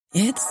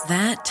It's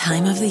that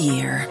time of the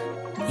year.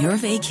 Your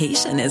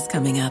vacation is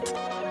coming up.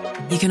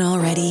 You can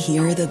already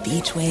hear the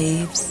beach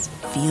waves,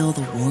 feel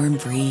the warm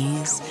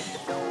breeze,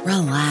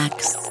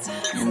 relax,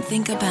 and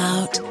think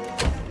about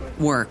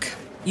work.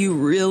 You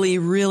really,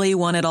 really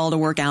want it all to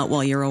work out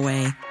while you're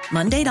away.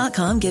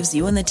 Monday.com gives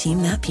you and the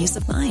team that peace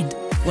of mind.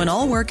 When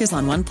all work is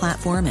on one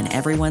platform and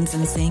everyone's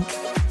in sync,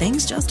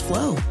 things just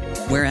flow.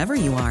 Wherever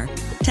you are,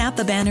 tap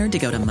the banner to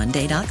go to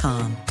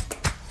Monday.com.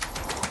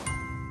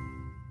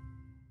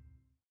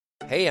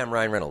 Hey, I'm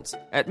Ryan Reynolds.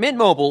 At Mint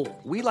Mobile,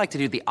 we like to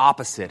do the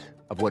opposite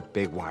of what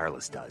Big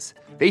Wireless does.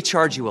 They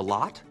charge you a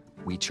lot,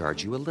 we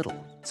charge you a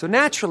little. So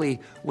naturally,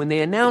 when they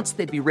announced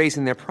they'd be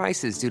raising their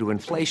prices due to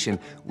inflation,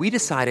 we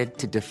decided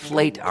to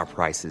deflate our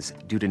prices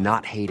due to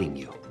not hating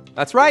you.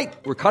 That's right.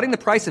 We're cutting the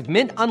price of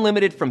Mint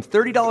Unlimited from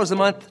 $30 a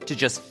month to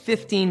just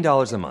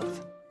 $15 a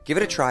month. Give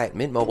it a try at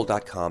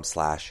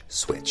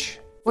mintmobile.com/switch.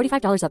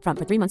 $45 up front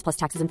for 3 months plus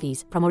taxes and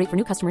fees. Promo rate for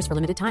new customers for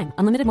limited time.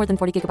 Unlimited more than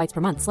 40 gigabytes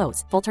per month.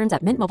 Slows full terms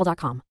at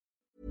mintmobile.com.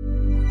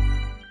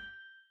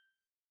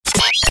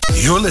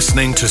 You're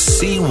listening to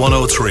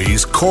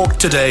C103's Cork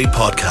Today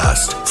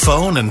podcast.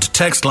 Phone and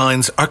text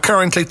lines are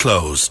currently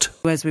closed.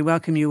 As we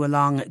welcome you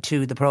along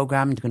to the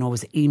programme, you can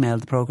always email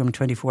the programme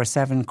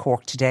 24/7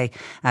 corktoday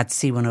at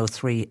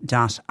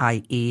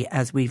c103.ie.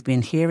 As we've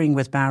been hearing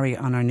with Barry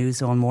on our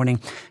news all morning,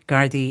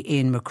 Gardaí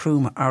in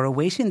Macroom are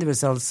awaiting the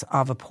results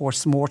of a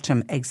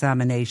post-mortem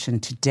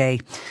examination today.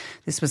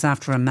 This was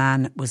after a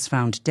man was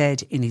found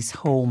dead in his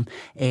home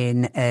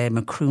in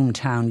Macroom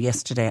town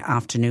yesterday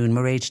afternoon.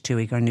 Mairead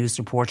Tuig, our news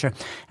reporter,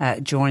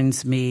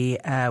 joins me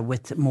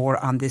with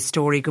more on this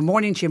story. Good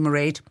morning to you,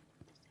 Mairead.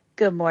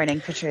 Good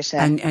morning, Patricia.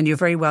 And you're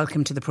very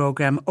welcome to the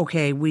programme.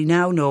 OK, we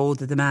now know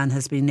that the man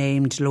has been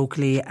named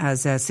locally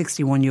as a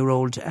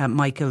 61-year-old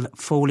Michael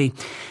Foley.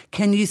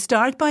 Can you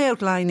start by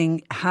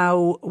outlining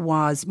how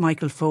was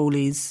Michael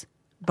Foley's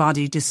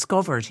body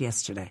discovered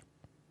yesterday?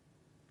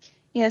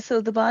 Yeah,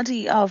 so the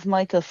body of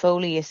Michael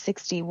Foley, is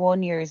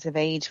 61 years of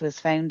age, was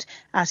found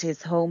at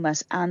his home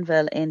at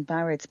Anvil in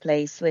Barrett's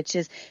Place, which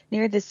is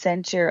near the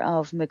centre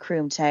of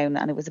Macroom town.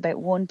 And it was about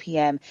 1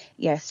 p.m.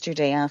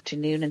 yesterday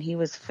afternoon, and he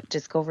was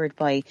discovered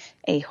by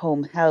a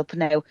home help.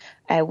 Now,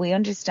 we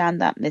understand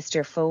that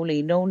Mr.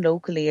 Foley, known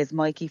locally as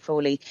Mikey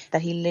Foley,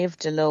 that he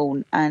lived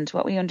alone. And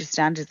what we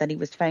understand is that he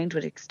was found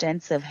with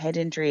extensive head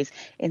injuries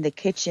in the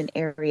kitchen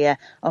area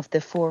of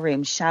the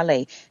four-room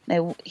chalet.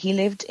 Now, he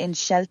lived in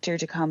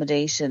sheltered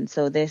accommodation.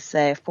 So this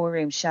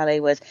four-room chalet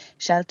was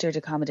sheltered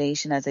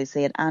accommodation, as I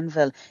say, at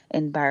Anvil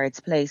in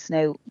Barrett's Place.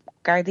 Now,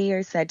 Gardaí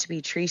are said to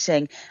be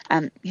treating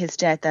his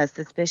death as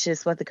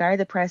suspicious. What the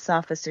Garda press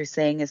officer is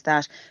saying is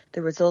that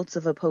the results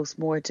of a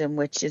post-mortem,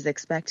 which is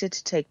expected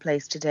to take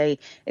place today,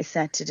 is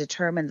set to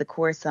determine the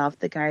course of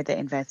the Garda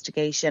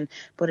investigation.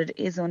 But it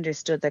is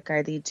understood that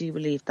Gardaí do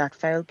believe that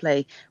foul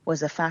play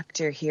was a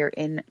factor here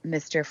in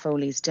Mr.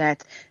 Foley's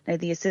death. Now,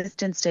 the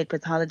Assistant State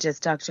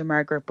Pathologist, Dr.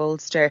 Margaret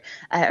Bolster,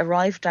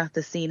 arrived at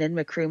the scene in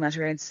Macroom at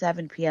around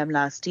 7 p.m.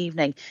 last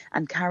evening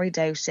and carried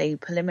out a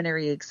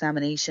preliminary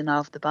examination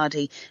of the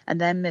body. And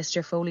then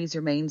Mr. Foley's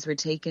remains were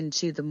taken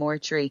to the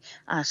mortuary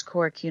at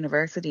Cork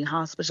University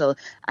Hospital,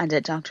 and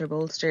Dr.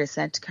 Bolster is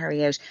set to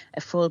carry out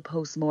a full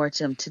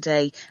post-mortem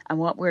today. And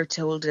what we're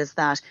told is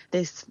that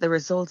the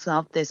results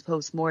of this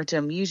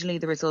post-mortem, usually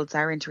the results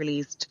aren't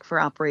released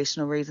for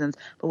operational reasons,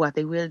 but what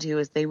they will do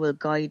is they will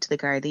guide the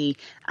Gardaí,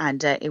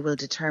 and it will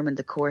determine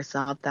the course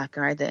of that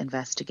Garda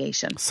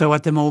investigation. So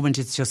at the moment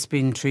it's just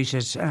been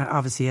treated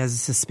obviously as a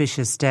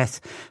suspicious death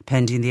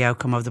pending the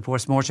outcome of the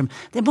post-mortem.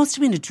 There must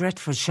have been a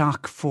dreadful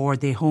shock for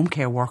the home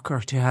care worker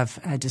to have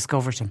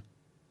discovered him.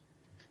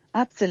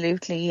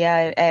 Absolutely,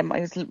 yeah. I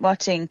was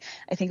watching,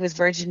 I think it was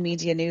Virgin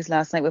Media News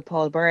last night with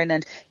Paul Byrne,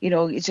 and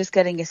just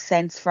getting a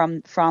sense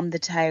from the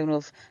town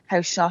of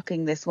how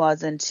shocking this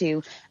was, and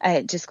to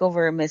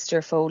discover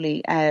Mr.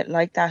 Foley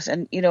like that.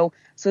 And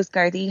so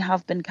Gardaí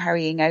have been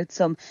carrying out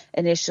some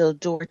initial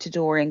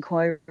door-to-door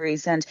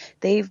inquiries, and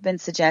they've been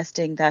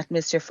suggesting that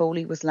Mr.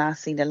 Foley was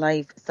last seen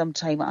alive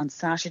sometime on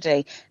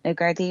Saturday. Now,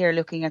 Gardaí are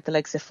looking at the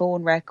likes of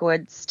phone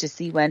records to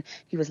see when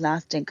he was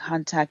last in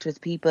contact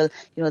with people.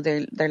 They're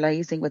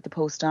liaising with the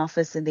post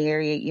office in the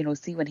area,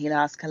 see when he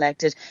last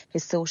collected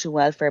his social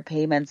welfare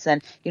payments,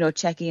 and,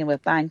 checking in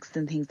with banks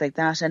and things like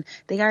that. And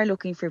they are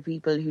looking for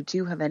people who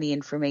do have any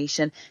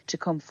information to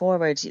come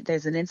forward.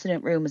 There's an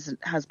incident room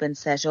has been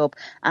set up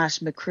at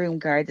Macroom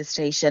Garda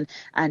Station,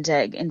 and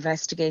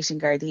investigating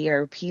Gardaí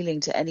are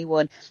appealing to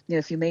anyone,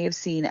 if you may have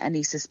seen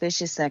any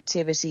suspicious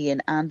activity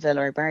in Anvil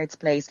or Barrett's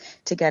Place,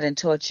 to get in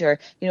touch, or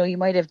you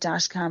might have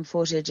dashcam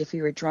footage if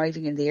you were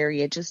driving in the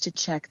area, just to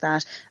check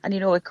that. And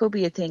it could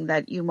be a thing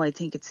that you might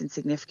think it's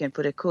insignificant,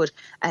 but it could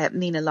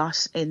mean a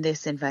lot in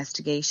this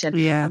investigation.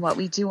 Yeah. And what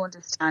we do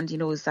understand,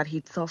 is that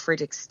he'd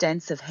suffered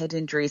extensive head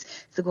injuries.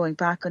 So going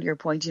back on your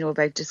point,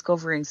 about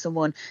discovering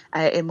someone,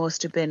 it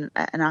must have been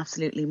an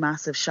absolutely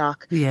massive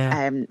shock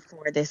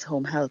for this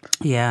home help.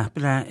 Yeah,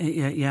 but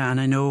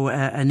and I know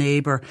a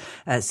neighbour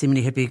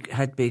seemingly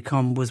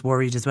was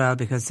worried as well,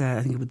 because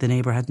I think the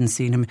neighbour hadn't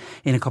seen him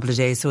in a couple of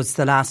days. So it's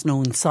the last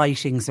known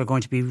sightings are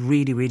going to be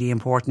really, really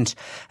important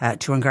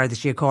to An Garda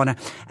Síochána.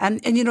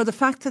 And the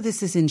fact that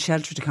this is in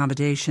sheltered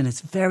accommodation,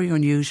 it's very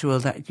unusual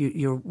that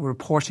you're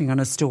reporting on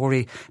a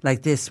story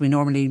like this. We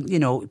normally,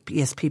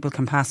 yes, people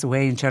can pass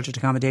away in sheltered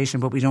accommodation,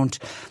 but we don't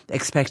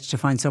expect to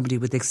find somebody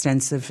with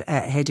extensive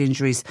head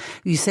injuries.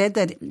 You said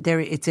that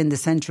it's in the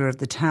centre of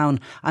the town.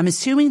 I'm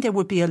assuming there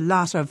would be a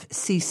lot of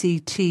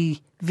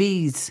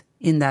CCTVs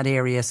in that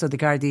area, so the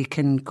Gardaí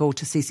can go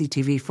to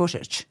CCTV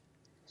footage.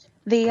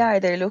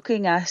 They're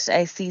looking at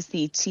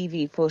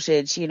CCTV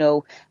footage,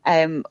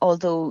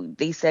 although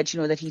they said,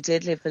 that he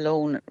did live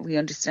alone. We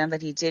understand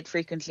that he did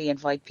frequently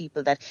invite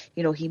people that,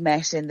 he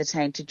met in the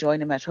town to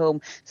join him at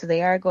home. So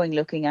they are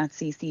looking at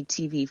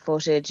CCTV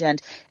footage,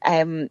 and,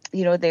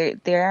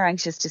 they are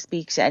anxious to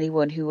speak to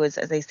anyone who was,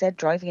 as I said,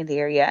 driving in the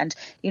area. And,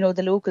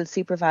 the local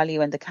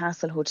SuperValue and the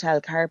Castle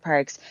Hotel car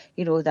parks,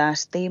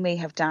 that they may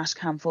have dash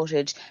cam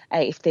footage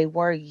if they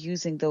were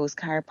using those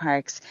car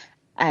parks.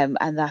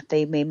 And that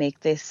they may make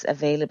this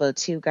available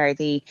to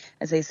Gardaí.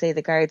 As I say,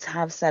 the Guards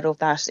have set up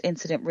that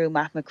incident room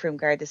at Macroom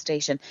Garda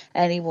Station.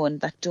 Anyone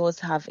that does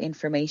have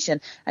information,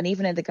 and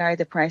even in the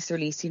Garda press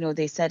release,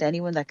 they said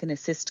anyone that can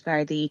assist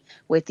Gardaí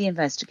with the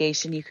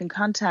investigation, you can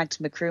contact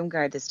Macroom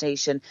Garda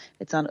Station.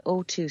 It's on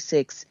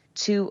 026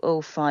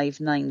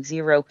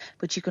 20590,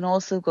 but you can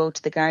also go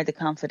to the Garda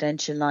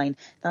Confidential line.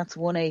 That's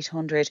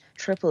 1800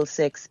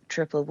 666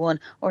 111,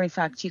 or in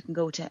fact you can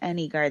go to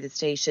any Garda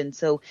station,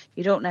 so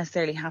you don't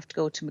necessarily have to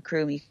go to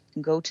Macroom. You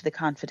can go to the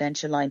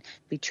confidential line,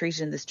 be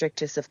treated in the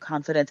strictest of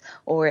confidence,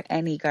 or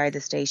any Garda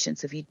station.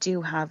 So if you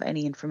do have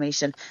any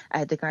information,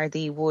 the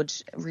Gardaí would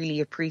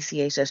really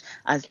appreciate it,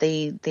 as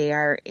they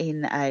are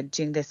in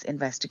doing this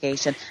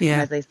investigation. Yeah.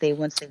 And as I say,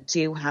 once they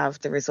do have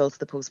the results of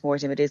the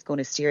post-mortem, it is going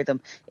to steer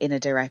them in a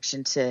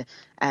direction to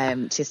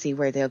see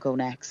where they'll go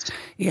next.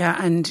 Yeah,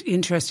 and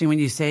interesting when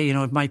you say,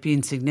 it might be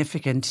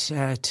insignificant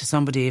to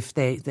somebody if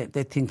they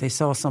think they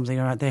saw something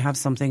or they have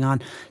something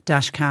on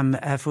dash cam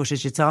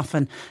footage. It's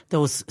often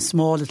those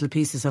small little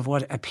pieces of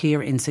what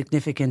appear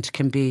insignificant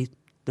can be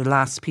the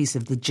last piece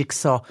of the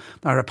jigsaw,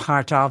 or a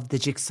part of the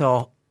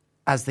jigsaw,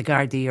 as the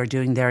Gardaí are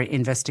doing their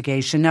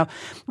investigation. Now,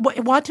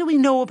 what do we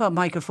know about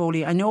Michael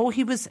Foley? I know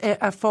he was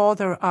a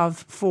father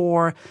of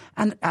 4,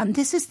 and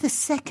this is the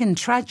second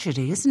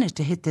tragedy, isn't it,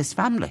 to hit this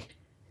family?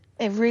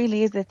 It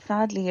really is. It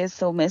sadly is.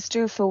 So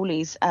Mr.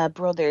 Foley's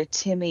brother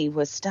Timmy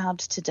was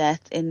stabbed to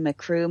death in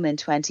Macroom in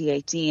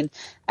 2018.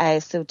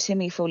 So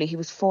Timmy Foley, he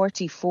was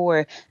 44,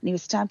 and he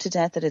was stabbed to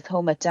death at his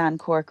home at Dan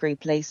Corkery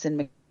Place in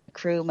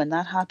Macroom, and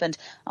that happened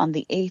on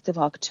the 8th of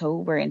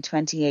October in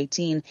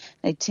 2018.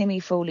 Now, Timmy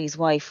Foley's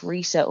wife,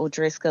 Rita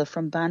O'Driscoll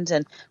from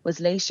Bandon, was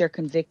later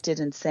convicted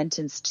and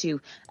sentenced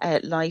to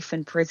life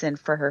in prison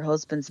for her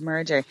husband's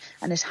murder,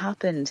 and it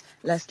happened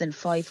less than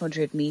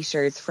 500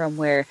 metres from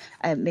where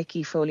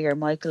Mickey Foley, or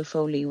Michael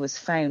Foley, was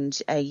found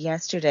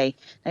yesterday.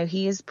 Now,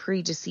 he is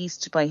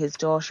predeceased by his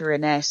daughter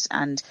Annette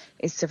and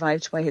is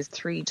survived by his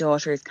 3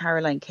 daughters,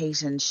 Caroline,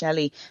 Kate and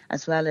Shelley,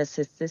 as well as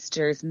his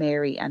sisters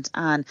Mary and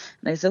Anne.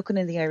 And I was looking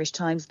in the Irish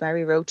Times,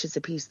 Barry Roach's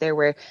a piece there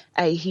where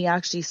he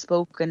actually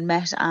spoke and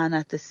met Anne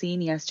at the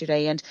scene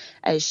yesterday, and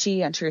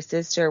she and her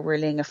sister were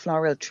laying a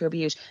floral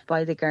tribute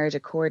by the Garda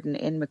cordon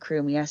in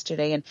Macroom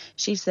yesterday, and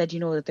she said,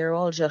 that they're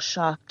all just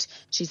shocked.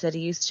 She said he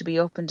used to be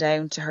up and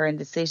down to her in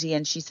the city,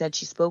 and she said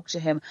she spoke to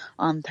him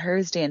on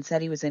Thursday and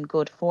said he was in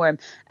good form,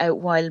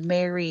 while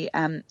Mary,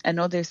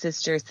 another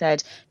sister,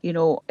 said,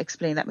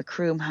 explained that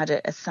Macroom had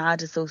a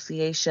sad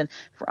association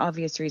for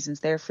obvious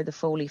reasons there for the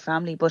Foley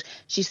family, but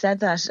she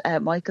said that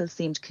Michael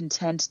seemed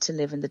content to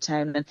live in the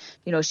town.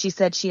 And she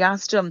said she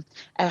asked him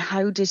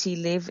how did he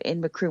live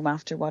in Macroom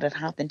after what had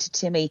happened to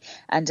Timmy,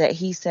 and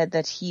he said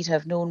that he'd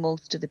have known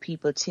most of the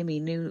people Timmy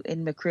knew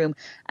in Macroom,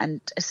 and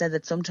said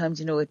that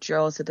sometimes it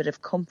draws a bit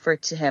of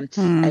comfort to him.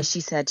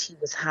 She said he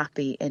was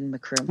happy in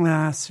Macroom.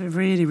 Yeah, it's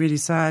really, really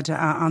sad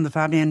on the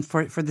family, and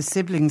for the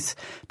siblings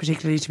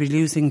particularly, to be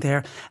losing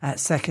their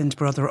second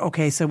brother.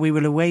 OK, so we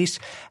will await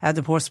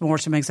the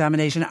post-mortem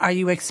examination. Are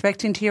you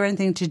expecting to hear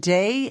anything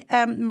today,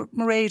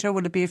 Mairead, or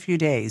will it be a few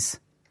days?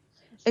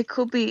 It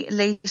could be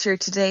later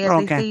today. As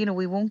I say,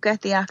 we won't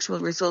get the actual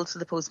results of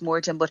the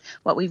post-mortem, but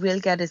what we will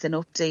get is an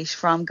update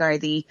from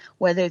Gardaí,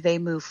 whether they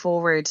move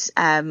forward,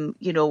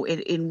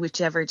 in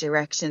whichever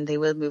direction they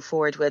will move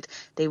forward with.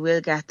 They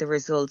will get the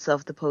results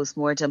of the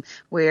post-mortem.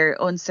 We're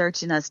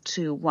uncertain as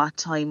to what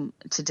time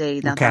today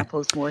that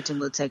post-mortem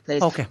will take place,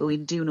 but we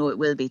do know it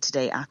will be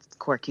today at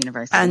Cork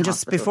University And just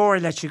Hospital. Before I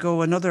let you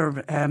go,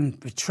 another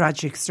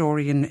tragic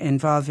story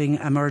involving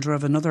a murder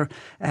of another,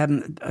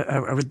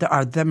 or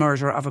the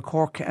murder of a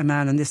Cork Cork, a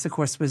man, and this of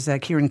course was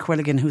Kieran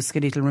Quilligan, whose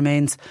skeletal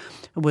remains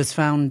was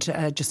found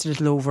just a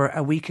little over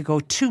a week ago.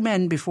 2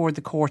 men before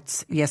the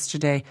courts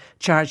yesterday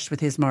charged with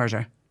his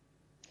murder.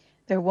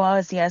 There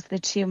was, yes. The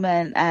 2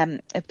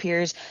 men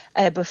appeared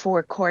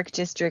before Cork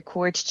District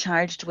Court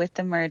charged with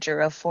the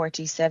murder of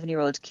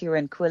 47-year-old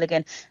Kieran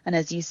Quilligan. And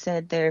as you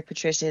said there,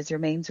 Patricia, his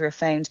remains were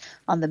found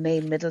on the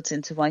main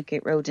Middleton to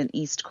Whitegate Road in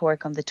East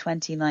Cork on the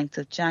 29th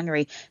of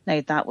January. Now,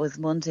 that was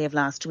Monday of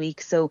last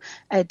week. So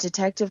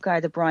Detective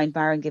Garda Brian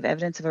Barron gave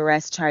evidence of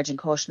arrest, charge and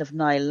caution of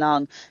Niall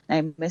Long.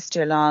 Now,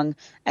 Mr Long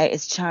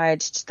is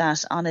charged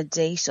that on a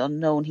date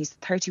unknown, he's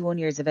 31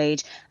 years of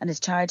age, and is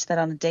charged that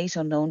on a date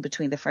unknown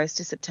between the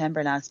 1st of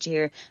September last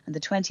year and the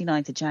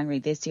 29th of January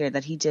this year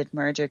that he did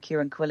murder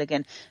Kieran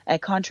Quilligan,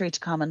 contrary to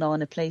common law,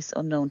 in a place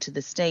unknown to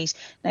the state.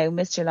 Now,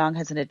 Mr Long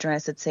has an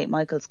address at St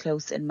Michael's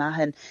Close in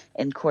Mahon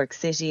in Cork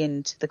City,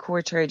 and the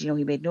court heard, he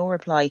made no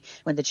reply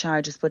when the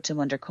charge was put to him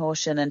under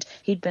caution, and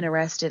he'd been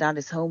arrested at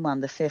his home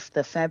on the 5th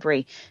of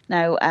February.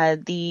 Now,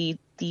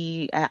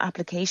 the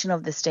application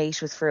of the state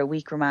was for a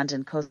week remand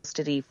in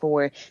custody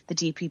for the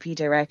DPP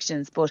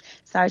directions, but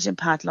Sergeant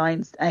Pat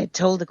Lyons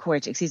told the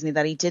court,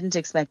 that he didn't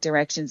expect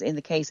directions in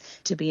the case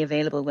to be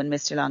available when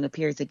Mr Long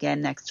appears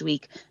again next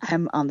week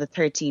on the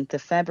 13th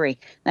of February.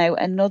 Now,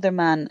 another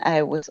man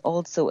was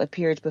also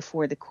appeared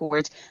before the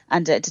court,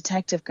 and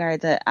Detective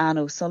Garda Anne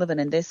O'Sullivan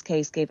in this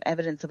case gave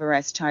evidence of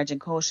arrest, charge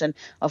and caution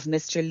of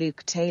Mr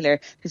Luke Taylor,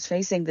 who's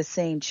facing the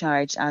same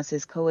charge as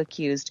his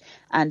co-accused.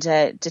 And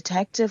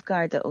Detective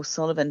Garda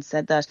O'Sullivan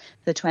said that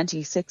the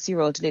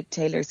 26-year-old Luke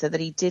Taylor said that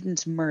he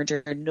didn't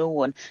murder no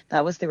one.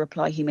 That was the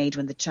reply he made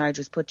when the charge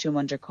was put to him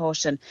under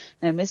caution.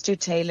 Now, Mr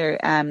Taylor,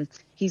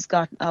 he's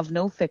got of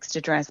no fixed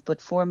address, but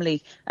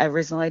formerly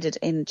resided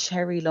in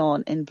Cherry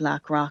Lawn in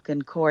Blackrock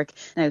in Cork.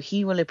 Now,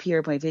 he will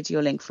appear by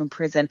video link from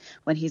prison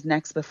when he's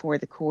next before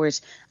the court,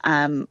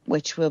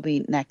 which will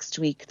be next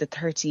week, the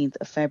 13th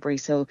of February.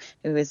 So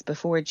it was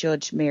before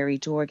Judge Mary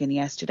Dorgan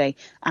yesterday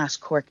at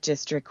Cork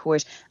District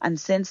Court. And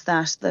since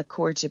that, the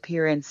court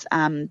appearance,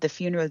 the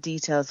funeral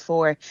details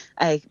for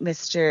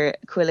Mr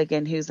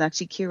Quilligan, who's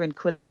actually Kieran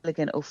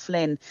Quilligan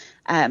O'Flynn,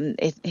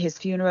 his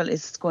funeral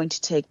is going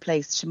to take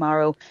place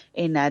tomorrow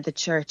in the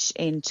church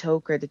in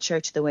Toker, the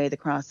Church of the Way of the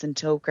Cross in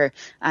Toker,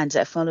 and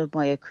followed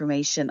by a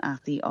cremation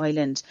at the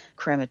Island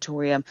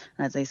Crematorium.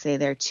 And as I say,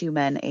 there are 2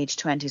 men aged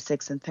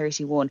 26 and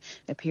 31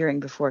 appearing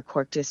before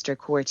Cork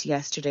District Court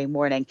yesterday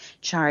morning,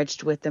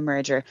 charged with the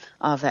murder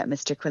of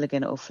Mr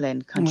Quilligan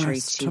O'Flynn, contrary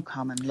to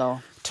common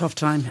law. Tough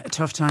time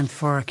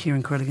for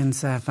Kieran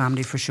Quilligan's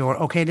family, for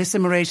sure. OK,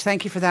 listen, Mairead,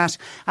 thank you for that,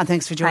 and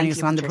thanks for joining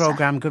us on the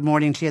programme. Good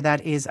morning to you.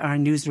 That is our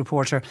news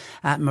reporter,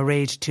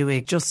 Mairead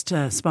Tuig. Just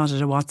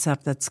spotted a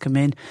WhatsApp that's come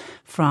in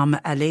from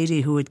a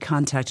lady who had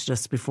contacted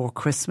us before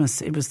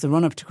Christmas. It was the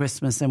run-up to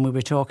Christmas, and we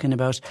were talking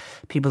about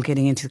people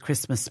getting into the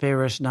Christmas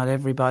spirit. Not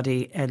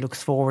everybody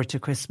looks forward to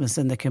Christmas,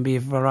 and there can be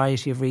a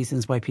variety of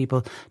reasons why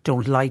people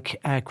don't like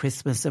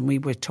Christmas. And we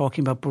were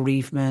talking about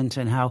bereavement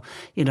and how,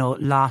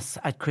 loss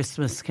at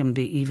Christmas can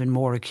be even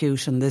more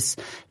acute. And this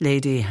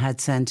lady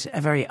had sent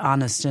a very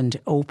honest and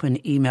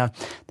open email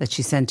that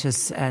she sent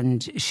us,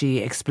 and she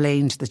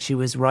explained that she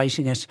was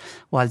writing it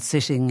while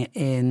sitting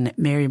in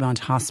Marymount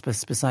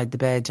Hospice beside the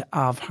bed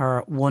of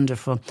her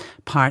wonderful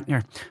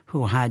partner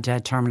who had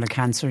terminal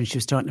cancer. And she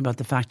was talking about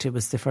the fact it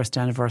was the first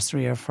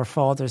anniversary of her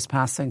father's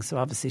passing, so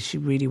obviously she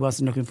really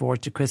wasn't looking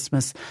forward to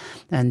Christmas.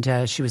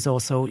 And she was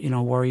also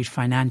worried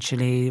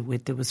financially,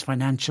 there was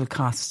financial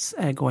costs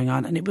going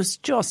on, and it was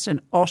just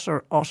an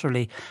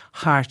utterly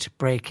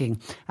heartbreaking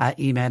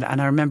email.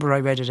 And I remember I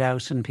read it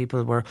out, and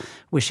people were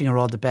wishing her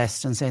all the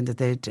best and saying that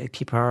they'd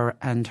keep her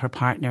and her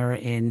partner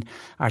in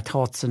our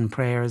thoughts and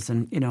prayers,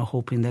 and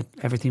hoping that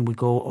everything would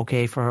go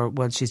okay for her.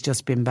 Well, she's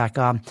just been back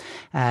on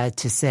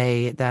to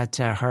say that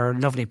her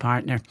lovely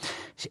partner,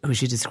 who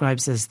she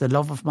describes as the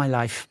love of my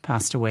life,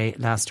 passed away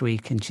last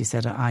week, and she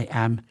said, I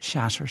am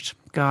shattered.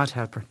 God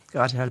help her.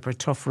 God help her.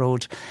 Tough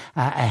road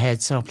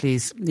ahead. So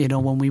please,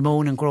 when we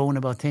moan and groan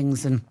about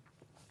things, and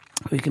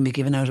we can be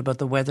given out about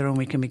the weather, and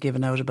we can be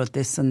given out about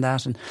this and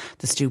that and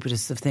the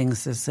stupidest of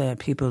things. There's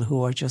people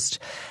who are just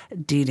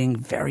dealing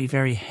very,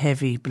 very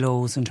heavy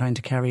blows and trying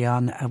to carry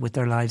on with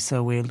their lives.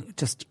 So we'll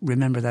just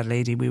remember that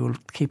lady. We will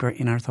keep her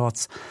in our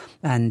thoughts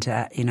and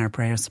in our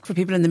prayers. For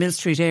people in the Mill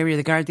Street area,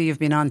 the Gardaí have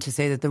been on to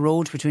say that the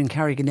road between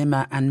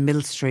Carriganimma and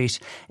Mill Street,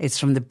 it's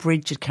from the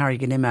bridge at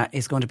Carriganimma,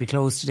 is going to be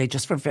closed today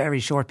just for a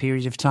very short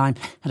period of time,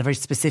 at a very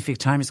specific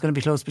time. It's going to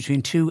be closed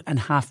between 2 and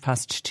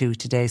 2:30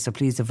 today, so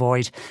please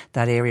avoid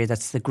that area.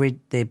 That's the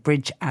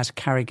bridge at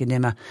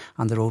Carriganimma,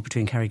 on the road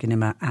between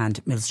Carriganimma and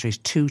Mill Street,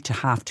 2 to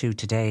 2:30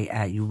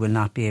 today. You will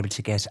not be able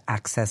to get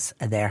access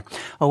there.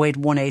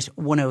 0818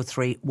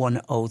 103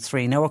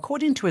 103. Now,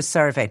 according to a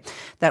survey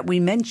that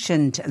we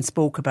mentioned and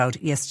spoke about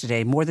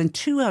yesterday, more than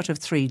 2 out of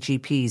 3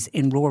 GPs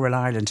in rural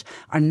Ireland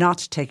are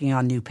not taking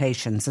on new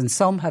patients, and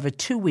some have a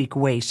 2-week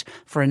wait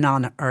for a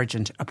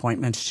non-urgent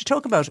appointment. To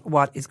talk about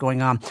what is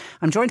going on,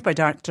 I'm joined by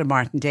Dr.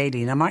 Martin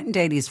Daly. Now, Martin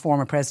Daly is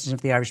former president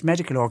of the Irish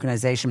Medical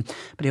Organisation,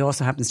 but he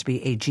also happens to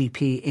be a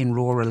GP in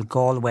rural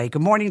Galway.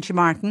 Good morning to you,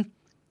 Martin.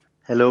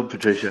 Hello,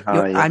 Patricia.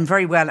 How are you? I'm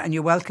very well, and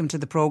you're welcome to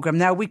the programme.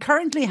 Now, we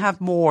currently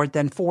have more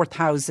than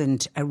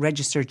 4,000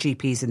 registered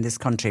GPs in this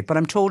country, but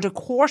I'm told a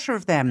quarter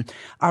of them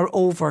are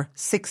over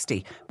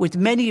 60, with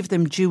many of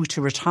them due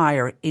to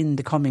retire in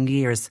the coming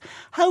years.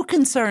 How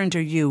concerned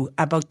are you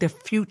about the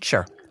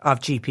future of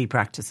GP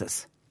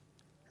practices?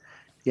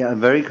 Yeah,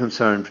 I'm very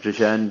concerned,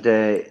 Patricia, and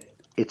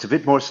it's a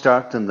bit more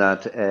stark than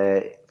that.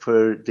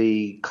 For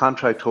the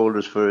contract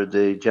holders for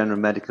the General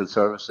Medical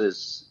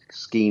Services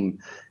scheme,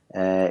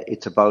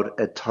 it's about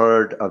a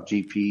third of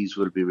GPs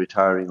will be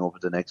retiring over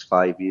the next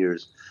 5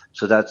 years.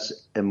 So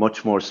that's a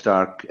much more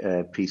stark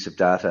piece of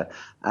data.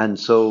 And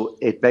so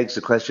it begs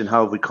the question,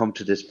 how have we come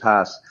to this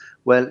pass?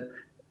 Well,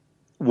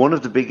 one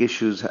of the big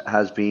issues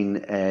has been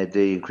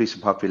the increase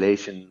in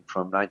population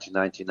from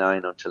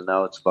 1999 until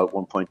now. It's about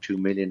 1.2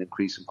 million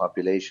increase in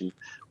population.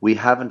 We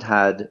haven't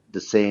had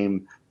the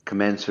same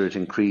commensurate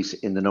increase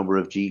in the number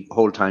of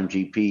whole-time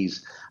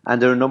GPs. And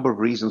there are a number of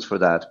reasons for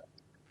that.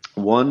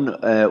 One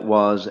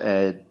was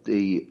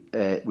we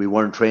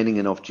weren't training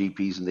enough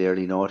GPs in the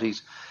early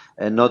noughties.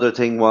 Another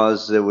thing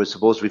was there was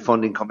supposed to be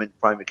funding coming to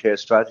primary care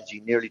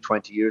strategy nearly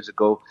 20 years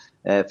ago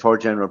for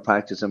general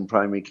practice and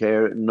primary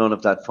care. None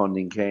of that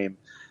funding came.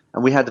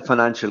 And we had the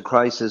financial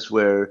crisis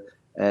where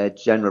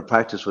general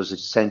practice was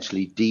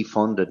essentially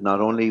defunded.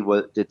 Not only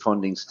did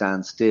funding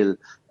stand still,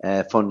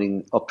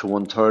 funding up to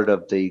 1/3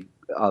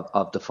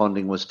 of the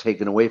funding was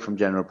taken away from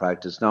general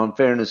practice. Now, in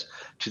fairness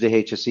to the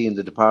HSE and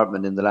the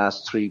department, in the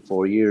last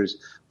 3-4 years,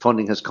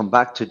 funding has come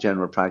back to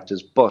general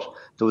practice, but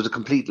there was a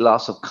complete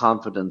loss of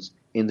confidence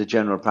in the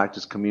general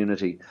practice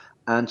community.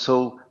 And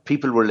so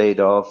people were laid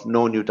off,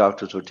 no new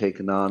doctors were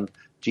taken on,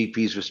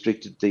 GPs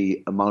restricted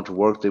the amount of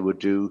work they would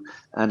do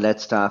and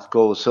let staff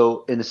go.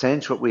 So in a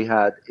sense, what we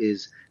had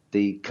is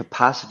the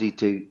capacity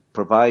to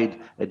provide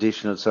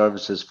additional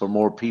services for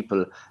more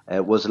people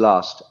was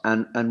lost.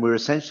 And we're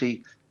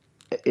essentially,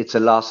 it's a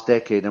lost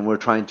decade and we're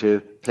trying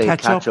to play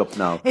catch up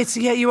now.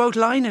 You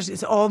outline it.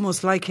 It's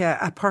almost like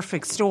a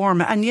perfect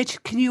storm. And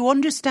yet, can you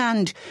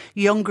understand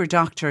younger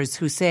doctors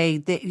who say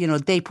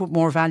they put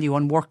more value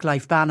on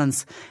work-life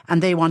balance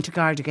and they want to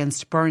guard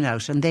against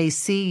burnout, and they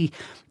see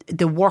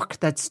the work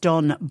that's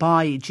done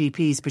by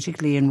GPs,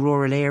 particularly in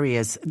rural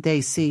areas, they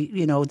see,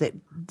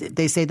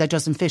 they say that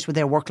doesn't fit with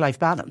their work-life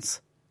balance?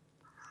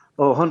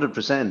 Oh,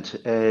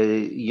 100%.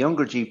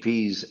 Younger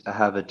GPs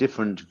have a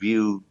different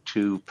view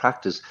to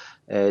practice.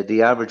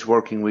 The average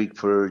working week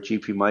for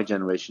GP my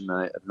generation,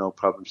 I have no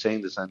problem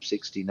saying this, I'm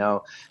 60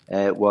 now,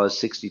 was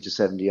 60 to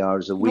 70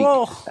 hours a week.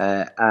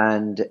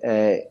 And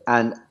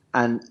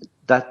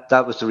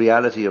that was the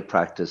reality of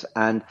practice.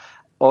 And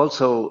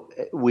also,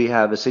 we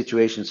have a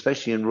situation,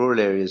 especially in rural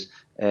areas,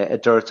 a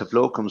dearth of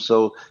locums.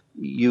 So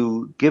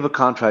you give a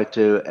contract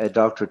to a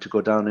doctor to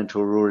go down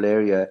into a rural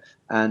area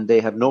and they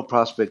have no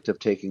prospect of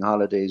taking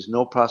holidays,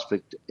 no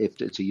prospect,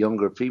 if it's a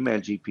younger female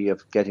GP,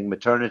 of getting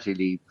maternity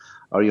leave,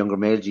 or younger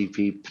male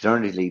GP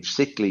paternity leave.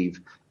 Sick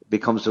leave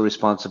becomes the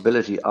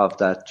responsibility of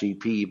that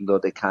GP, even though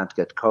they can't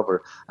get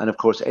cover. And of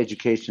course,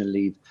 educational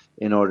leave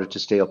in order to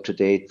stay up to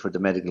date for the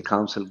medical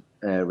council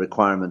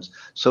requirements.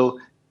 So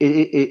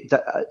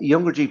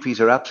younger GPs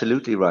are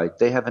absolutely right.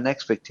 They have an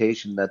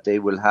expectation that they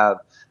will have,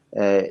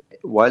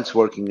 whilst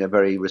working a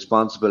very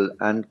responsible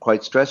and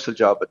quite stressful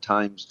job at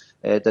times,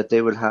 that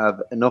they will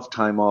have enough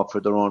time off for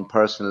their own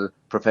personal,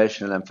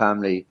 professional and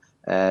family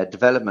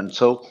development.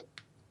 So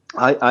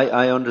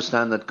I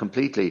understand that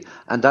completely.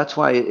 And that's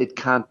why it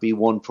can't be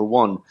one for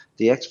one.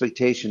 The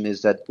expectation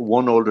is that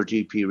one older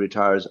GP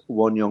retires,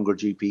 one younger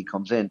GP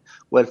comes in.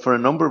 Well, for a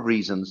number of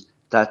reasons,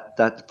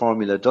 that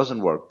formula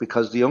doesn't work,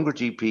 because the younger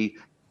GP,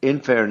 in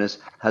fairness,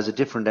 has a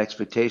different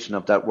expectation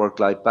of that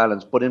work-life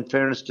balance. But in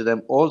fairness to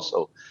them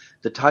also,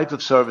 the type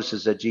of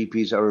services that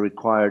GPs are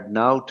required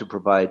now to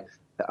provide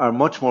are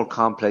much more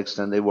complex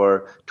than they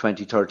were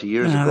 20, 30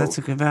 years ago. That's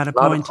a valid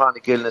point. A lot of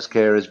chronic illness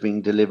care is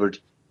being delivered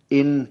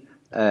in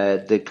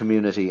the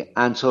community.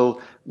 And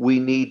so we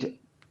need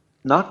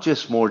not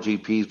just more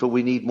GPs, but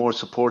we need more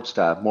support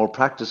staff, more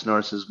practice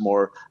nurses,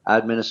 more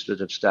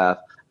administrative staff,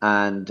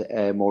 and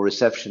more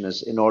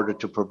receptionists in order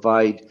to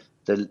provide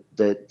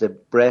the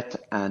breadth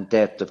and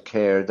depth of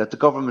care that the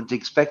government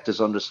expects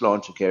us under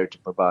Sláinte Care to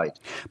provide.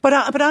 But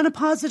on a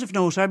positive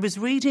note, I was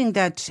reading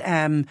that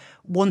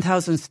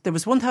there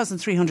was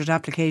 1,300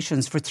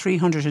 applications for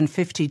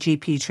 350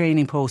 GP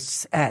training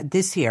posts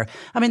this year.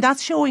 I mean,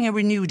 that's showing a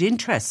renewed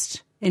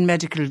interest in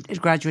medical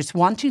graduates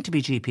wanting to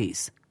be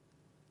GPs.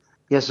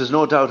 Yes, there's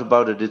no doubt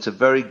about it. It's a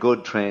very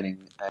good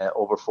training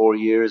over 4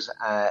 years.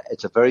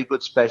 It's a very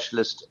good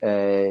specialist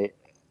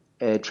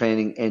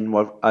training in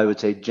what I would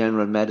say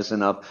general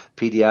medicine of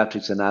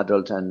pediatrics and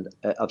adult and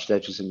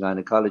obstetrics and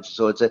gynecology.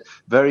 So it's a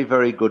very,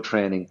 very good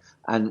training,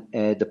 and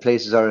the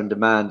places are in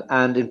demand.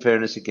 And in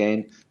fairness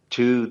again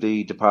to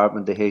the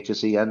department, the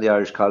HSE and the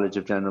Irish College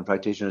of General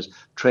Practitioners,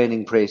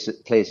 training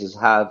places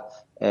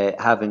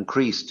have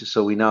increased.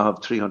 So we now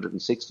have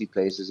 360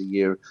 places a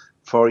year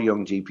for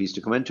young GPs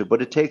to come into.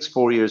 But it takes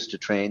 4 years to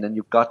train, and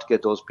you've got to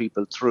get those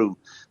people through.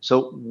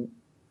 So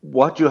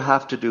what you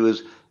have to do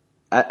is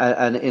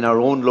and in our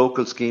own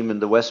local scheme, in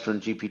the Western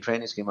GP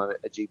training scheme, I'm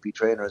a GP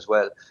trainer as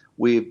well.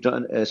 We've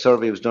done a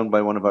survey was done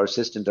by one of our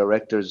assistant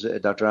directors,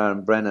 Dr.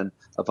 Aaron Brennan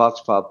of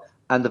Oxpop,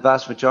 and the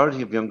vast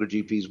majority of younger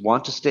GPs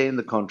want to stay in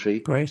the country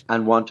Great.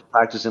 and want to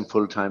practice in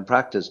full-time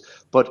practice.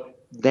 But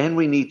then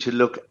we need to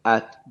look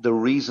at the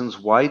reasons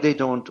why they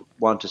don't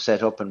want to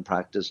set up and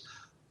practice,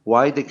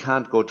 why they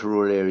can't go to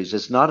rural areas.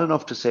 It's not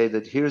enough to say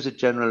that here's a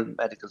general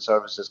medical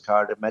services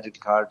card, a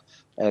medical card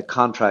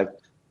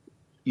contract.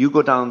 You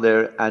go down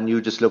there and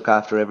you just look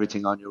after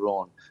everything on your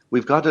own.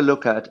 We've got to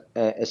look at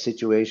a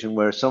situation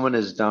where someone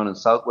is down in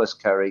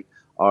Southwest Kerry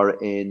or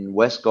in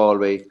West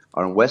Galway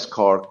or in West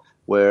Cork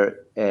where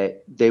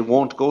they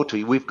won't go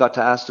to. We've got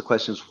to ask the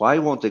questions, why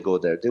won't they go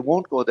there? They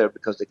won't go there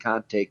because they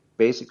can't take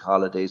basic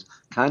holidays,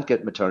 can't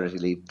get maternity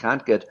leave,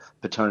 can't get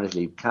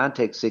paternity leave, can't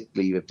take sick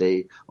leave if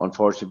they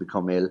unfortunately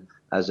become ill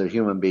as they're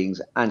human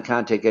beings, and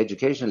can't take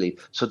education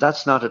leave. So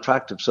that's not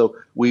attractive. So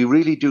we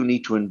really do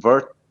need to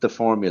invert the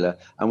formula,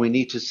 and we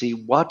need to see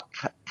what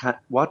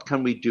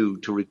can we do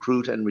to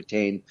recruit and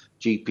retain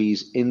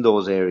GPs in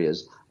those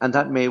areas. And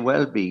that may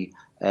well be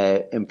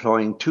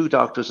employing 2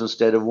 doctors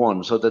instead of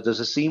 1, so that there's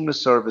a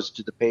seamless service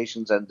to the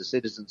patients and the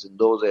citizens in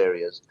those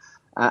areas,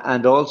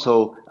 and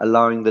also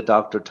allowing the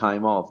doctor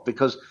time off,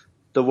 because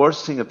the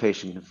worst thing a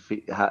patient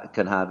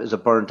can have is a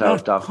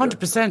burnt-out doctor.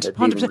 100%.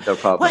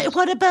 100%.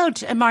 What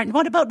about, Martin,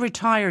 what about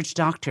retired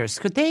doctors?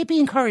 Could they be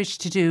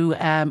encouraged to do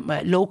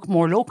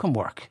more locum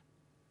work?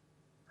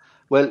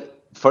 Well,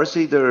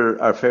 firstly,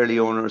 there are fairly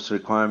onerous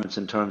requirements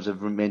in terms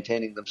of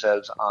maintaining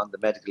themselves on the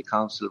Medical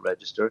Council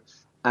register,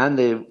 and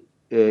the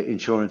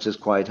insurance is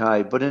quite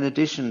high. But in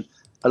addition,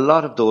 a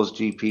lot of those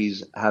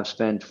GPs have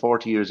spent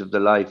 40 years of their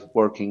life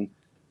working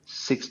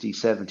 60,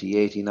 70,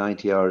 80,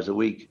 90 hours a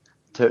week.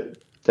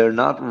 They're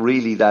not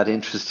really that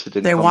interested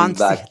in coming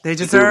back. They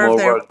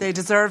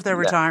deserve their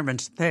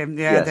retirement.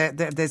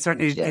 They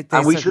certainly. Yeah.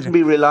 And we shouldn't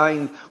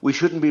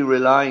be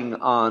relying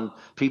on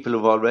people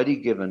who've already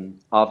given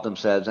of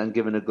themselves and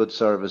given a good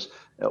service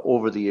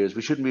over the years.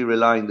 We shouldn't be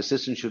relying. The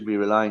system should be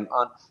relying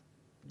on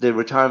the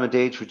retirement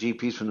age for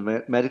GPs from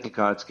the medical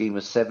card scheme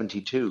is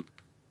 72.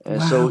 Wow.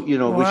 So, we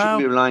shouldn't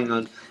be relying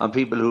on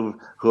people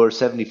who are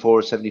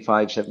 74,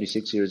 75,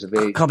 76 years of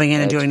age. Coming in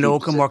and doing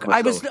locum work.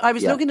 I was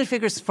looking at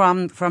figures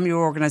from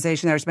your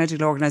organisation, there's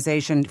medical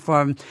organisation,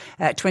 from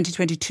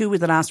 2022 were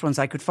the last ones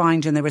I could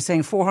find, and they were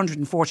saying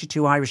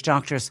 442 Irish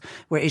doctors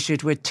were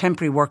issued with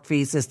temporary work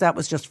visas. That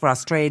was just for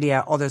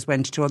Australia. Others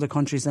went to other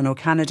countries. I know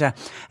Canada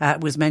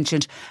was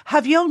mentioned.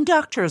 Have young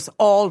doctors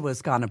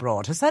always gone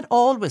abroad? Has that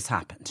always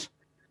happened?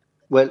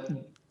 Well,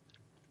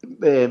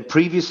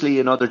 previously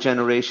in other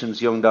generations,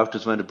 young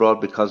doctors went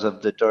abroad because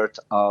of the dearth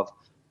of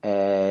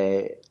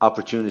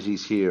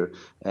opportunities here.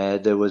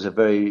 There was a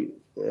very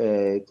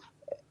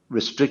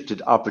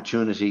restricted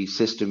opportunity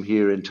system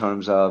here in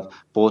terms of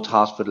both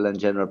hospital and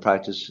general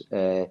practice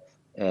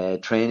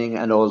training,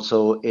 and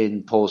also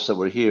in posts that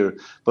were here.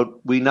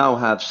 But we now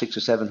have 600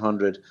 or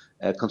 700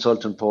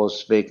 consultant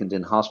posts vacant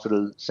in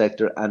hospital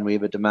sector, and we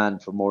have a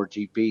demand for more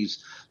GPs.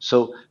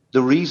 So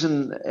the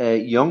reason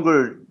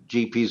younger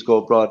GPs go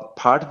abroad,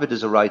 part of it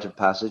is a rite of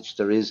passage.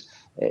 There is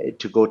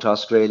to go to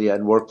Australia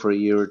and work for a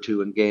year or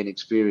two and gain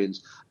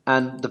experience.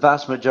 And the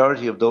vast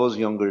majority of those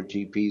younger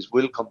GPs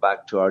will come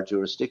back to our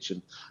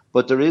jurisdiction.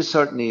 But there is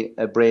certainly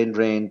a brain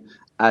drain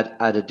at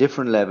a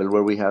different level,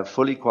 where we have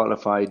fully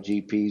qualified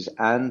GPs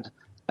and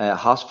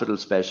hospital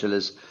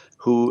specialists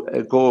who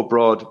go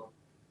abroad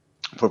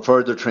for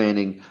further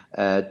training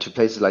to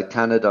places like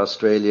Canada,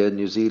 Australia,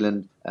 New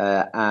Zealand,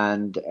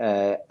 and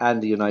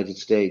the United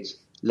States.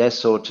 Less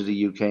so to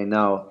the UK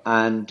now,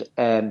 and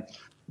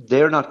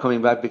they're not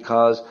coming back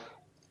because.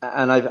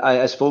 And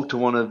I spoke to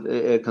one of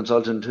a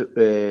consultant,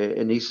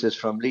 anaesthetist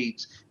from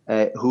Leeds,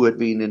 who had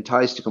been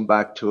enticed to come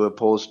back to a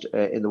post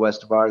in the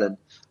west of Ireland,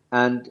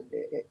 and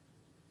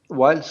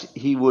whilst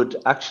he would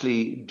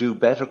actually do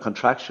better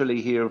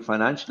contractually here,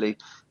 financially,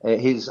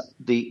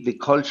 the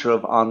culture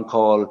of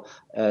on-call,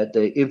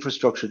 the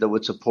infrastructure that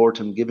would support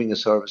him giving a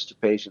service to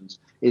patients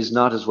is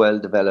not as well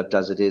developed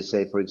as it is,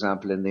 say, for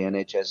example, in the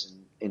NHS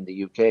in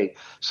the UK.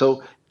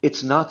 So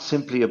it's not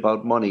simply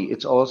about money.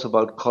 It's also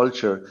about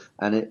culture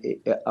and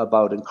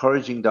about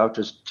encouraging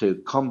doctors to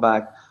come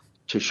back,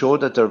 to show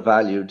that they're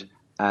valued,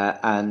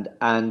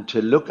 and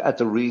to look at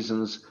the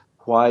reasons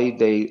why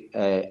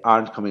they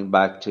aren't coming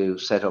back to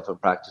set up and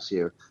practice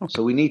here. Okay.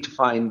 So we need to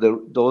find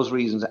those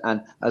reasons,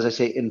 and as I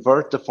say,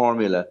 invert the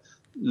formula.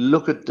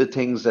 Look at the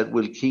things that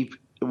will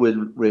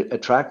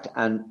attract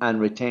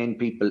and retain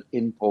people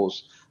in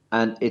post.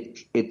 And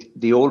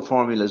the old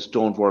formulas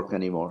don't work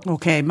anymore.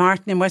 Okay,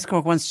 Martin in West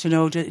Cork wants to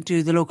know,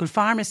 do the local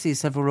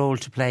pharmacies have a role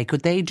to play?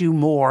 Could they do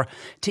more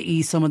to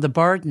ease some of the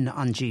burden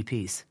on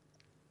GPs?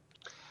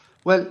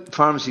 Well,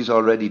 pharmacies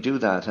already do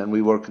that, and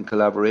we work in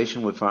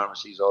collaboration with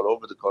pharmacies all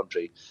over the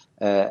country.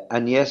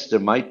 And yes, there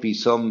might be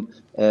some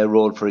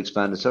role for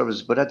expanded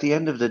services, but at the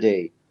end of the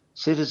day,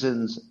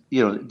 citizens,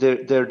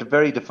 they're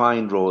very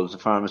defined roles, a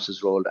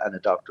pharmacist's role and a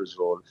doctor's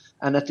role.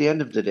 And at the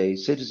end of the day,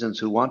 citizens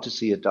who want to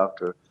see a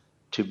doctor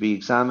to be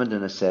examined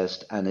and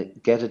assessed and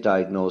get a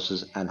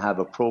diagnosis and have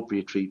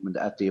appropriate treatment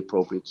at the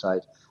appropriate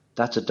site.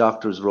 That's a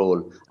doctor's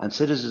role, and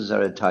citizens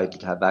are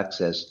entitled to have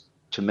access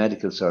to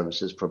medical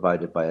services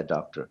provided by a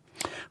doctor.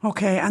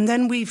 Okay, and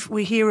then we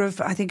hear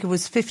of, I think it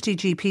was 50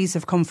 GPs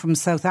have come from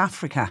South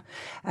Africa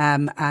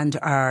and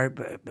are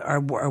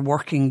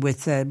working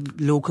with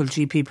local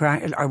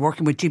are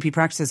working with GP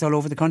practices all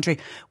over the country.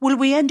 Will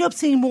we end up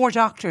seeing more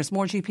doctors,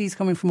 more GPs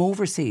coming from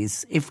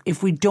overseas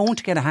if we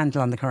don't get a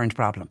handle on the current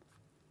problem?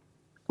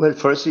 Well,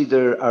 firstly,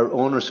 there are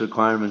onerous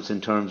requirements in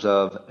terms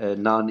of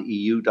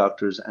non-EU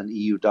doctors and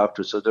EU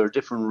doctors. So there are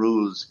different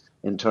rules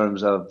in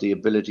terms of the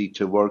ability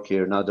to work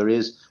here. Now, there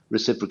is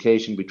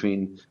reciprocation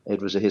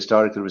it was a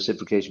historical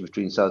reciprocation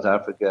between South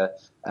Africa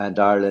and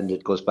Ireland.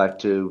 It goes back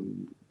to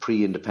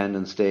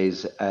pre-independence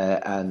days,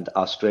 and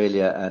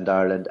Australia and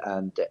Ireland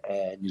and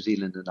New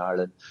Zealand and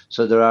Ireland.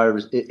 So there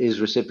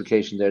is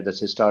reciprocation there that's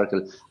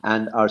historical.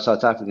 And our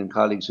South African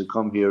colleagues who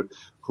come here,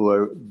 who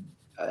are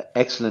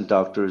excellent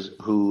doctors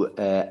who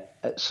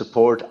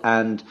support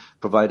and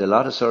provide a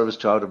lot of service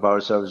to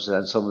out-of-hours services,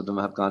 and some of them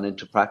have gone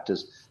into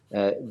practice.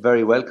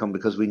 Very welcome,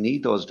 because we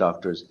need those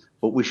doctors,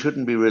 but we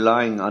shouldn't be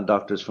relying on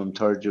doctors from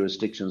third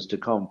jurisdictions to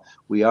come.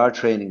 We are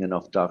training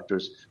enough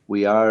doctors.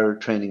 We are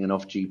training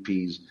enough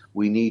GPs.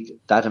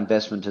 That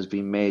investment has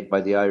been made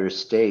by the Irish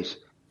state,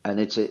 and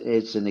it's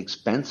an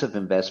expensive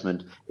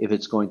investment if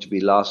it's going to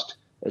be lost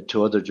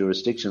to other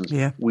jurisdictions.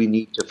 Yeah. We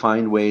need to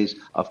find ways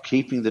of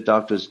keeping the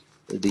doctors,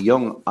 the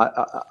young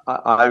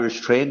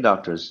Irish trained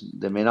doctors.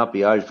 They may not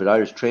be Irish, but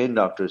Irish trained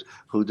doctors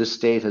who the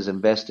state has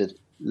invested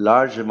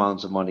large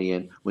amounts of money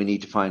in. We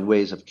need to find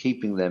ways of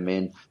keeping them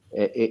in,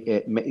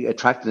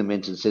 attracting them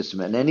into the system.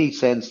 And any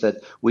sense that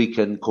we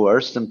can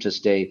coerce them to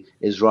stay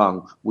is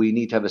wrong. We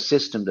need to have a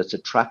system that's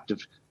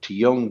attractive to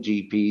young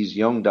GPs,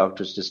 young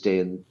doctors to stay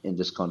in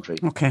this country.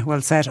 Okay, well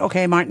said.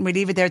 Okay, Martin, we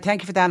leave it there.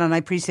 Thank you for that, and I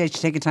appreciate you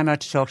taking time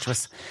out to talk to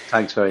us.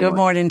 Thanks very much. Good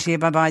morning to you.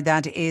 Bye-bye.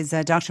 That is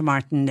Dr.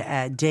 Martin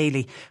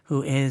Daly,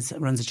 who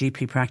runs a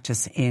GP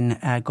practice in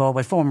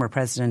Galway, former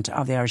president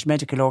of the Irish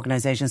Medical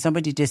Organisation.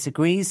 Somebody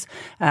disagrees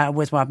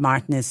with what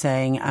Martin is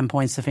saying and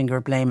points the finger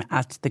of blame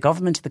at the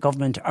government. The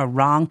government are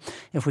wrong.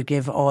 If we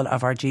give all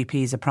of our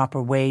GPs a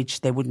proper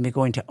wage, they wouldn't be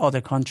going to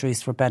other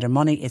countries for better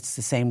money. It's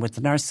the same with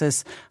the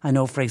nurses. I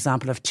know, for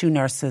example, of 2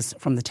 nurses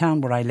from the town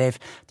where I live.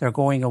 They're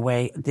going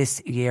away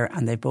this year,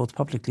 and they both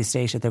publicly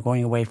stated they're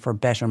going away for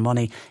better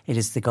money. It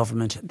is the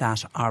government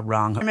that are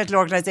wrong. The Middle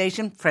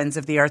Organisation, Friends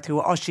of the Earth,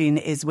 who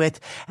Oisín is with,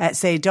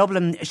 say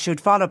Dublin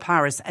should follow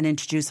Paris and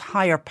introduce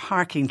higher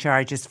parking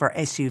charges for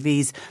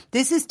SUVs.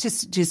 This is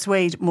to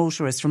dissuade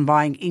motorists from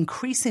buying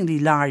increasingly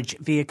large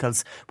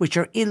vehicles which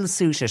are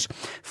ill-suited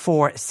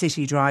for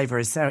city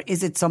drivers.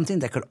 Is it something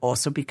that could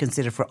also be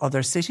considered for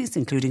other cities,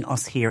 including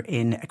us here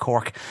in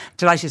Cork?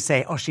 Delighted to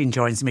say Oisín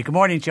joins me. Good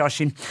morning,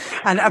 Oisín.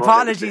 And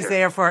apologies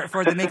there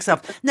for the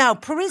mix-up. Now,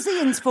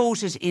 Parisians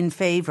voted in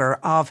favour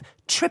of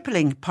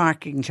tripling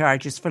parking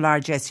charges for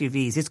large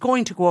SUVs. It's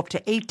going to go up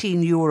to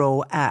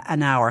 €18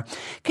 an hour.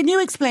 Can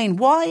you explain,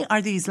 why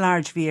are these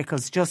large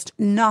vehicles just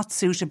not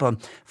suitable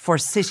for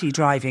city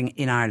driving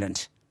in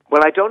Ireland?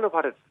 Well, I don't know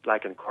what it's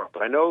like in Cork,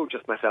 but I know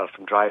just myself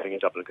from driving in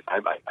Dublin, because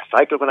I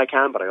cycle when I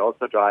can, but I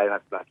also drive.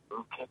 I've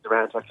moved kids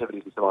around to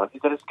activities and so on,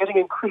 is that it's getting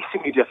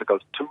increasingly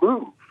difficult to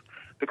move,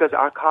 because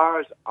our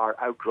cars are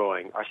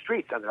outgrowing our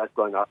streets and they're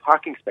outgrowing our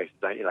parking spaces,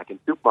 like in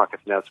supermarkets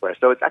and elsewhere.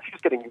 So it's actually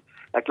just getting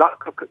like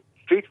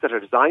streets that are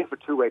designed for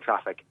two-way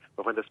traffic,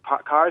 but when there's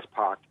cars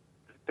parked,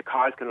 the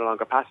cars can no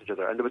longer pass each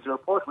other. And there was a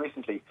report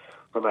recently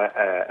from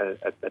a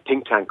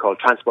think tank called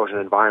Transport and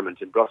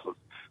Environment in Brussels,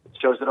 which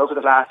shows that over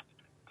the last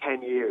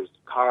 10 years,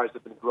 cars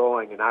have been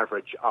growing an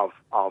average of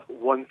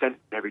 1 centimetre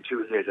every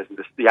 2 years. And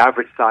the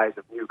average size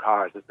of new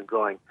cars has been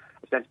growing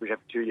a centimetre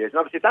every 2 years. And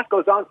obviously, if that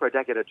goes on for a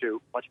decade or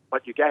two, what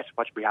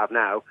we have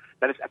now,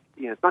 then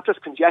it's not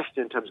just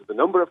congestion in terms of the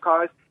number of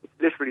cars, it's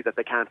literally that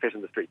they can't fit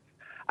in the streets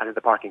and in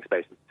the parking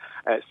spaces.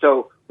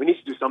 So we need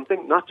to do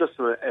something, not just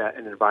from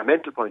an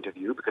environmental point of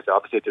view, because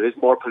obviously there is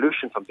more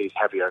pollution from these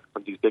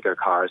bigger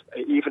cars,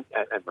 even,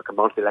 and we'll come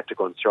on to the electric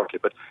ones shortly,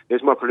 but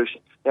there's more pollution.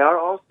 They are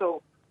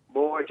also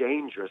more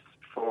dangerous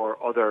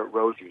for other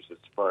road users.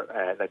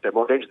 They're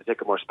more dangerous, they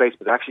take up more space,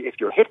 but actually if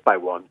you're hit by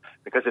one,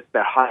 because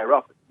they're higher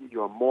up,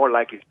 you're more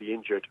likely to be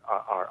injured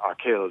or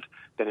killed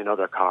than in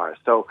other cars.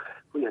 So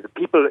the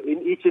people,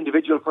 in each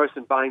individual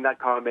person buying that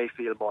car may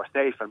feel more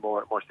safe and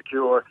more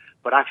secure,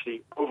 but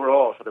actually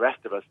overall for the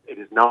rest of us it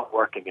is not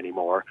working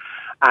anymore.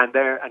 And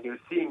you're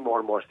seeing more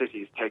and more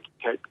cities trying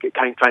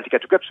to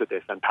get to grips with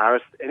this. And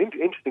Paris, and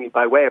interestingly,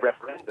 by way of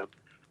referendum,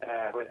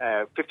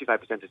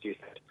 55%, as you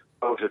said,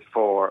 voted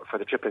for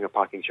the tripling of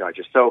parking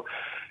charges. So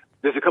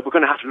we're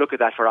going to have to look at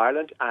that for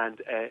Ireland.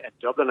 And at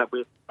Dublin,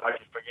 we've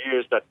argued for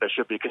years that there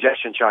should be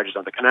congestion charges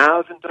on the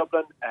canals in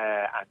Dublin,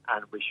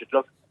 and we should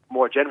look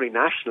more generally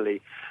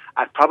nationally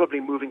at probably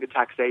moving the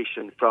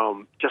taxation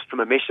from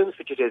emissions,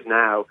 which it is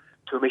now,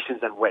 to emissions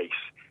and weight.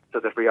 so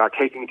that we are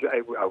taking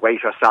a weight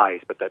or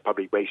size, but that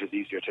probably weight is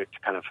easier to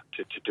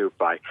do it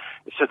by,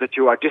 so that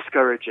you are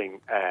discouraging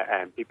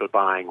people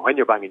buying. When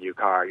you're buying a new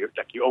car,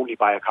 you only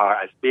buy a car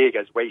as big,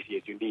 as weighty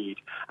as you need,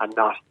 and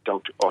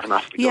don't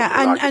automatically.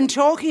 Yeah, and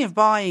talking of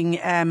buying,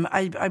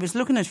 I was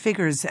looking at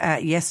figures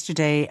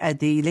yesterday.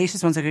 The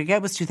latest ones I could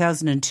get was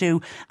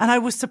 2002, and I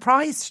was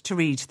surprised to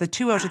read that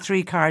 2 out of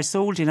 3 cars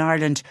sold in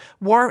Ireland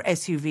were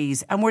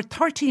SUVs, and were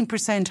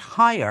 13%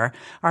 higher,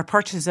 our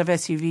purchase of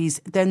SUVs,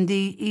 than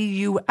the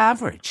EU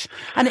average.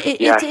 And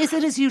is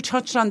it, as you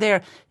touched on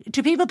there,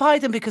 do people buy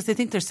them because they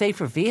think they're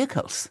safer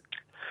vehicles?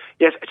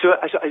 Yes, so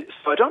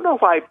I don't know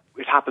why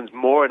it happens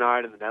more in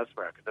Ireland than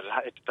elsewhere,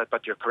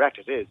 but you're correct,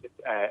 it is.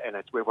 And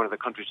we're one of the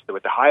countries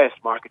with the highest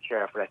market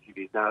share for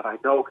SUVs. Now, I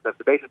know that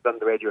the debate has done on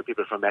the radio with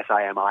people from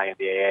SIMI and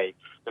the AA.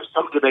 There's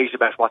some debate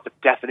about what the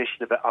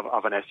definition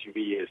of an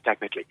SUV is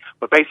technically.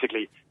 But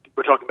basically,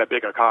 we're talking about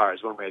bigger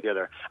cars one way or the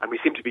other, and we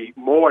seem to be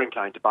more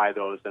inclined to buy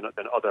those than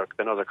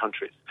other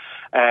countries.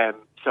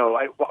 So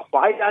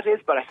why that is,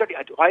 but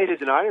why it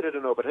is in Ireland, I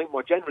don't know. But I think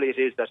more generally it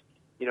is that,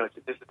 there's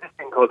this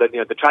thing called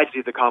the tragedy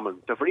of the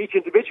commons. So for each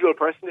individual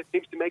person, it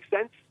seems to make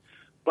sense,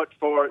 but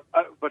for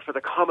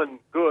the common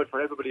good, for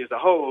everybody as a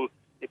whole,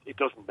 it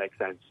doesn't make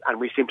sense. And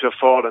we seem to have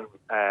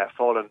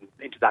fallen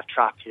into that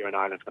trap here in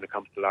Ireland when it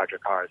comes to larger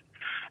cars.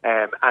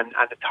 And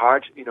it's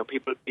hard,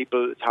 people.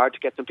 It's hard to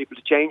get some people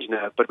to change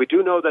now. But we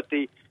do know that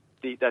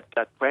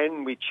that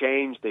when we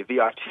changed the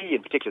VRT,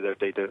 in particular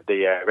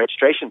the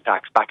registration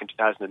tax back in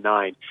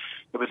 2009,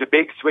 there was a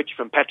big switch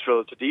from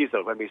petrol to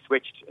diesel when we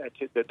switched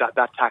to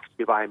that tax to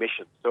be by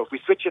emissions. So if we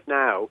switch it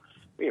now,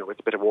 with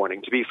a bit of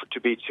warning, to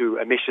be to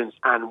emissions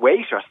and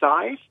weight or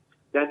size,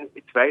 then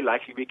it's very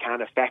likely we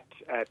can affect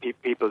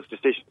people's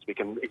decisions. We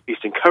can at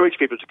least encourage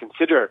people to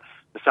consider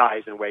the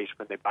size and weight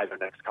when they buy their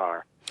next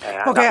car.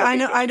 Okay,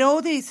 I know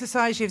the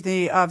Society of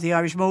the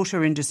Irish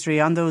Motor Industry,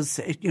 on those,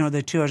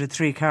 the 2 out of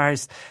 3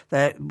 cars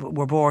that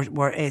were bought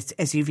were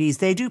SUVs.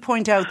 They do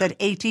point out that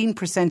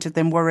 18% of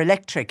them were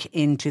electric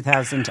in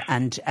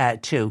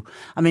 2002.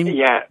 I mean,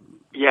 yeah.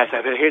 Yes,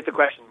 and here's the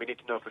question we need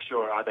to know for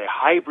sure. Are they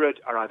hybrid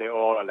or are they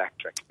all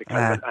electric?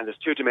 Because and there's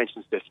 2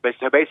 dimensions to this.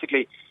 So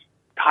basically,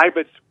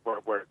 hybrids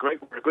were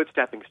a good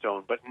stepping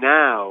stone, but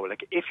now,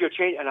 if you're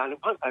changing, and I was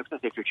going to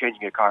say if you're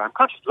changing a car, I'm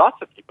conscious lots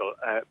of people,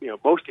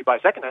 mostly buy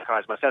second-hand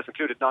cars, myself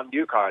included, not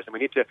new cars, and we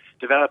need to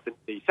develop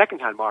the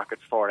second-hand market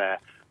for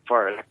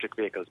electric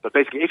vehicles. But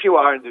basically, if you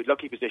are in the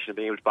lucky position of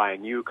being able to buy a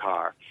new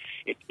car,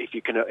 if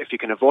you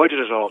can avoid it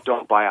at all,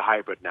 don't buy a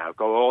hybrid now.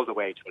 Go all the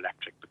way to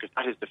electric, because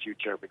that is the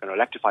future. We're going to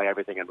electrify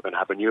everything, and we're going to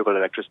have renewable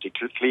electricity,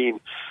 clean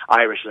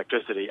Irish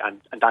electricity,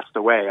 and that's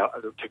the way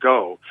to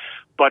go.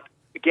 But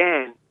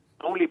again,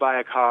 only buy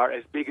a car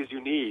as big as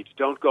you need.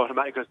 Don't go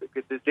automatically,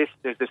 because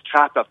there's this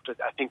trap of,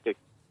 I think the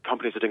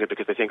companies are doing it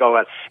because they think,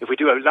 if we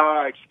do a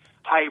large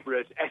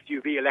hybrid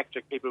SUV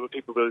electric, people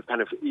will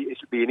kind of, it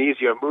should be an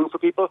easier move for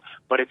people,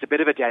 but it's a bit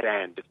of a dead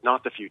end. It's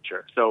not the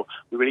future. So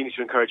we really need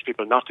to encourage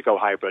people not to go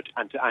hybrid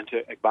and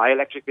to buy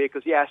electric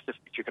vehicles, yes, if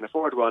you can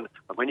afford one,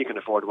 or when you can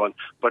afford one,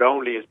 but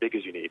only as big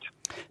as you need.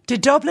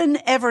 Did Dublin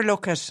ever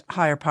look at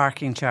higher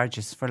parking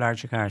charges for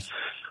larger cars?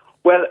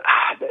 Well,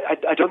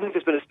 I don't think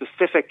there's been a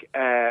specific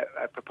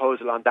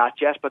proposal on that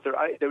yet, but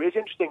there is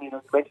interesting.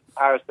 You mentioned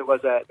Paris. There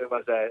was a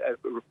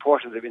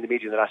report in the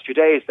media in the last few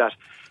days that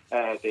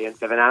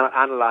they've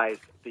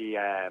analysed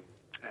the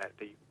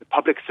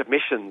public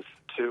submissions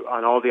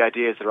on all the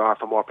ideas there are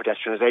for more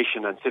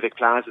pedestrianisation and civic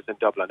plazas in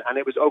Dublin, and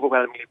it was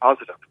overwhelmingly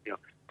positive.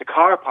 The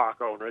car park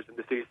owners in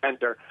the city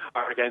centre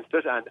are against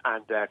it,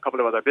 and a couple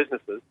of other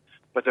businesses,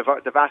 but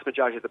the vast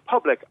majority of the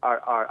public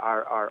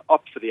are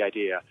up for the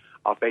idea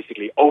of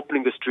basically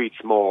opening the streets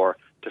more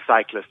to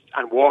cyclists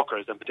and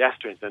walkers and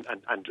pedestrians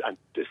and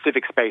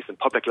civic space and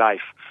public life,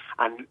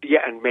 and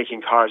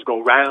making cars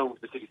go round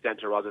the city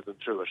centre rather than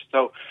through it.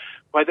 So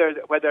whether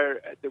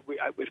it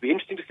would be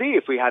interesting to see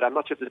if we had. I'm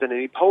not sure if there's been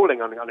any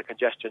polling on a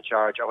congestion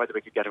charge or whether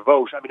we could get a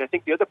vote. I mean, I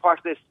think the other part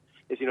of this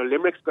is,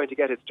 Limerick's going to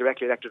get its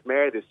directly elected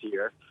mayor this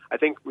year. I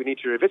think we need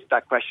to revisit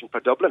that question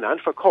for Dublin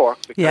and for Cork.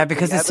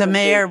 Because it's a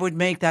mayor would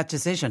make that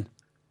decision.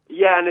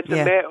 Yeah, and it's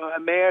a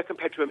mayor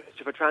compared to a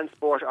minister for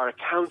transport or a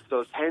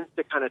council tends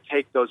to kind of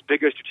take those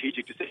bigger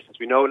strategic decisions.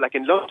 We know, like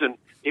in London,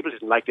 people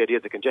didn't like the idea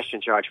of the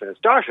congestion charge when it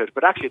started,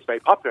 but actually it's very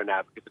popular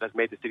now because it has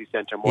made the city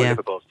centre more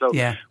livable. So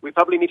we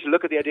probably need to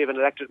look at the idea of an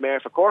elected mayor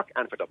for Cork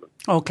and for Dublin.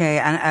 Okay,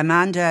 and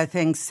Amanda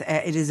thinks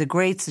it is a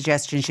great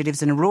suggestion. She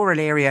lives in a rural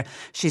area.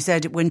 She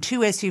said when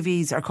 2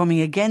 SUVs are coming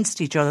against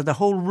each other, the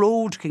whole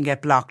road can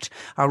get blocked.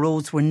 Our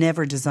roads were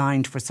never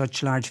designed for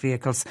such large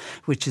vehicles,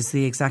 which is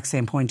the exact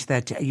same point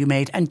that you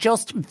made. And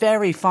just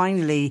very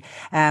finally,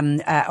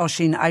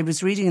 Oisín, I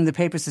was reading in the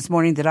papers this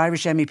morning that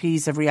Irish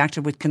MEPs have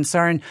reacted with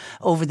concern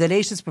over the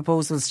latest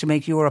proposals to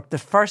make Europe the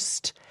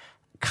first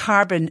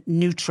carbon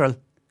neutral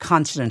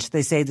continent.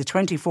 They say the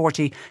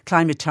 2040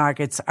 climate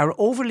targets are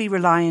overly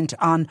reliant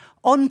on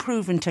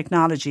unproven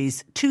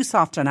technologies, too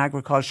soft on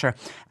agriculture,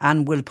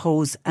 and will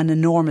pose an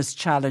enormous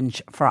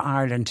challenge for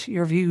Ireland.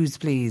 Your views,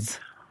 please.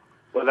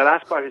 Well, the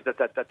last part is that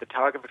the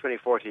target for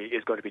 2040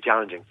 is going to be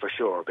challenging for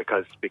sure,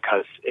 because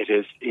it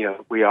is,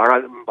 we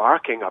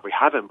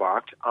have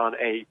embarked on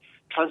a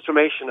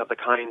transformation of the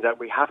kind that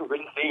we haven't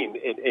really seen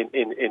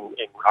in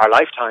our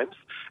lifetimes,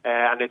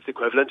 and it's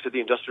equivalent to the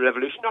Industrial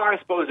Revolution, or I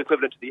suppose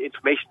equivalent to the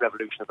Information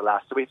Revolution of the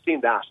last. So we've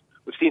seen that.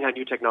 We've seen how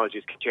new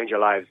technologies can change our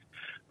lives.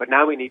 But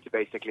now we need to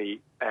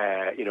basically,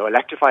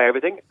 electrify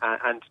everything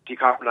and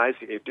decarbonize,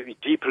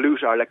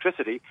 depollute our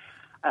electricity,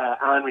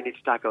 and we need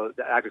to tackle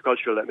the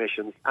agricultural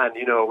emissions. And,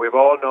 we're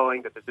all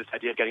knowing that there's this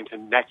idea of getting to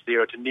net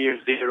zero, to near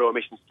zero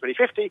emissions in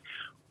 2050.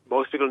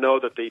 Most people know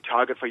that the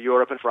target for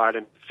Europe and for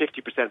Ireland is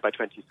 50% by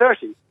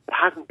 2030. There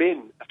hasn't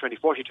been a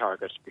 2040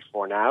 target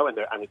before now, and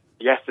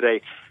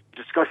yesterday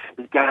the discussion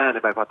began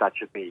about what that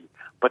should be.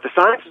 But the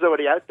science is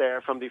already out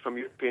there from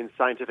European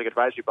Scientific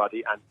Advisory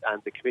Body,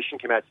 and the Commission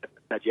came out and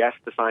said, yes,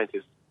 the science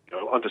is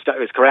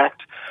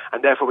correct,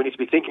 and therefore we need to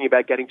be thinking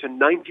about getting to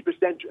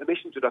 90%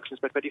 emissions reductions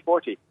by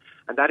 2040,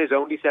 and that is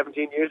only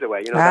 17 years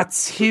away.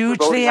 That's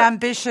hugely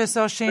ambitious,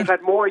 Oisín. We've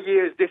had more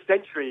years this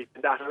century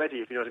than that already,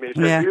 if you know what I mean.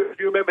 Yeah. If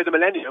you remember the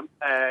millennium,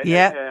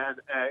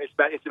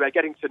 it's about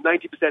getting to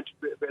 90%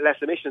 less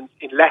emissions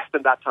in less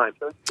than that time.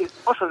 So it's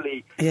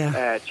utterly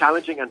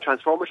challenging and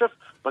transformative,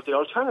 but the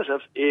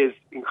alternative is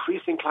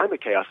increasing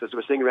climate chaos, as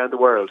we're seeing around the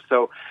world.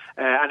 So,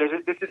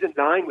 this is in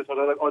line with what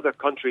other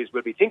countries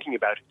will be thinking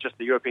about. Just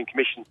the European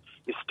Commission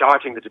is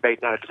starting the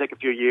debate now. It'll take a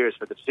few years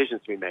for the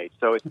decisions to be made.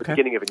 So it's the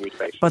beginning of a new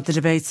debate. But the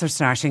debates are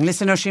starting.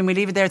 Listen, Oisín, we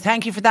leave it there.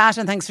 Thank you for that,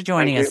 and thanks for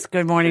joining us.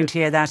 Good morning to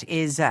you. That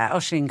is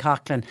Oisín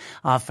Coughlin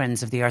of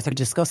Friends of the Earth. We're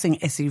discussing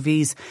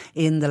SUVs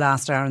in the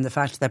last hour, and the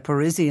fact that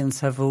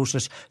Parisians have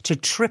voted to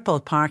triple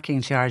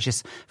parking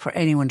charges for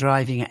anyone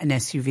driving an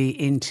SUV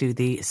into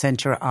the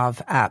centre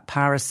of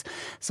Paris.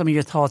 Some of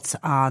your thoughts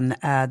on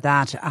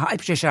that. Hi,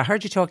 Patricia. I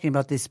heard you talking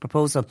about this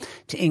proposal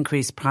to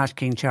increase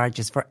parking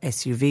charges for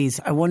SUVs.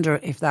 I wonder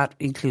if that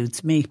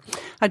includes me.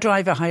 I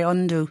drive a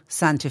Hyundai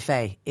Santa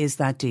Fe. Is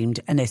that deemed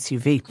an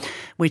SUV?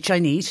 Which I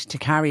need to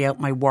carry out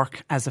my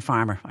work as a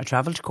farmer. I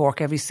travel to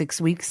Cork every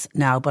 6 weeks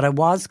now, but I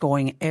was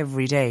going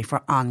every day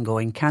for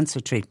ongoing cancer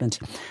treatment.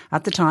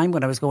 At the time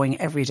when I was going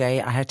every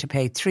day, I had to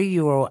pay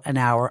 €3 an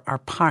hour or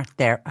part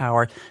their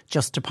hour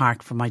just to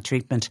park for my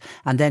treatment,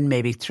 and then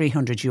maybe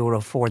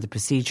 €300 for the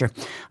procedure.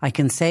 I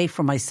can say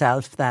for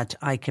myself that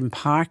I can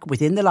park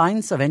within the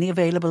lines of any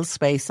available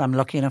space I'm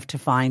lucky enough to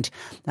find,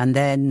 and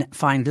then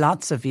find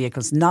lots of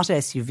vehicles, not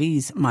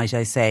SUVs, might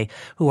I say,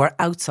 who are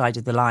outside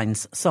of the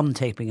lines, some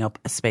taking up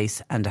a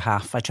space and a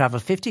half. I travel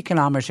 50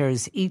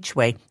 kilometres each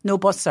way, no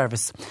bus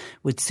service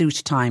would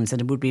suit times,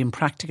 and it would be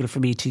impractical for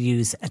me to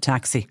use a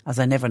taxi, as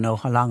I never know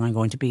how long I'm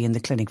going to be in the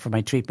clinic for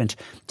my treatment.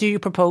 Do you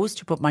propose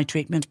to put my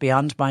treatment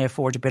beyond my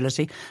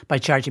affordability by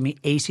charging me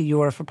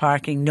 €80 for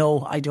parking?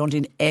 No, I don't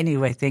in any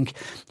way think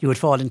you would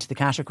fall into the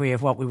category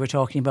of what we were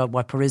talking about,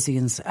 what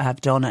Parisians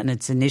have done. And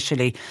it's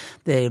initially,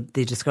 the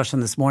discussion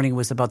this morning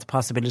was about the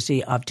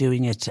possibility of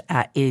doing it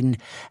in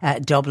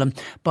Dublin.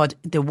 But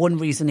the one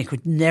reason it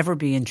could never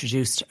be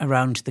introduced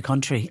around the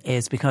country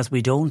is because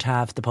we don't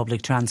have the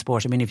public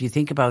transport. I mean, if you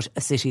think about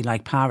a city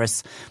like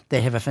Paris,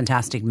 they have a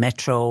fantastic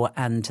metro,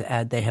 and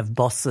they have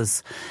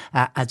buses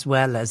as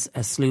well as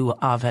a slew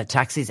of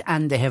taxis,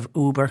 and they have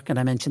Uber. Can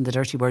I mention the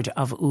dirty word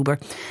of Uber?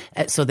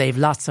 So they have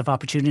lots of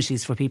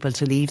opportunities for people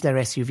to leave their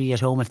SUV at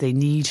home if they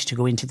need to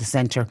go into the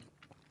centre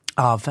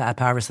of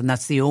Paris, and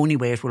that's the only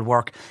way it will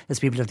work, as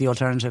people have the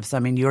alternatives. I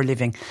mean, you're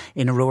living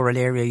in a rural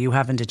area, you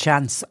haven't a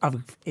chance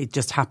of, it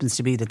just happens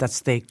to be that that's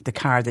the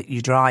car that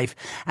you drive,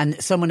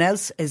 and someone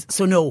else is.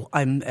 So no,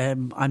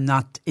 I'm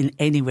not in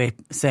any way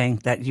saying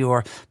that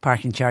your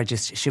parking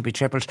charges should be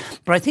tripled,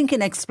 but I think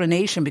in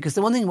explanation, because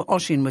the one thing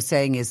Oisín was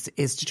saying is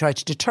to try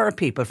to deter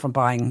people from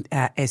buying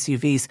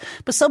SUVs,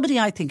 but somebody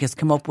I think has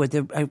come up with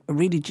a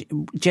really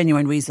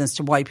genuine reason as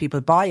to why people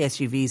buy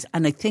SUVs,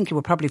 and I think it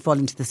would probably fall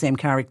into the same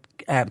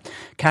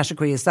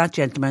category as that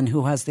gentleman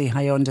who has the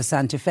Hyundai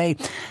Santa Fe.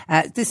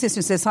 This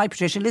listener says, hi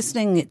Patricia,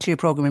 listening to your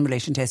programme in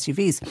relation to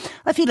SUVs,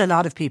 I feel a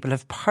lot of people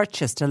have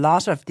purchased a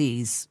lot of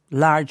these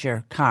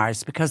larger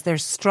cars because they're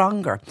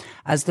stronger,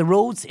 as the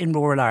roads in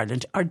rural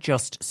Ireland are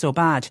just so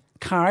bad.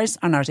 Cars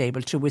are not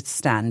able to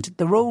withstand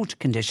the road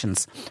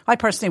conditions. I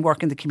personally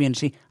work in the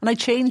community, and I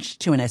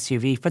changed to an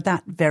SUV for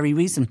that very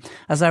reason,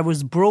 as I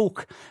was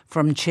broke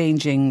from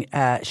changing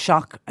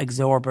shock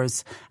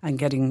absorbers and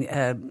getting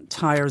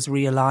tyres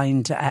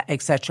realigned,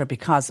 etc.,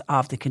 because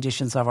of the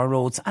conditions of our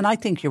roads. And I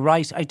think you're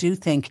right. I do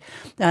think,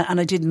 and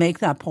I did make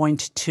that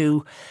point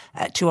to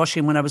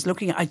Oisín when I was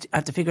looking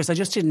at the figures. I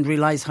just didn't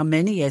realise how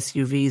many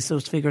SUVs,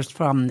 those figures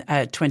from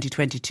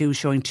 2022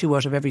 showing 2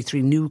 out of every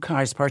 3 new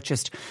cars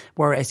purchased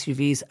were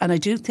SUVs. And I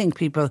do think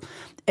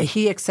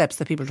he accepts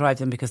that people drive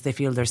them because they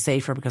feel they're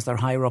safer, because they're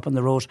higher up on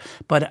the road.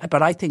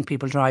 But I think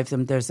people drive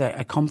them, there's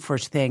a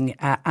comfort thing.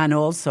 And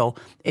also,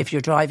 if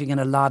you're driving in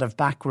a lot of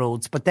back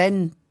roads, but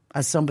then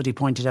as somebody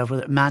pointed out,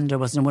 Amanda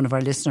wasn't one of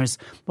our listeners,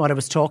 but I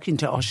was talking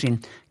to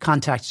Oisín,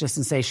 contacted us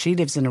and say she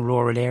lives in a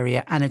rural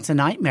area, and it's a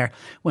nightmare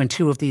when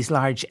two of these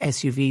large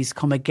SUVs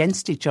come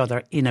against each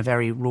other in a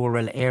very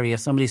rural area.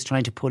 Somebody's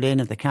trying to pull in,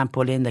 and they can't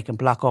pull in, they can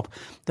block up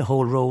the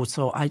whole road.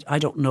 So I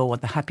don't know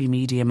what the happy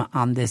medium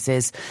on this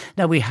is.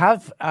 Now we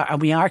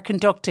are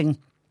conducting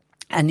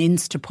an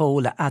Insta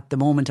poll at the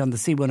moment on the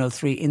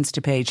C103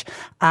 Insta page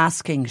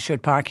asking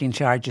should parking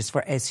charges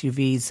for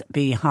SUVs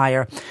be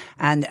higher,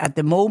 and at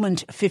the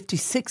moment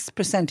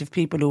 56% of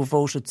people who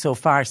voted so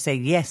far say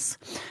yes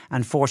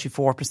and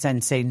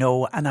 44% say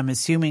no, and I'm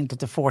assuming that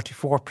the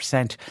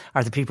 44%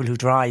 are the people who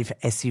drive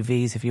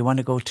SUVs. If you want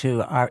to go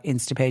to our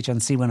Insta page on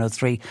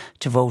C103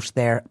 to vote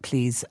there,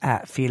 please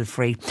feel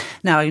free.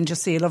 Now I can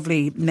just see a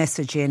lovely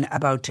message in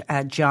about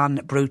John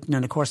Bruton,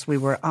 and of course we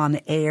were on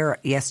air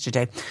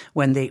yesterday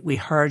when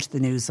we heard the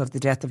news of the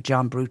death of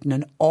John Bruton,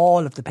 and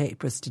all of the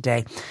papers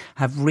today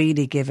have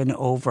really given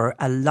over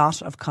a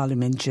lot of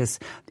column inches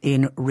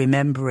in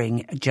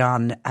remembering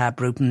John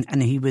Bruton,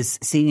 and he was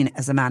seen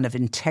as a man of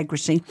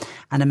integrity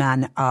and a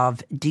man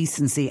of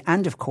decency,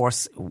 and of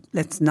course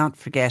let's not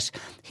forget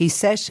he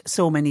set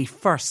so many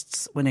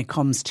firsts when it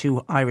comes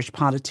to Irish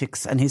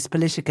politics, and his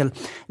political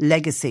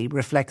legacy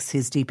reflects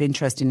his deep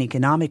interest in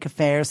economic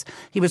affairs.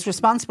 He was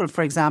responsible,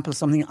 for example,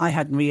 something I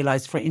hadn't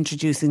realised, for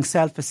introducing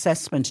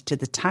self-assessment to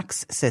the tax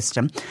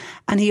system.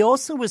 And he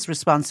also was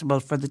responsible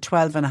for the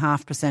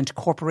 12.5%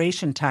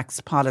 corporation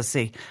tax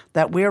policy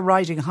that we're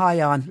riding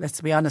high on,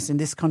 let's be honest, in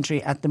this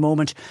country at the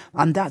moment.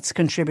 And that's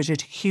contributed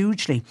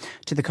hugely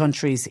to the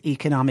country's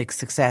economic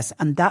success.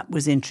 And that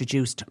was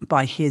introduced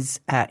by his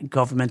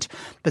government.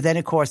 But then,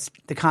 of course,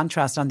 the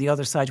contrast on the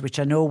other side, which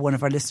I know one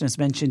of our listeners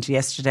mentioned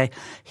yesterday,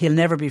 he'll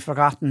never be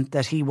forgotten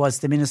that he was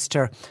the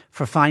Minister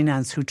for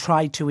Finance who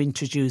tried to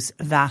introduce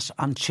VAT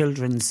on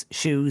children's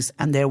shoes.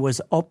 And there was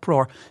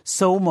uproar,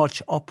 so much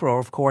uproar,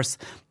 of course,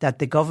 that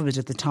the government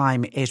at the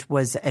time, it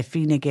was a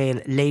Fine Gael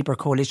Labour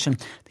coalition.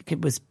 I think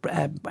it was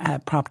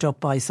propped up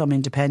by some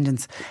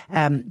independents.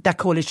 That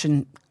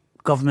coalition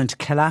government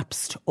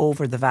collapsed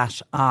over the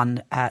VAT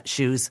on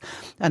shoes.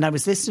 And I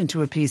was listening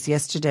to a piece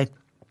yesterday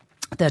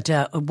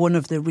that one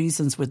of the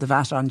reasons with the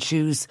VAT on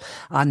shoes,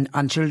 on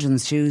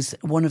children's shoes,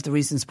 one of the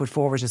reasons put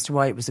forward as to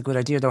why it was a good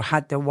idea,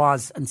 there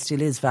was and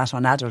still is VAT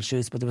on adult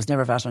shoes, but there was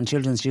never VAT on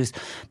children's shoes.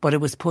 But it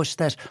was pushed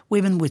that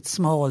women with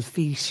small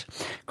feet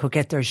could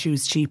get their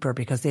shoes cheaper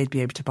because they'd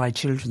be able to buy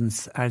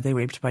children's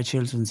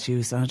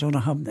shoes. And I don't know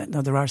how,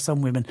 now there are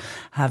some women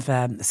have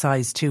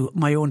size 2.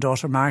 My own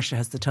daughter Marcia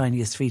has the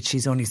tiniest feet.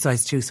 She's only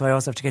size 2, so I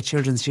also have to get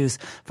children's shoes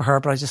for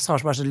her. But I just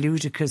thought what a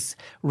ludicrous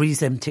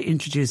reason to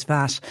introduce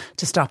VAT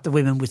to stop the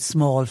women with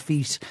small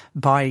feet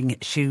buying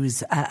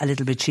shoes a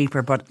little bit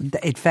cheaper. But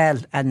it fell,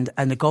 and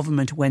the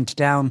government went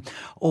down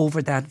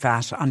over that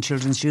VAT on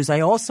children's shoes. I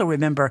also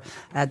remember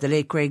the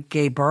late great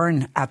Gay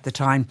Byrne at the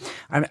time.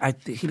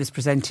 He was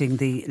presenting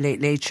the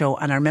Late Late Show,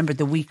 and I remember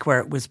the week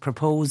where it was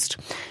proposed,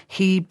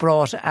 he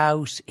rolled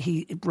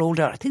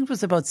out, I think it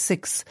was about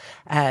 6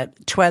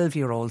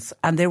 12-year-olds,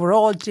 and they were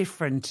all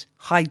different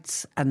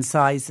heights and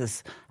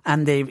sizes.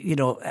 And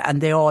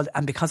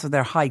and because of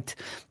their height,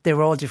 they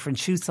were all different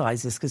shoe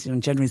sizes, because,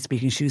 generally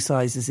speaking, shoe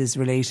sizes is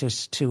related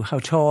to how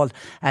tall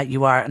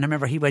you are. And I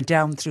remember he went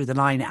down through the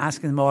line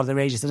asking them all their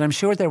ages, and I'm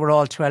sure they were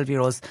all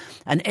 12-year-olds,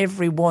 and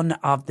every one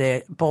of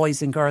the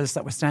boys and girls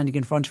that were standing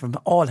in front of him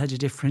all had a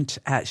different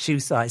shoe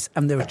size,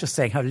 and they were just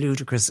saying how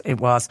ludicrous it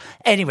was.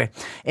 Anyway,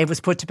 it was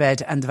put to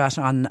bed, and the VAT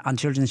on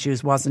children's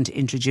shoes wasn't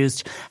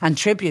introduced. And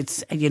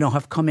tributes,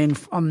 have come in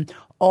from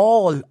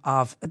all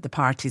of the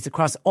parties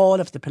across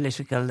all of the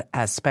political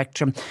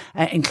spectrum,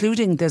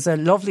 including there's a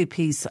lovely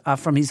piece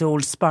from his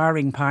old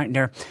sparring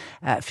partner,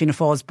 Fianna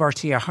Fáil's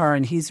Bertie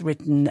Ahern. He's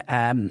written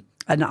an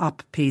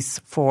op piece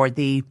for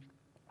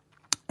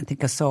I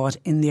think I saw it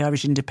in the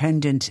Irish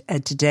Independent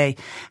today,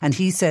 and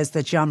he says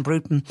that John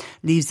Bruton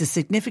leaves a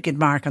significant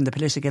mark on the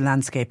political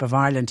landscape of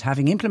Ireland,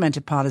 having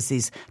implemented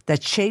policies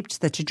that shaped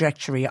the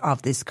trajectory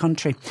of this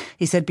country.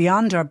 He said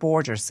beyond our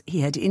borders, he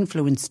had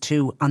influence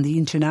too on the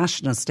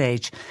international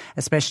stage,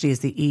 especially as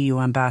the EU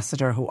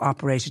ambassador, who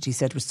operated, he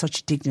said, with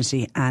such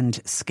dignity and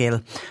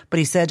skill. But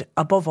he said,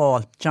 above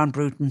all, John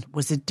Bruton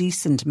was a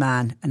decent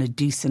man and a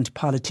decent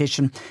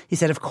politician. He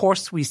said, of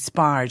course we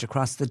sparred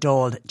across the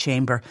Dáil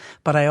chamber,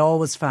 but I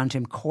always found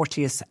him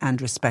courteous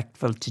and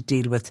respectful to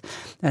deal with.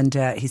 And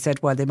he said,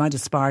 while they might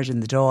have sparred in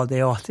the Dáil,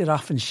 they'd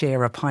often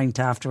share a pint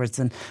afterwards.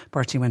 And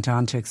Bertie went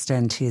on to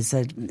extend his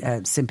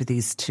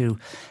sympathies to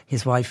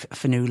his wife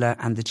Fionnuala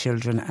and the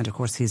children, and of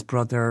course his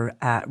brother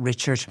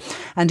Richard.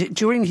 And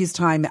during his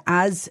time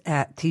as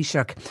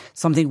Taoiseach,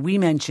 something we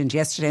mentioned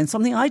yesterday, and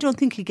something I don't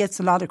think he gets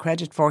a lot of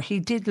credit for, he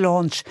did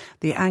launch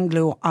the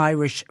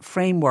Anglo-Irish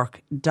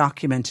Framework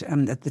document.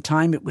 At the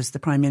time it was the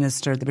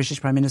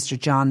British Prime Minister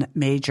John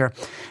Major.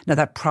 Now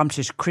that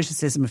prompted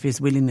criticism of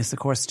his willingness, of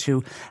course,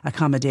 to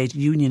accommodate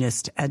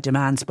unionist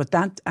demands. But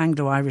that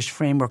Anglo-Irish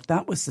framework,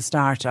 that was the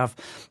start of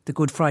the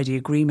Good Friday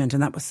Agreement,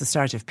 and that was the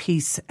start of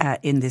peace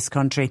in this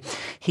country.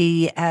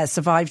 He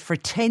survived for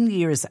 10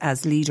 years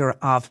as leader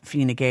of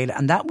Fine Gael,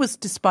 and that was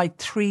despite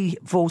 3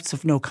 votes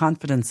of no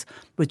confidence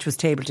which was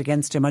tabled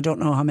against him. I don't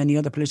know how many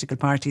other political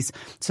parties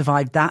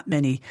survived that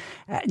many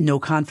no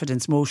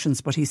confidence motions,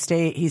 but he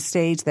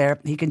stayed there.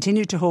 He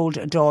continued to hold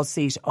a Dáil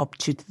seat up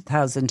to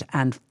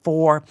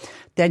 2004.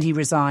 Then he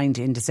resigned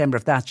in December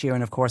of that year,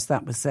 and of course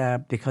that was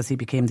because he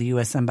became the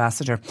US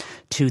ambassador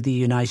to the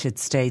United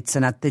States.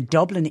 And at the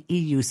Dublin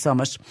EU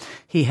summit,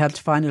 he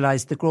helped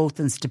finalise the Growth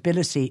and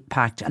Stability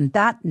Pact, and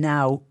that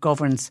now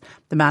governs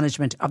the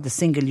management of the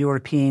single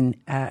European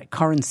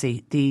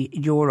currency, the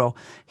euro.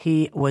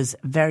 He was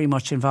very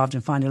much involved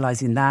in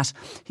finalising that.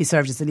 He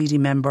served as a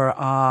leading member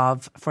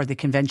for the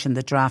convention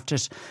that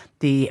drafted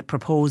the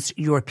proposed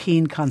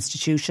European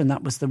Constitution.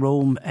 That was the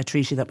Rome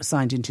Treaty that was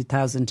signed in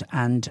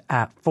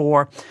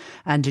 2004.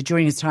 And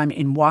during his time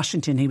in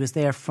Washington, he was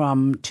there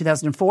from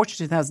 2004 to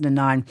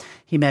 2009.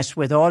 He met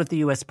with all of the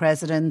US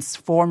presidents,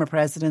 former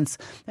presidents,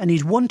 and he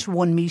had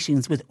one-to-one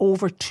meetings with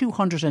over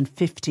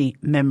 250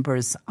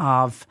 members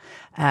of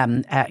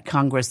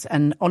Congress.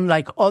 And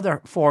unlike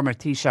other former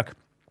Taoiseach,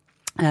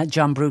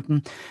 John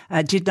Bruton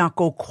did not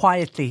go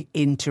quietly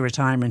into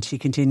retirement. He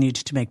continued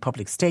to make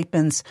public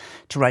statements,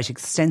 to write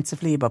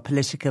extensively about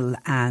political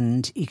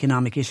and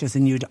economic issues,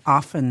 and you'd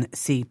often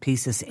see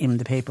pieces in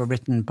the paper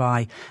written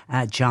by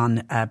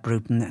John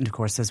Bruton. And of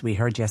course, as we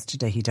heard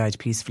yesterday, he died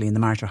peacefully in the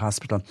Martyr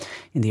Hospital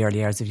in the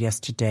early hours of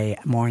yesterday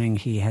morning.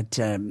 He had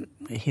a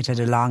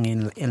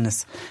long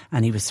illness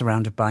and he was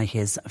surrounded by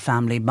his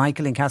family.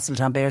 Michael in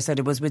Castletownbere said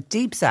it was with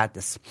deep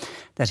sadness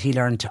that he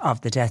learned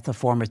of the death of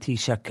former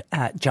Taoiseach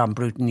John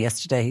Bruton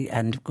yesterday,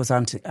 and goes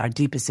on to our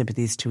deepest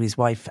sympathies to his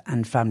wife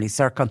and family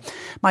circle.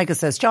 Michael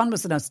says John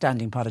was an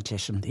outstanding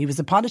politician. He was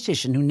a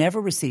politician who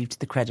never received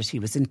the credit he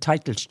was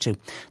entitled to.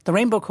 The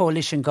Rainbow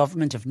Coalition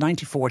government of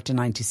 94 to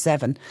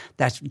 97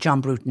 that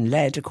John Bruton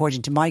led,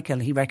 according to Michael,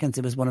 he reckons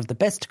it was one of the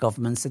best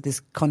governments that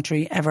this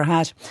country ever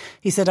had.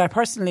 He said, I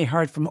personally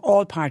heard from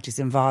all parties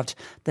involved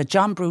that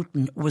John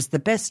Bruton was the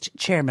best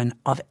chairman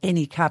of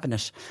any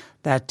cabinet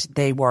that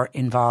they were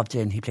involved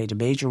in. He played a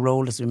major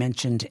role, as we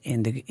mentioned,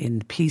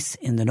 in peace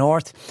in the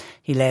north.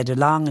 He led a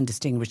long and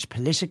distinguished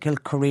political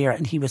career,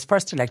 and he was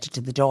first elected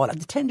to the Dáil at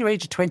the tender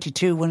age of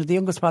 22, one of the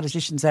youngest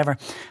politicians ever.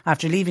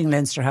 After leaving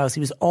Leinster House,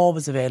 he was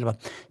always available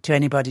to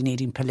anybody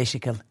needing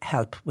political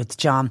help. With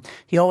John,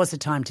 he always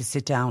had time to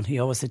sit down. He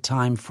always had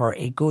time for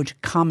a good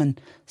common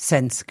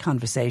sense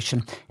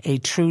conversation.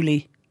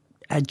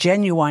 A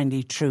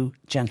genuinely true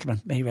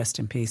gentleman. May he rest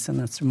in peace. And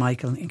that's from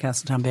Michael in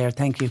Castletownbere.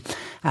 Thank you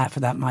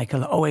for that,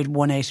 Michael.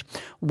 0818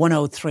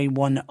 103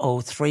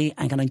 103.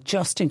 I'm going to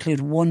just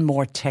include one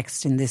more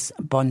text in this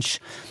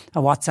bunch.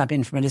 A WhatsApp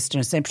in from a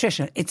listener saying,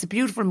 Patricia, it's a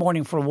beautiful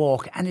morning for a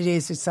walk. And it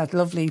is. It's that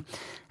lovely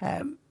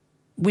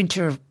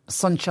winter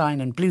sunshine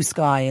and blue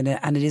sky, and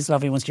it is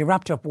lovely once you're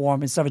wrapped up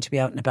warm. It's lovely to be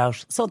out and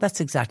about. So that's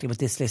exactly what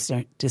this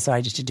listener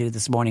decided to do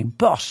this morning.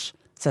 But,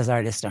 says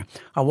our listener,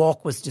 our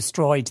walk was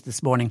destroyed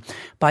this morning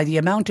by the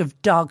amount of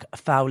dog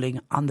fouling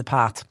on the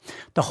path.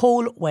 The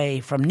whole way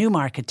from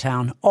Newmarket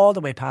Town, all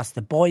the way past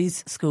the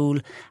boys' school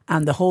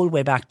and the whole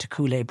way back to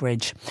Cooley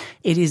Bridge.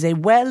 It is a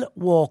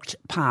well-walked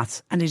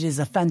path and it is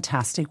a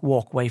fantastic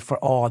walkway for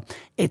all.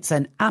 It's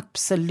an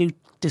absolute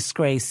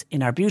disgrace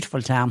in our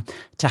beautiful town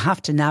to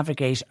have to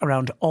navigate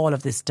around all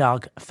of this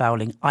dog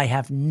fouling. I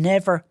have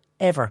never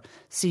ever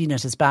seen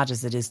it as bad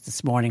as it is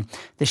this morning.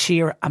 The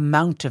sheer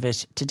amount of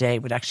it today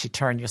would actually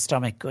turn your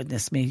stomach.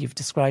 Goodness me, you've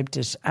described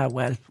it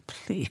well.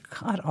 Please,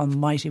 God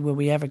almighty, will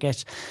we ever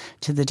get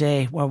to the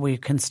day where we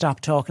can stop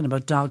talking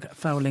about dog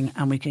fouling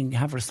and we can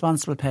have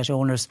responsible pet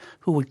owners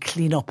who will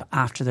clean up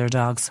after their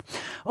dogs.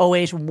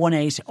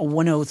 0818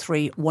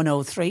 103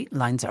 103.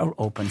 Lines are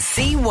open.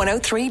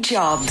 C103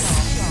 Jobs.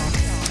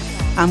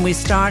 And we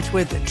start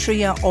with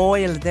Tria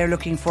Oil. They're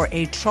looking for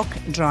a truck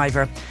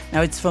driver.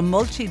 Now, it's for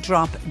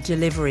multi-drop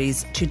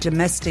deliveries to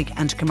domestic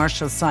and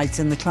commercial sites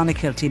in the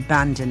Clonakilty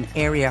Bandon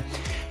area.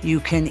 You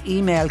can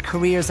email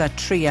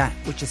careers@tria,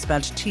 which is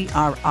spelled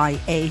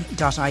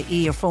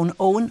TRIA.ie, or phone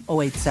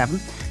 087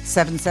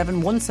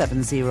 77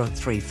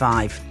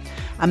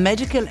 A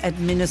medical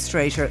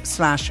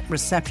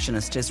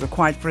administrator/receptionist is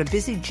required for a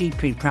busy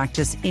GP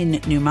practice in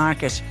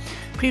Newmarket.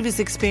 Previous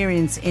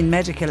experience in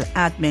medical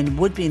admin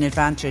would be an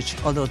advantage,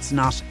 although it's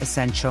not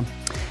essential.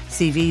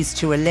 CVs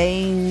to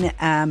Elaine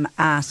at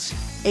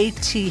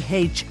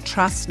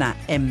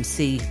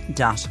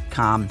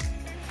athtrasnamc.com.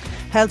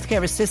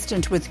 Healthcare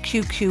assistant with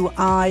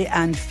QQI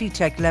and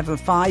FETEC level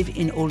 5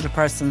 in older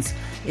persons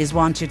is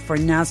wanted for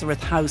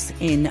Nazareth House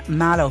in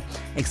Mallow.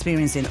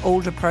 Experience in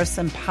older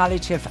person,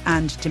 palliative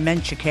and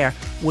dementia care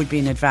would be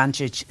an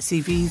advantage.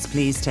 CVs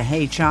please to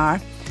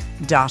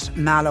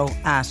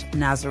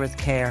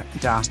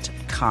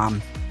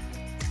hr.mallow@nazarethcare.com.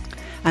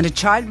 And a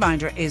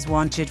childminder is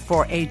wanted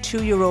for a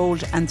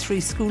 2-year-old and 3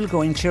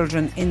 school-going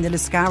children in the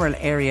Liscarroll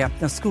area.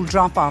 Now, school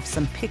drop-offs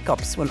and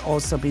pick-ups will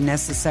also be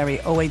necessary.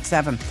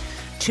 087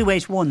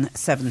 281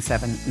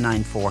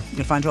 7794.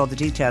 You'll find all the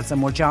details and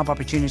more job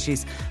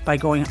opportunities by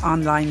going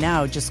online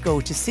now. Just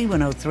go to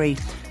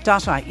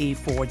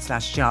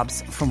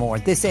c103.ie/jobs for more.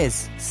 This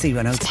is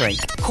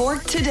C103.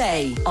 Cork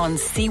Today on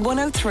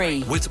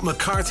C103. With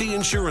McCarthy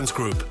Insurance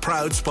Group,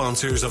 proud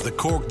sponsors of the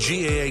Cork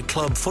GAA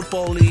Club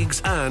Football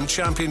Leagues and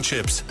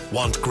Championships.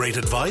 Want great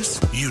advice?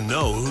 You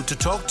know who to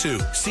talk to.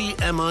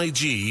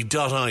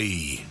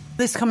 cmig.ie.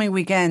 This coming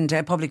weekend,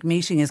 a public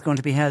meeting is going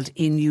to be held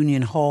in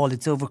Union Hall.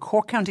 It's over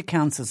Cork County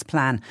Council's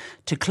plan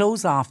to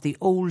close off the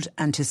old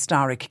and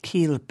historic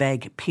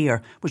Keelbeg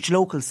Pier, which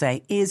locals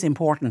say is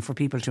important for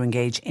people to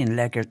engage in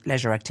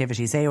leisure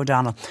activities. A.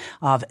 O'Donnell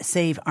of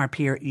Save Our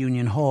Pier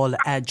Union Hall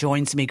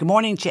joins me. Good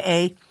morning to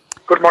A.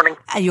 Good morning.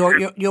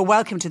 You're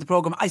welcome to the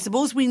programme. I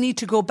suppose we need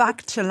to go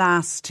back to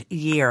last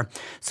year.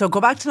 So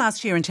go back to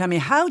last year and tell me,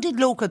 how did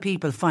local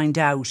people find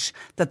out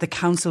that the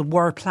council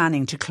were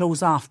planning to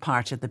close off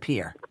part of the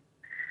pier?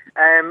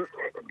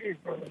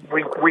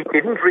 We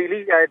didn't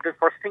really. The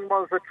first thing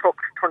was a truck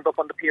turned up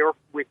on the pier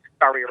with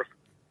barriers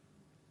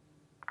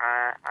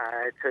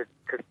to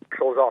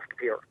close off the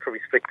pier, to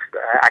restrict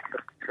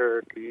access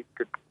to the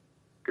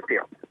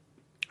pier.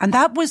 And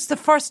that was the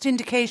first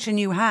indication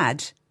you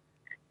had?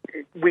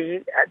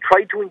 We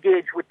tried to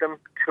engage with them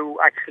to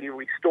actually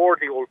restore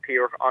the old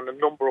pier on a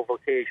number of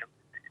occasions,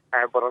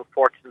 but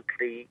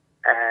unfortunately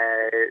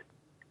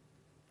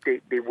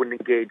they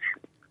wouldn't engage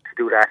to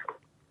do that.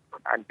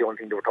 And the only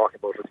thing they were talking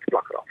about was to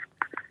block it off.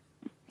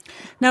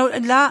 Now,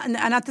 and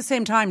at the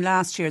same time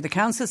last year, the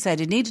council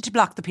said it needed to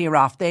block the pier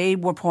off. They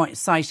were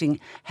citing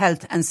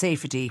health and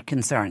safety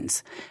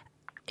concerns.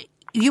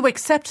 You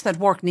accept that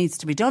work needs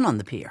to be done on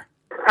the pier?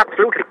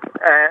 Absolutely,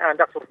 and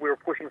that's what we were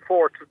pushing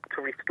for, to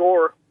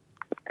restore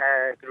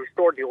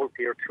the old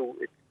pier to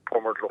its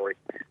former glory.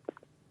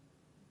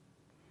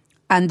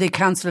 And the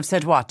council have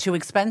said what? Too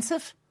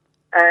expensive?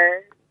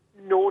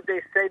 No,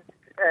 they said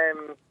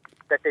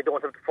that they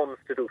don't have the funds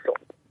to do so.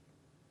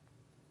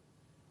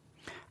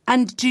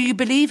 And do you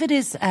believe it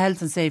is a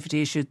health and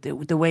safety issue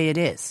the way it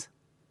is?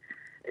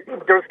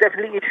 There's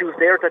definitely issues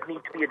there that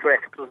need to be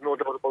addressed. There's no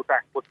doubt about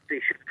that. But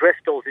they should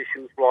address those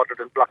issues rather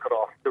than block it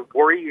off. The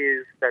worry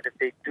is that if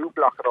they do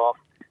block it off,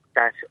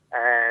 that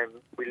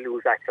we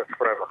lose access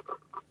forever.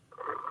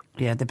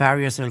 Yeah, the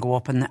barriers will go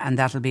up and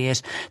that'll be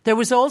it. There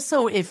was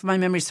also, if my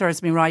memory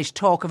serves me right,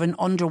 talk of an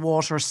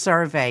underwater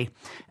survey,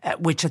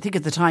 which I think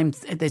at the time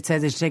they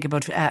said it'd take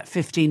about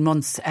 15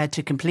 months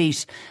to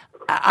complete.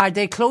 Are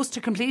they close to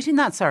completing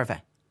that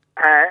survey?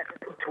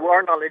 To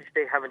our knowledge,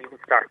 they haven't even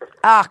started.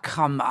 Ah,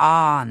 come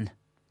on.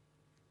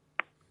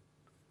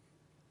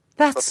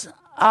 That's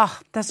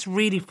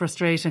really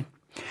frustrating.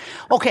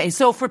 OK,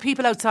 so for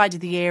people outside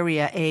of the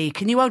area,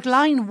 can you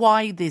outline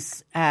why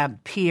this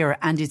pier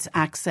and its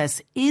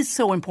access is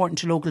so important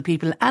to local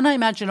people, and I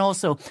imagine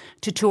also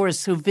to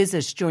tourists who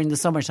visit during the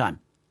summertime?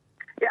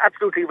 Yeah,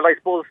 absolutely. Well, I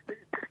suppose to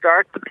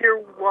start, the pier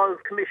was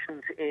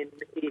commissioned in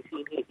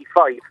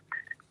 1885,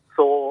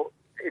 so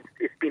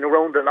it's been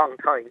around a long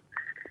time.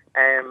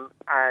 And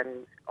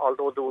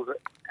although there was a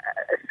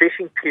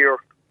fishing pier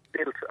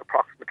built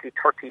approximately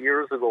 30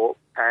 years ago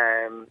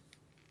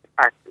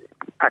at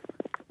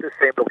the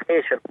same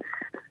location,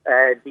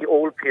 the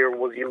old pier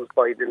was used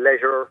by the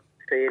leisure,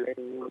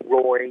 sailing,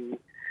 rowing,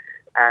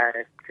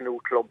 canoe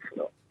clubs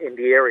in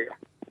the area.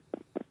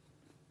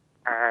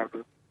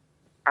 And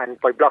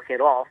by blocking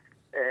it off,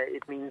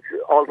 it means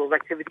all those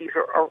activities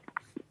will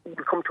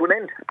come to an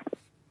end.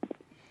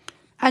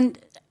 And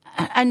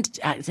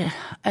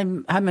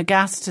I'm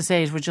aghast to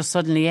say it would just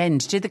suddenly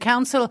end. Did the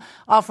council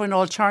offer an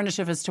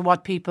alternative as to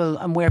what people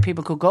and where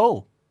people could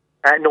go?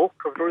 No,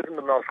 because there isn't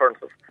an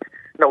alternative.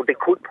 No, they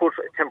could put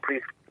a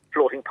temporary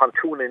floating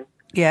pontoon in,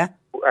 yeah,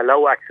 to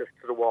allow access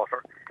to the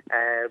water,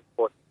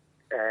 but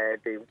as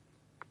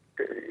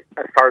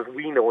far as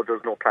we know,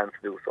 there's no plan to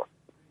do so.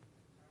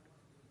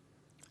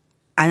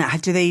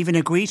 And do they even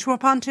agree to a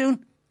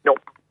pontoon? No.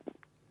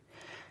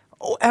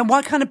 Oh, and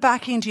what kind of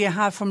backing do you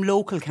have from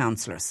local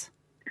councillors?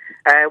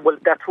 Well,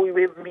 that's why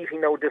we have a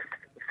meeting now this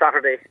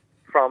Saturday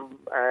from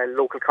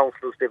local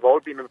councillors. They've all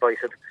been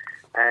invited,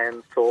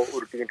 and so it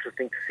will be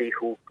interesting to see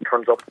who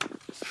turns up.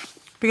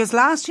 Because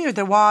last year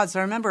there was,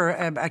 I remember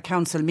a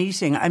council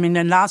meeting. I mean,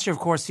 and last year, of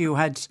course, you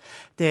had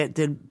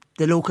the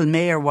local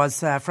mayor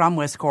was from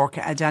West Cork,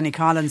 Danny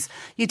Collins.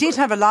 You did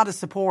have a lot of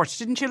support,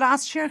 didn't you,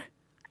 last year?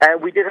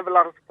 We did have a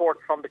lot of support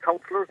from the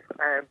councillors,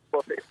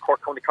 but it's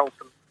Cork County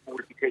Council who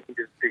will be taking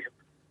the decision.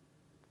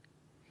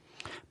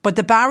 But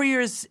did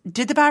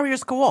the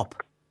barriers go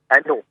up?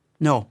 No.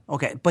 No,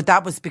 okay. But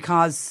that was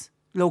because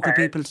local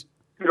people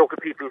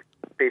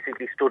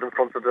basically stood in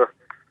front of the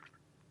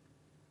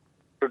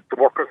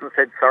workers and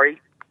said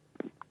sorry.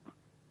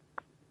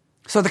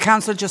 So the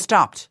council just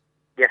stopped?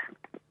 Yes.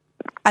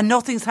 And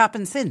nothing's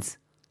happened since?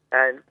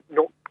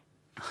 No.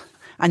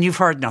 And you've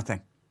heard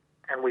nothing?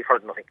 And we've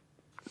heard nothing.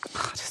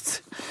 God,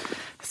 it's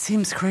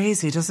seems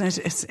crazy, doesn't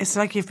it? It's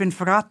like you've been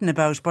forgotten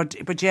about,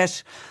 but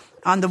yet,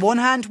 on the one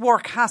hand,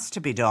 work has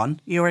to be done.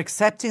 You're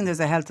accepting there's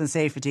a health and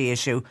safety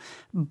issue,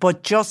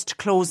 but just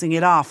closing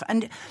it off.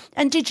 And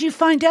did you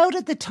find out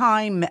at the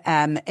time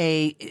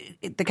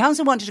the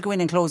council wanted to go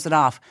in and close it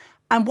off?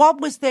 And what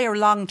was their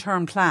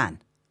long-term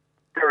plan?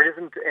 There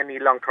isn't any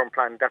long-term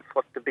plan. That's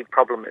what the big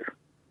problem is.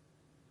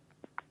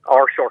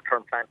 Or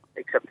short-term plan,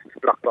 except it's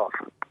blocked off.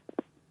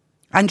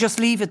 And just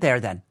leave it there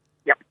then?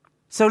 Yep.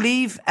 So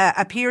leave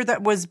a pier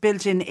that was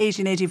built in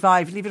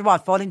 1885, leave it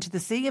what, fall into the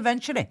sea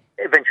eventually?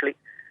 Eventually.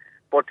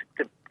 But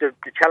the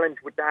challenge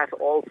with that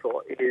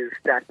also is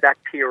that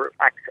pier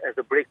acts as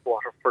a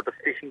breakwater for the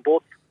fishing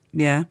boats.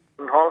 Yeah.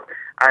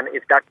 And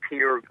if that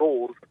pier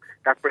goes,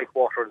 that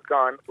breakwater is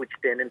gone, which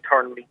then in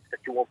turn means that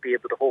you won't be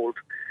able to hold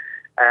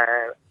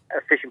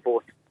a fishing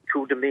boat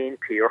to the main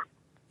pier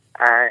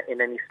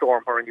in any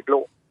storm or any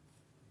blow.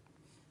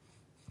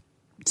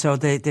 So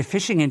the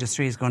fishing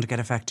industry is going to get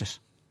affected?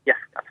 Yes,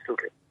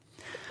 absolutely.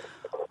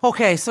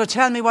 OK, so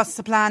tell me, what's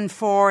the plan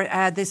for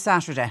this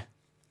Saturday?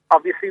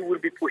 Obviously, we'll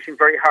be pushing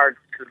very hard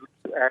to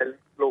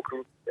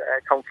local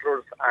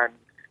councillors and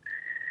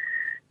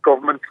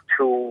government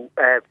to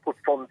put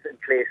funds in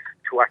place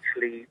to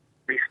actually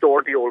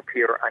restore the old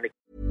pier.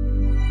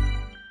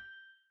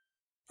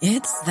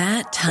 It's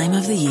that time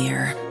of the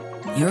year.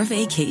 Your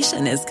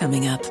vacation is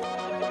coming up.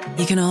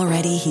 You can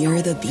already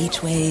hear the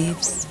beach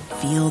waves,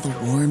 feel the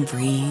warm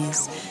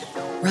breeze,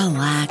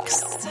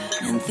 relax,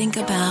 and think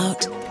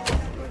about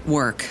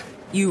work.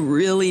 You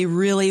really,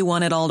 really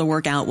want it all to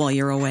work out while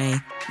you're away.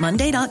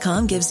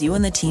 Monday.com gives you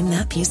and the team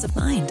that peace of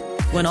mind.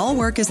 When all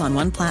work is on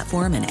one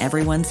platform and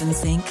everyone's in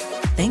sync,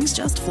 things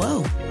just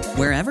flow.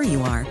 Wherever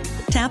you are,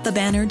 tap the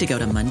banner to go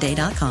to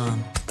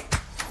Monday.com.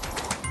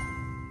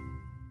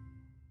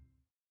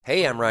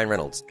 Hey, I'm Ryan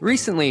Reynolds.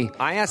 Recently,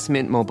 I asked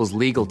Mint Mobile's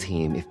legal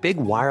team if big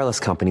wireless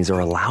companies are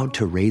allowed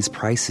to raise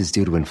prices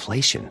due to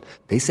inflation.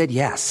 They said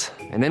yes.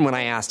 And then when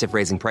I asked if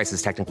raising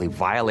prices technically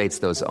violates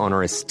those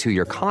onerous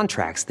 2-year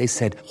contracts, they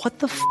said, "What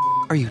the f***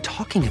 are you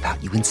talking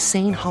about, you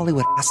insane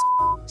Hollywood ass f-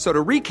 So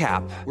to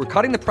recap, we're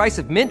cutting the price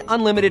of Mint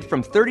Unlimited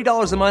from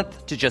 $30 a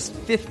month to just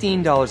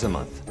 $15 a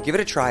month. Give it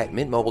a try at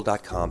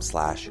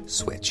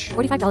mintmobile.com/switch.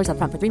 $45 up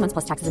front for 3 months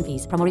plus taxes and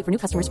fees. Promo rate for new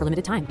customers for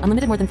limited time.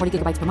 Unlimited more than 40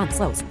 gigabytes per month.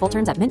 Slows full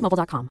terms at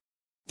mintmobile.com.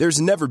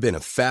 There's never been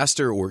a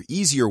faster or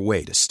easier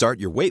way to start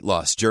your weight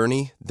loss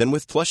journey than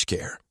with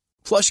PlushCare.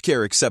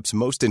 PlushCare accepts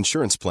most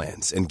insurance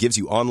plans and gives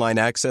you online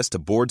access to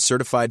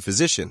board-certified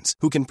physicians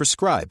who can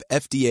prescribe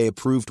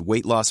FDA-approved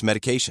weight loss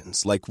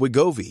medications like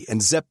Wegovy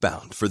and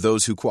Zepbound for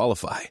those who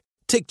qualify.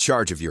 Take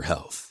charge of your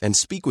health and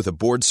speak with a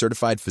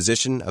board-certified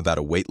physician about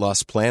a weight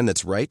loss plan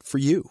that's right for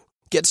you.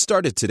 Get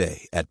started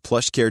today at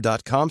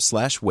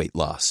plushcare.com/weight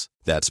loss.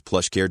 That's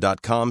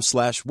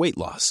plushcare.com/weight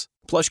loss.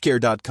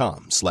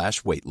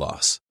 plushcare.com/weight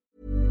loss.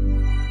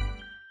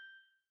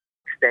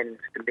 Extend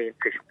the main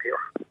fishing pier.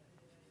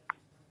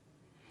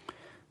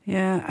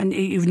 Yeah, and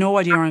you've no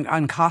idea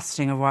on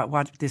costing of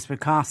what this would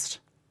cost?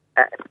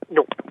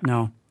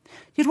 No.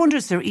 You'd wonder,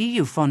 is there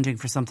EU funding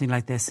for something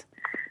like this?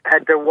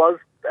 There was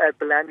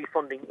Bellamy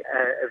funding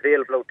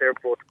available out there,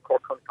 but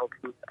Cork Council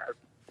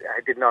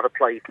did not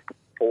apply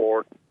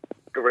for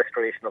the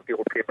restoration of the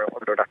old pier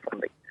under that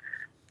funding.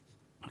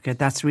 Okay,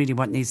 that's really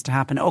what needs to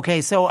happen.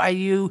 Okay, so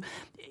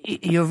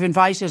you've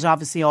invited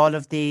obviously all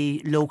of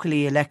the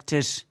locally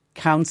elected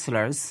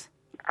councillors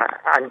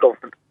and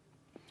government.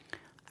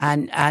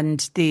 And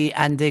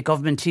the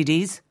government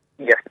TDs?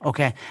 Yes.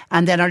 Okay.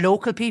 And then are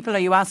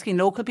you asking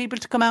local people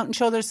to come out and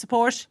show their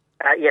support?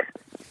 Yes.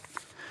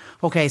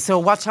 Okay, so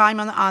what time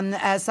on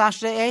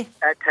Saturday,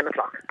 10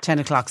 o'clock. 10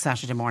 o'clock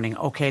Saturday morning.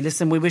 Okay,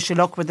 listen, we wish you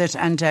luck with it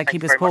and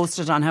keep us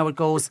posted on how it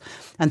goes.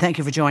 And thank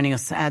you for joining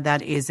us.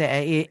 That is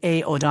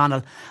A.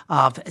 O'Donnell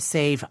of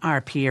Save Our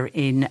Pier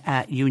in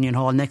Union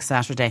Hall next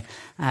Saturday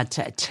at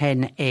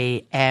 10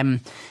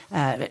 a.m.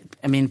 I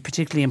mean,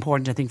 particularly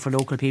important, I think, for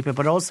local people,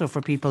 but also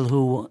for people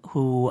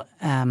who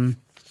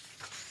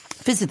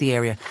visit the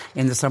area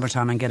in the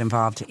summertime and get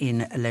involved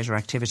in leisure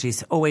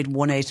activities.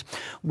 0818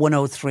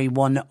 103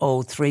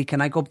 103. Can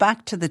I go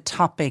back to the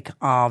topic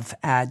of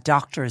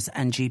doctors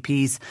and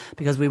GPs?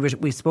 Because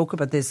we spoke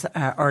about this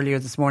earlier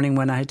this morning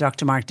when I had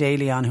Dr. Mark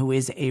Daly on, who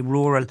is a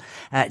rural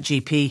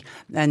GP.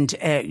 And,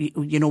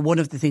 one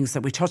of the things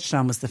that we touched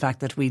on was the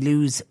fact that we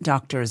lose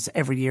doctors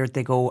every year.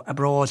 They go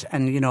abroad.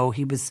 And,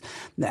 he was...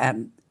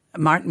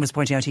 Martin was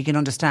pointing out he can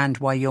understand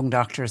why young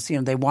doctors,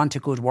 they want a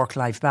good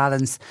work-life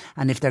balance,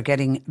 and if they're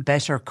getting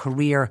better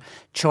career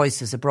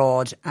choices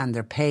abroad and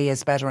their pay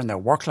is better and their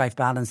work-life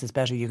balance is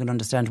better, you can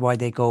understand why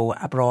they go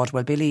abroad.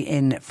 Well, Billy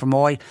in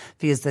Fermoy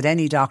feels that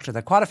any doctor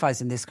that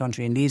qualifies in this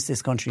country and leaves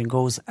this country and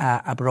goes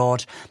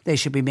abroad, they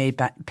should be made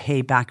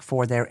pay back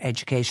for their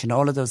education.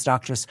 All of those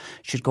doctors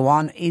should go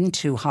on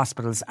into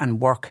hospitals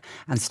and work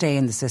and stay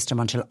in the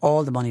system until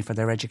all the money for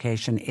their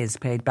education is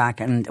paid back.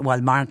 And while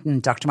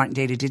Dr. Martin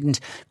Daly didn't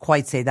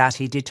quite say that.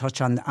 He did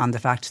touch on the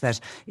fact that,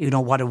 you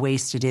know, what a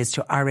waste it is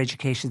to our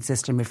education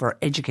system if we're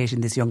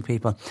educating these young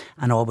people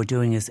and all we're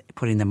doing is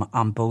putting them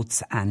on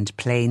boats and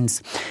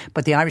planes.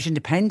 But the Irish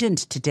Independent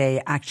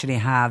today actually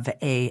have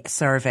a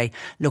survey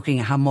looking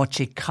at how much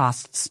it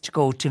costs to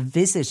go to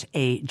visit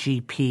a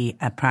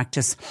GP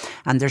practice,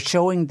 and they're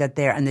showing that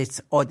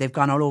they've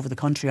gone all over the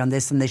country on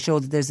this, and they show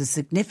that there's a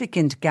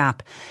significant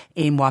gap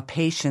in what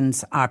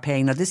patients are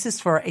paying. Now, this is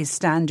for a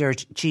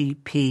standard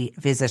GP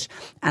visit,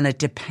 and it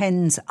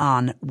depends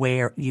on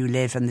where you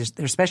live. And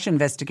their special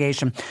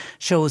investigation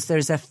shows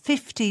there's a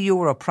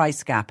 €50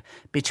 price gap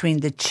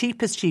between the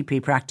cheapest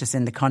GP practice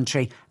in the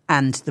country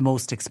and the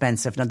most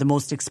expensive. Now, the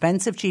most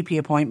expensive GP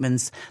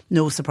appointments,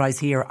 no surprise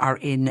here, are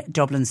in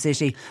Dublin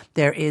City.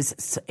 There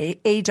is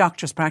a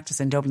doctor's practice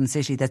in Dublin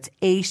City that's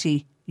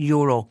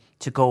 €80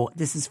 to go.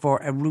 This is for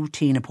a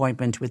routine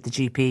appointment with the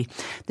GP.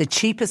 The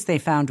cheapest they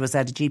found was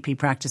at a GP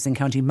practice in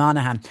County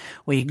Monaghan,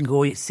 where you can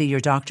go see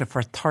your doctor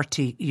for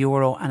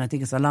 €30. And I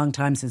think it's a long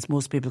time since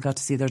most people got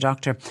to see their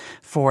doctor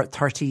for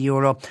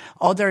 €30.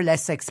 Other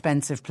less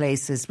expensive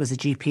places was a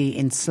GP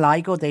in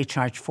Sligo. They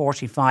charge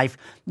 45.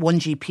 One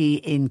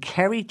GP in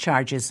Kerry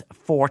charges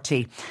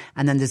 40.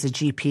 And then there's a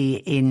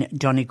GP in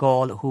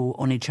Donegal who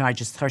only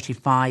charges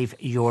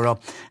 €35.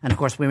 And of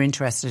course, we're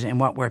interested in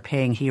what we're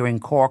paying here in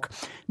Cork.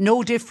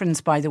 No difference,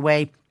 by the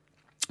way,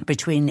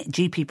 between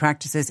GP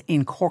practices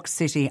in Cork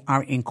City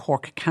or in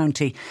Cork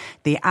County.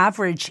 The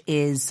average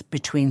is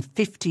between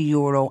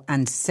 €50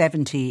 and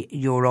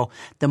 €70.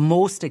 The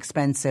most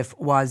expensive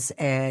was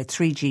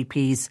 3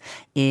 GPs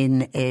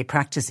in a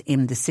practice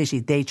in the city.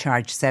 They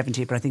charge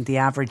 70, but I think the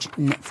average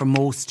for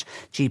most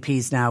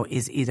GPs now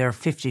is either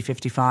 50,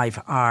 55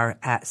 or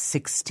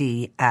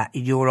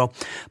 €60.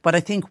 But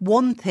I think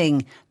one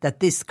thing that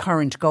this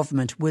current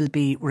government will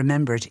be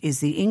remembered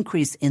is the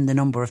increase in the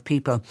number of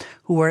people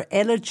who are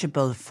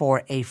eligible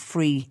for a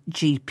free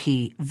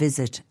GP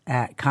visit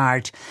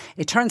card.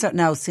 It turns out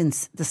now,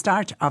 since the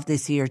start of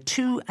this year,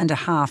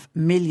 2.5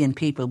 million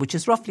people, which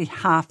is roughly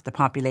half the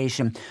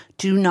population,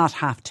 do not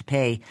have to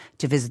pay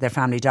to visit their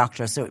family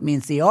doctor. So it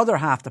means the other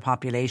half the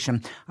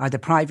population are the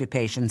private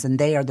patients, and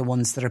they are the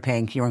ones that are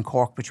paying here in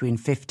Cork between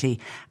 €50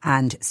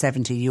 and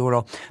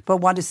 €70. But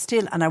what is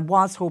still, and I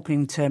was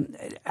hoping to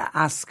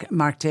ask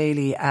Mark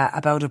Daly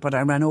about it, but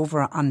I ran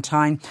over on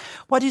time.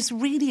 What is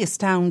really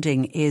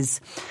astounding is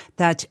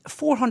that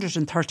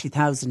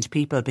 430,000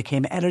 people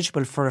became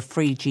eligible for a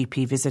free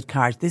GP visit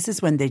card. This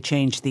is when they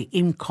changed the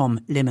income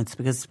limits,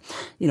 because,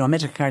 you know, a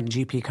medical card and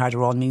GP card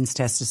are all means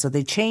tested. So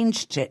they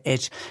changed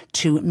it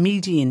to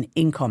median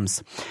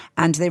incomes.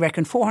 And they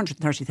reckon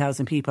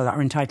 430,000 people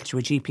are entitled to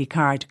a GP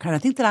card. And I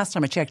think the last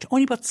time I checked,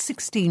 only about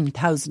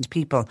 16,000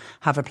 people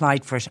have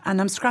applied for it. And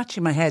I'm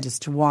scratching my head as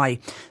to why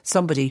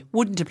somebody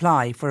wouldn't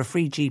apply for a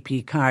free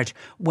GP card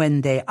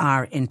when they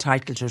are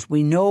entitled to it.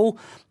 We know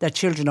that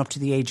children up to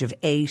the age of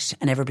 8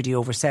 and everybody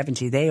over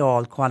 70, they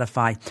all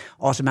qualify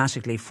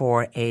automatically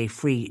for a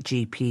free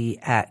GP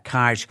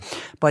card.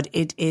 But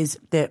it is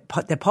the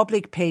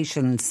public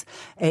patients,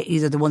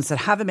 either the ones that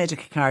have a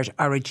medical card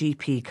or a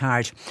GP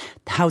card,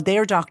 how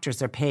their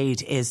doctors are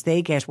paid is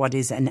they get what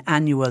is an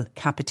annual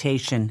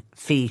capitation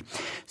fee.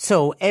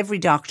 So every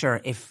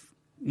doctor, if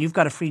you've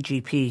got a free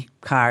GP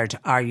card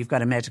or you've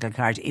got a medical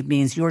card, it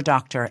means your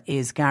doctor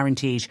is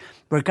guaranteed,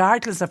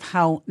 regardless of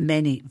how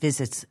many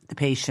visits the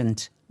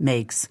patient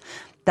makes,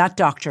 that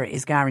doctor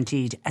is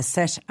guaranteed a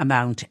set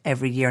amount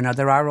every year. Now,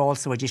 there are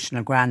also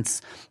additional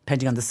grants,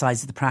 depending on the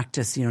size of the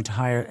practice, you know, to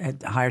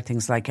hire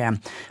things like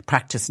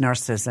practice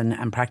nurses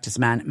and practice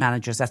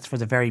managers. That's for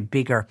the very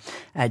bigger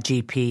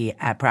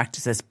GP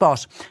practices.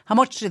 But how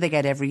much do they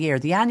get every year?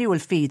 The annual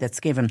fee that's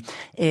given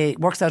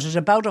works out at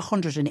about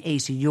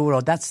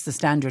 €180. That's the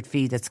standard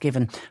fee that's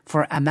given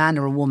for a man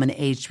or a woman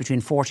aged between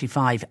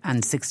 45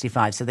 and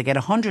 65. So they get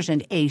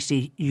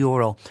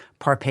 €180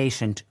 per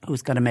patient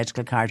who's got a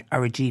medical card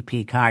or a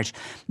GP card.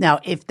 Now,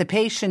 if the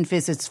patient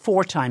visits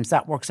 4 times,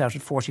 that works out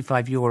at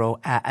 €45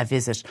 a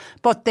visit.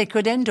 But they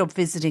could end up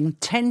visiting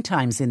 10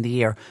 times in the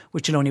year,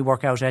 which will only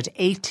work out at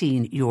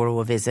 €18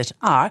 a visit.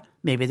 Or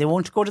maybe they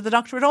won't go to the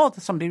doctor at all.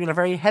 Some people are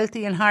very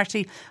healthy and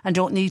hearty and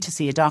don't need to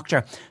see a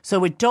doctor.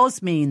 So it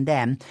does mean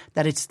then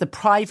that it's the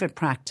private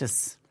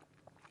practice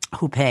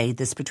who pay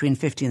this between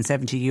 50 and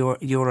 70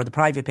 euro. The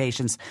private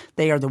patients,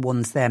 they are the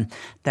ones then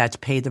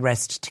that pay the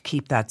rest to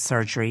keep that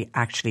surgery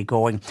actually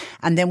going.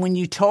 And then when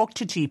you talk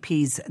to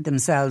GPs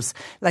themselves,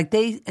 like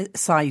they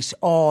cite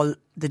all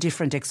the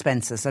different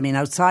expenses. I mean,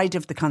 outside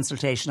of the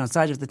consultation,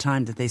 outside of the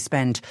time that they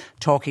spend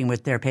talking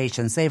with their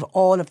patients, they have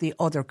all of the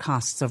other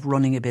costs of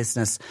running a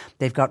business.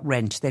 They've got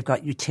rent, they've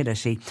got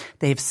utility,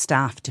 they have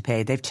staff to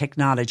pay, they've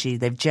technology,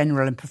 they've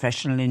general and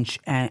professional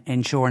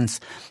insurance.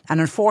 And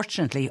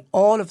unfortunately,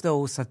 all of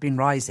those have been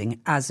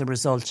rising as a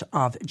result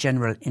of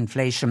general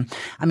inflation.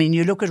 I mean,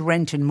 you look at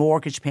rent and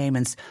mortgage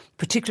payments,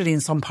 particularly in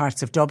some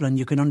parts of Dublin,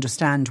 you can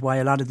understand why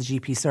a lot of the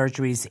GP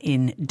surgeries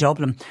in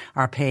Dublin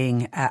are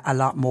paying a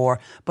lot more.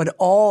 But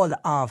all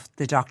of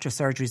the doctor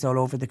surgeries all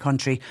over the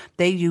country,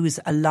 they use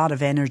a lot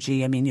of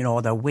energy. I mean, you know,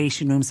 their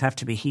waiting rooms have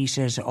to be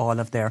heated. All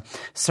of their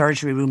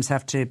surgery rooms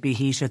have to be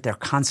heated. They're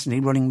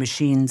constantly running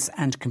machines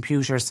and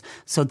computers.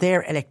 So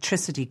their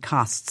electricity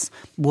costs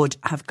would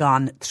have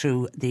gone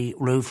through the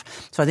roof.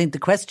 So I think the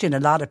question a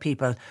lot of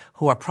people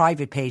who are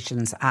private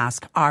patients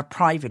ask, are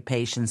private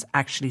patients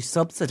actually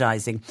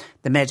subsidising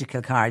the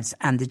medical cards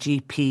and the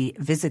GP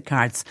visit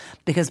cards?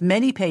 Because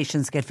many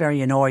patients get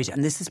very annoyed,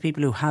 and this is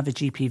people who have a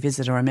GP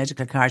visit or a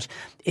medical card,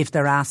 if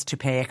they're asked to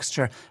pay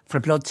extra for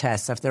blood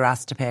tests, if they're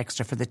asked to pay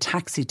extra for the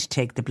taxi to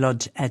take the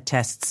blood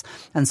tests.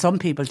 And some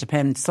people,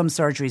 some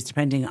surgeries,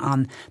 depending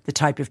on the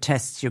type of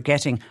tests you're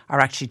getting, are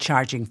actually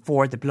charging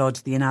for the blood,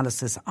 the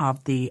analysis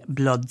of the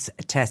blood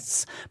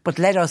tests. But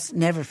let us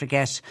never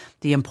forget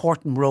the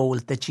important role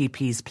that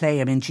GPs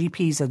play. I mean,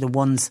 GPs are the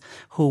ones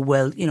who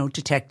will, you know,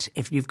 detect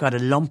if you've got a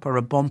lump or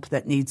a bump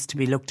that needs to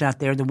be looked at.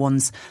 They're the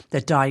ones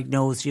that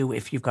diagnose you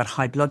if you've got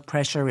high blood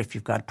pressure, if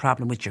you've got a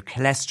problem with your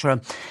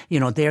cholesterol. You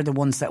know, they're the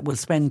ones that will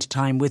spend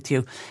time with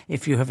you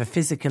if you have a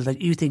physical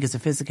that you think is a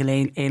physical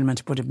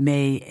ailment, but it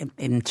may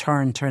in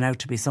turn turn out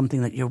to be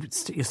something that you're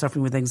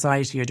suffering with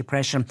anxiety or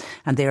depression.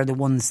 And they're the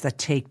ones that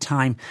take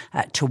time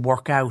to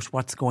work out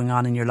what's going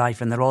on in your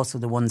life. And they're also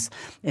the ones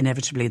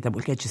inevitably that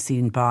will get you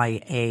seen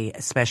by a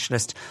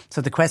specialist.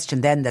 So the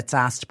question then that's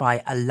asked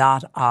by a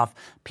lot of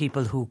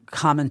people who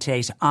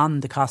commentate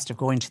on the cost of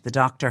going to the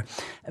doctor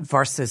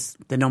versus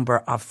the number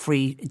of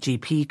free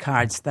GP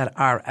cards that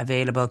are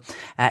available,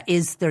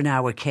 is there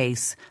now a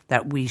case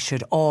that we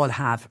should all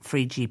have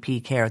free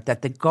GP care,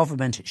 that the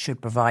government should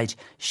provide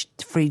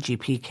free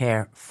GP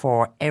care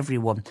for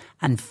everyone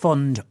and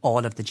fund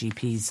all of the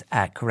GPs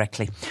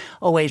correctly?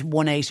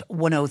 0818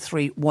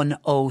 103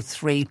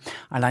 103.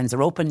 Our lines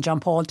are open. John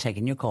Paul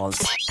taking your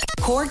calls.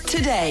 Cork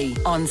Today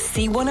on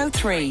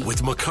C103.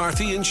 With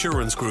McCarthy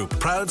Insurance Group,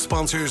 proud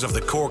sponsors of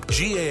the Cork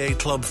GAA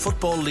Club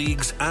Football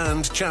Leagues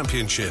and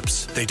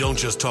Championships. They don't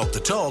just talk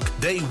the talk,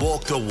 they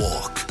walk the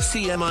walk.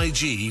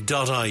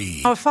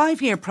 CMIG.ie. A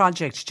 5-year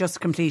project just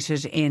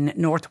completed in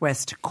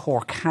northwest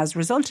Cork has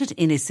resulted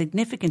in a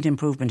significant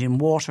improvement in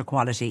water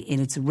quality in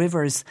its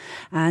rivers,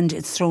 and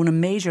it's thrown a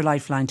major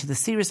lifeline to the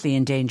seriously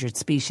endangered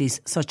species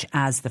such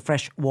as the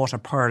freshwater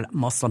pearl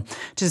mussel.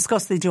 To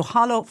discuss the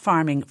Duhallow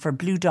Farming for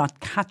Blue Dot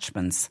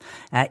Catchments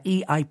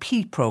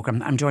EIP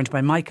programme, I'm joined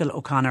by Michael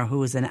O'Connor,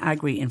 who is an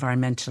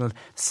agri-environmental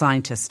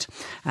scientist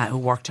who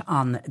worked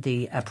on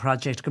the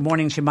project. Good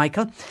morning to you,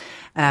 Michael.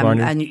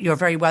 Morning. And you're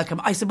very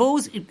welcome. I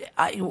suppose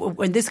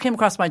when this came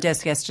across my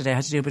desk yesterday, I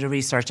had to do a bit of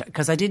research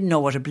because I didn't know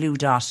what a blue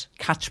dot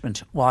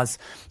catchment was.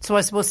 So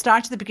I suppose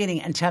start at the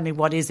beginning and tell me,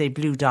 what is a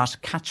blue dot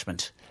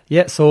catchment?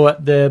 Yeah, so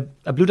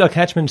a blue dot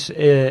catchment,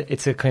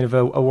 it's a kind of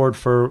a word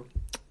for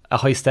a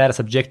high status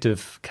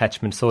objective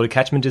catchment. So the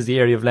catchment is the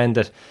area of land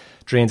that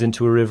drains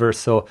into a river.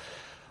 So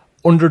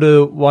under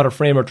the Water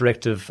Framework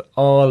Directive,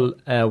 all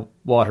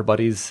water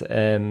bodies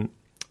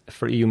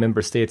for EU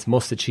member states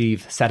must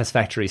achieve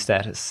satisfactory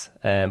status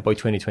by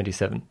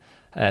 2027.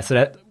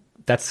 So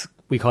that's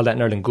we call that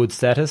in Ireland good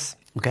status.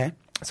 Okay.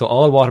 So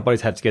all water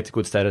bodies have to get to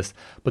good status,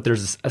 but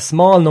there's a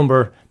small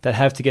number that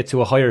have to get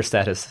to a higher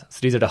status. So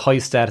these are the high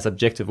status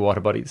objective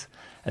water bodies,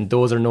 and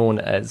those are known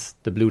as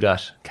the blue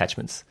dot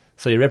catchments.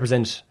 So they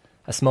represent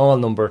a small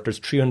number. There's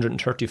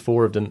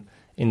 334 of them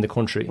in the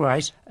country,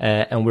 right?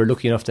 And we're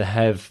lucky enough to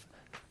have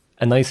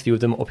a nice few of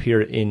them up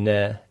here in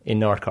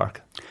North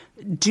Cork.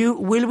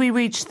 Will we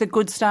reach the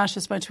good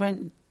status by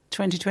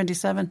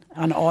 2027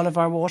 on all of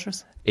our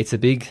waters? It's a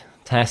big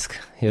task,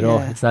 you know.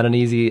 Yeah. It's not an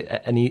easy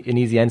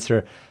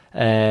answer,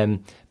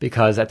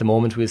 because at the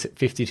moment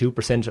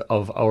 52%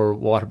 of our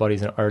water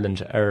bodies in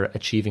Ireland are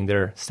achieving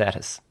their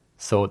status.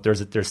 So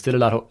there's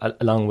still a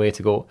long way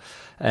to go.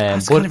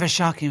 That's kind of a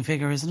shocking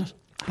figure, isn't it?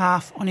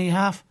 Only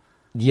half.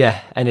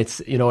 Yeah, and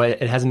it's, you know,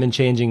 it hasn't been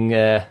changing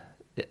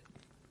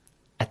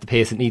at the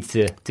pace it needs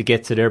to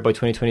get to there by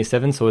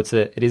 2027. So it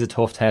is a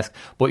tough task,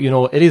 but you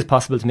know, it is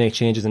possible to make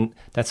changes, and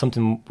that's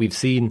something we've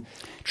seen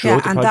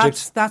throughout the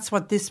project. And that's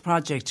what this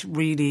project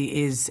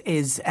really is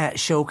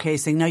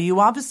showcasing. Now, you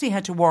obviously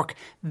had to work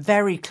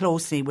very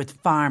closely with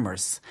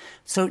farmers.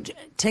 So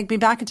take me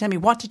back and tell me,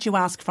 what did you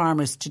ask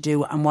farmers to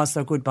do, and was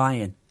there good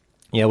buy-in?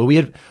 Yeah, well, we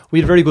had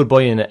very good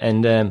buy-in,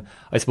 and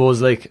I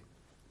suppose, like,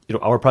 you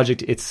know, our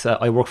project, it's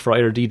I work for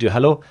IRD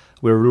Duhallow.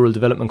 We're a rural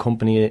development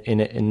company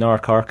in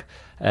North Cork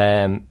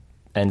and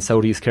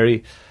South East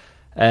Kerry.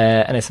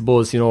 And I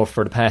suppose, you know,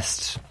 for the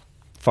past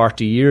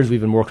 40 years,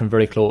 we've been working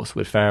very close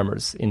with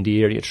farmers in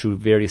the area through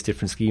various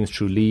different schemes,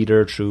 through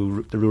LEADER,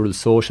 through the Rural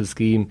Social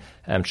Scheme,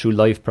 through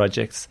LIFE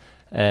projects.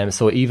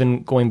 So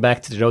even going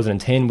back to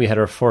 2010, we had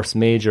our first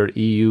major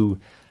EU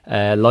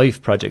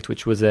LIFE project,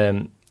 which was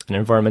an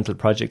environmental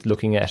project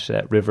looking at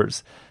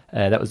rivers.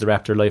 That was the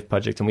Raptor Life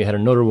project, and we had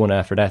another one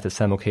after that, the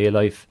Sam O'Kay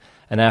Life,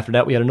 and after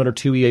that we had another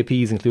 2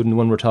 EAPs, including the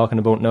one we're talking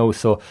about now.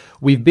 So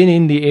we've been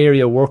in the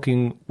area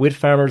working with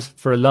farmers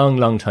for a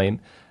long time,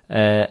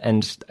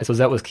 and I suppose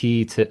that was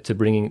key to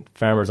bringing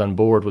farmers on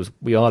board. Was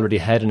we already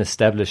had an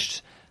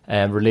established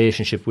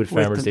relationship with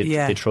farmers.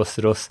 They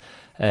trusted us.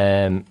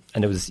 And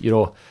it was,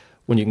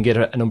 when you can get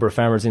a number of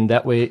farmers in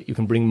that way, you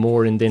can bring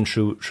more in then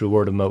through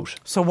word of mouth.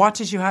 So what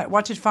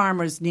did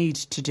farmers need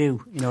to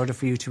do in order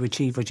for you to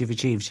achieve what you've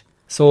achieved?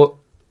 So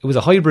it was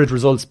a hybrid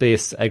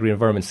results-based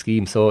agri-environment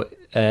scheme. So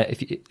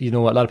if a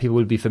lot of people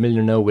will be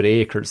familiar now with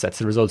acres. That's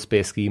a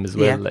results-based scheme as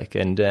well.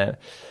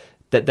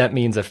 That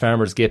means that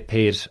farmers get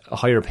paid a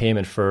higher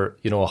payment for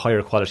a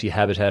higher quality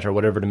habitat or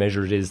whatever the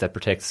measure it is that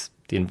protects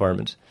the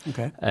environment.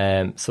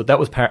 Okay. So that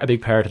was a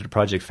big part of the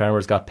project.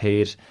 Farmers got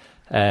paid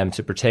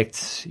to protect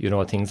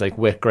things like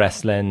wet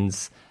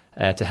grasslands,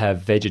 to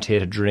have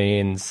vegetated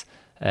drains,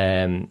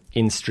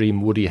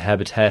 in-stream woody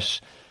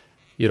habitat.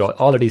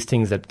 All of these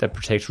things that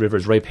protect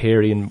rivers,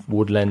 riparian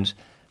woodland.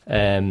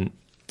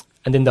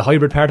 And then the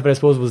hybrid part of it, I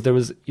suppose, was there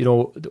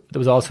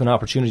was also an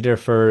opportunity there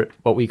for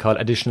what we call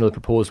additional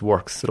proposed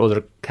works. So those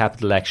are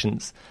capital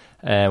actions,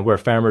 where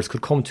farmers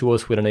could come to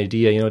us with an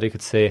idea. They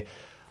could say,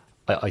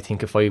 I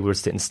think if I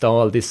was to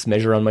install this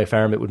measure on my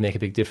farm, it would make a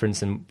big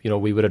difference. And,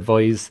 we would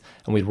advise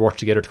and we'd work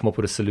together to come up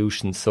with a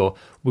solution. So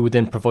we would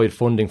then provide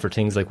funding for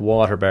things like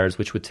water bars,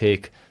 which would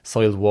take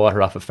soiled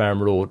water off a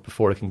farm road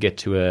before it can get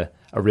to a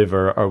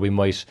river, or we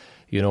might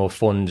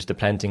fund the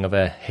planting of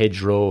a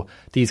hedgerow.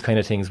 These kind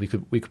of things, we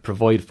could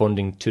provide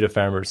funding to the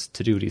farmers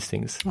to do these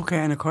things. Okay,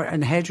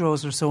 and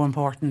hedgerows are so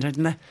important, aren't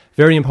they?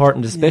 Very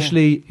important,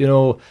 especially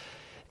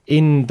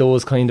in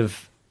those kind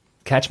of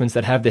catchments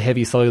that have the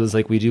heavy soils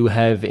like we do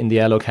have in the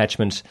Allow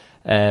catchment,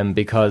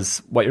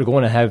 because what you're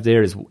going to have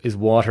there is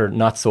water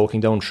not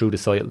soaking down through the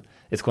soil.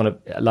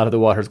 A lot of the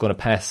water is going to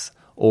pass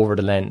over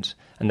the land,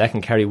 and that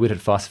can carry with it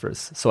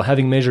phosphorus. So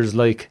having measures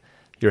like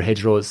your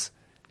hedgerows,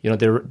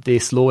 they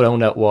slow down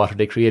that water,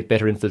 they create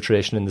better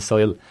infiltration in the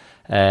soil,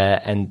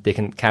 and they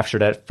can capture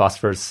that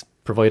phosphorus,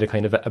 provide a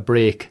kind of a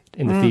break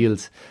in the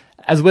fields,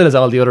 as well as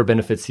all the other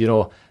benefits,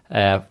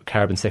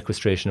 carbon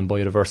sequestration and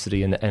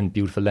biodiversity and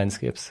beautiful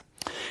landscapes.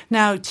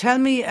 Now, talk to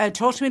me a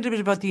little bit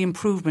about the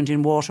improvement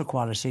in water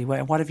quality.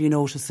 What have you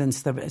noticed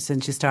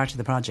since you started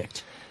the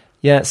project?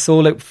 Yeah,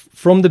 so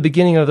from the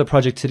beginning of the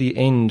project to the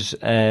end,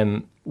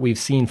 we've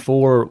seen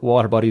 4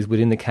 water bodies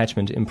within the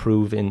catchment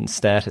improve in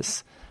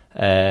status.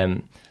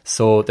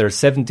 So there's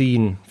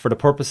 17 for the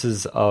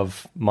purposes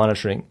of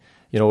monitoring.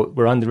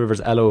 We're on the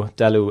rivers Allow,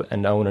 Dallu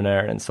and Owen and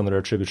Arn and some of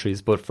their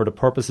tributaries, but for the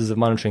purposes of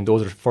monitoring,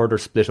 those are further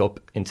split up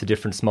into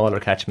different smaller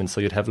catchments.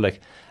 So you'd have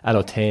like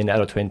Allow 10,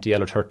 Allow 20,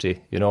 Allow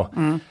 30,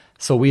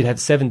 So we'd have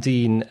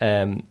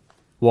 17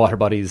 water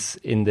bodies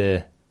in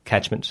the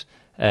catchment.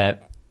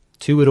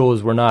 2 of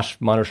those were not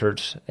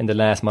monitored in the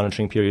last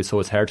monitoring period, so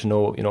it's hard to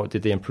know,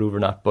 did they improve or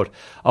not. But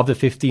of the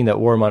 15 that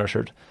were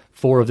monitored,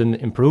 4 of them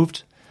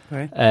improved.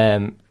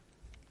 Right.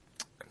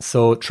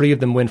 So 3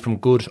 of them went from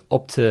good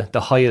up to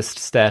the highest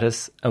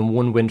status, and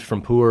 1 went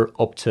from poor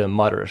up to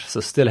moderate. So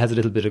still has a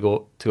little bit to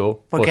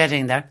go. But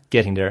getting there.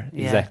 Getting there,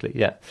 exactly,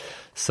 yeah.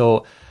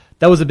 So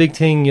that was a big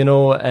thing,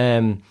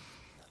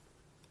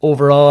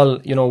 Overall,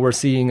 we're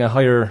seeing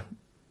a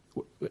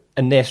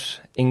net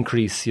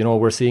increase.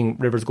 We're seeing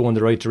rivers go in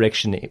the right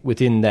direction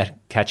within that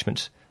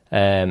catchment.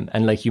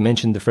 And like you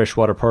mentioned, the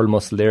freshwater pearl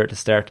mussel there at the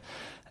start.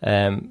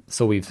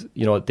 So we've,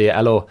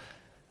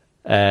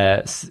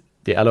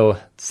 the Allow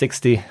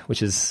 60,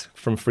 which is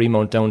from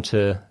Fremont down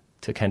to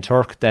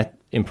Kanturk, that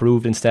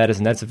improved in status,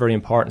 and that's a very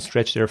important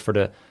stretch there for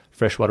the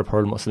freshwater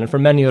pearl mussel and for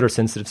many other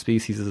sensitive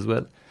species as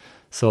well.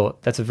 So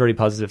that's a very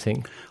positive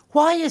thing.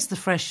 Why is the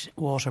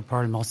freshwater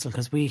pearl mussel?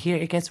 Because we hear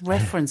it gets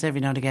referenced every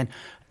now and again.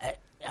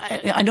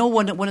 I know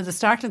one of the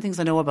startling things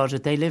I know about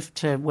it, they live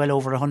to well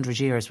over 100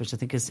 years, which I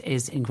think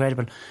is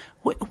incredible.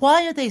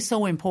 Why are they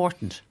so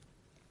important?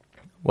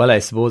 Well, I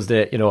suppose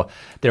they're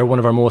one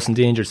of our most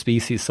endangered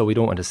species, so we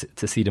don't want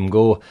to see them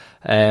go.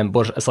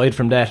 But aside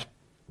from that,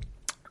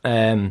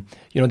 they're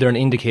an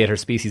indicator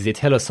species. They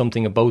tell us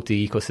something about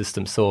the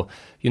ecosystem. So,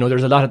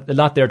 there's a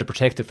lot there to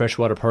protect the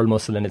freshwater pearl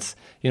mussel, and it's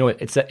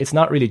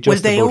not really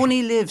just. Will they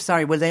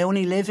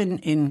only live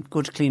in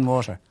good clean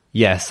water?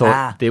 Yeah,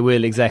 so they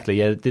will, exactly.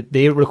 Yeah,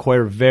 they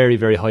require very,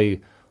 very high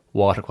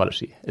water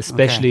quality,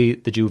 especially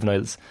the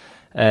juveniles.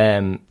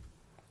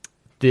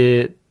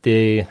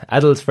 The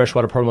adult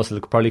freshwater pearl mussel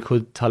probably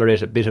could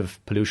tolerate a bit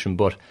of pollution,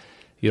 but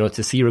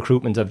to see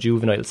recruitment of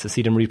juveniles, to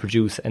see them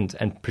reproduce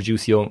and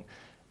produce young,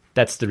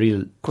 that's the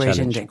real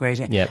challenge. Great.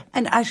 Yeah.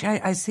 And actually,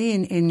 I see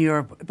in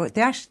Europe, but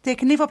they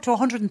can live up to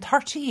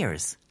 130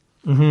 years.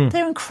 Mm-hmm.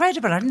 They're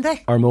incredible, aren't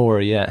they? Or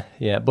more, yeah.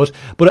 But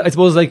I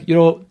suppose,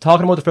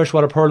 talking about the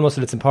freshwater pearl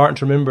mussel, it's important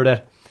to remember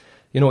that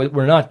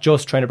we're not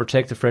just trying to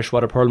protect the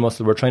freshwater pearl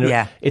mussel. We're trying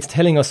to. It's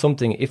telling us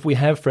something. If we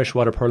have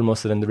freshwater pearl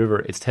mussel in the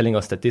river, it's telling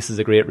us that this is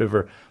a great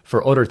river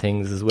for other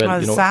things as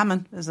well.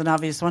 Salmon is an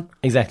obvious one.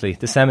 Exactly,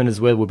 the salmon as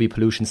well will be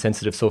pollution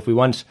sensitive. So if we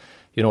want,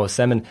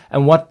 salmon,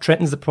 and what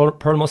threatens the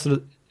pearl mussel,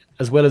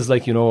 as well as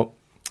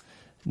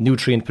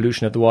nutrient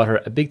pollution of the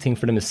water, a big thing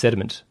for them is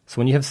sediment. So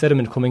when you have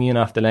sediment coming in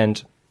off the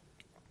land,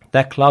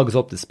 that clogs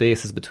up the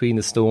spaces between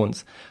the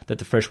stones that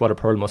the freshwater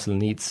pearl mussel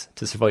needs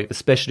to survive,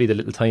 especially the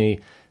little tiny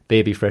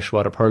baby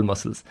freshwater pearl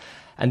mussels.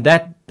 And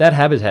that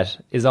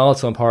habitat is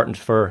also important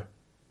for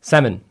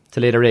salmon to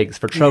lay their eggs,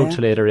 for trout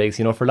to lay their eggs,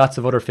 for lots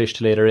of other fish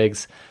to lay their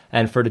eggs.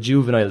 And for the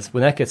juveniles,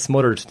 when that gets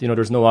smothered,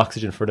 there's no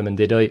oxygen for them and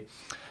they die.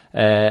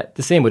 The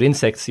same with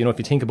insects. If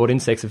you think about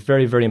insects, a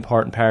very, very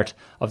important part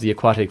of the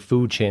aquatic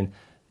food chain.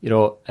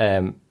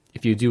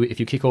 If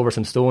you kick over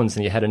some stones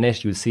and you had a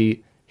net, you would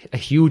see a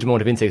huge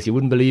amount of insects. You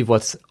wouldn't believe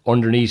what's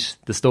underneath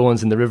the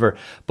stones in the river.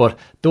 But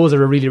those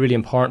are a really, really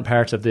important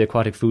part of the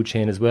aquatic food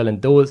chain as well.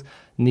 And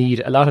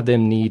a lot of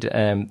them need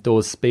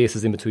those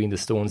spaces in between the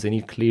stones. They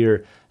need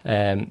clear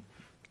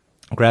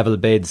gravel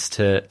beds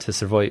to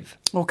survive.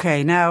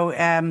 Okay, now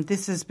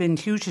this has been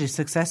hugely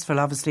successful,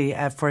 obviously,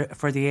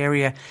 for the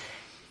area.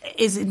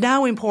 Is it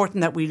now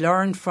important that we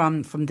learn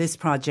from this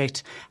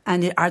project,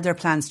 and are there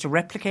plans to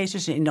replicate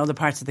it in other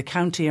parts of the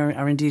county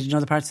or indeed in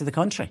other parts of the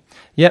country?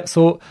 Yeah,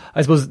 so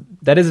I suppose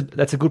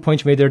that's a good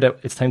point you made there, that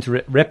it's time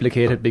to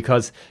replicate it,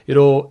 because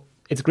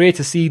it's great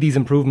to see these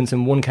improvements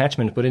in one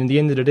catchment, but in the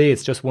end of the day,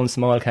 it's just one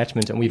small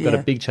catchment, and we've got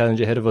a big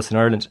challenge ahead of us in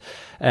Ireland.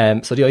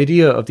 So the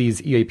idea of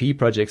these EIP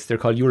projects, they're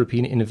called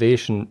European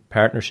Innovation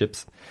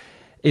Partnerships,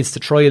 is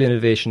to trial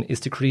innovation, is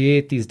to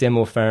create these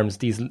demo farms,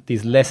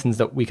 these lessons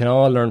that we can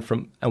all learn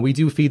from, and we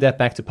do feed that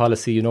back to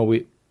policy.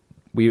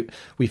 We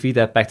feed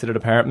that back to the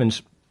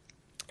department.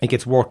 It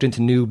gets worked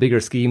into new, bigger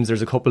schemes.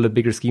 There's a couple of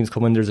bigger schemes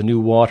coming. There's a new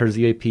Waters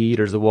EIP.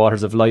 There's a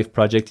Waters of Life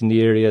project in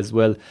the area as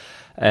well.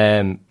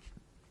 But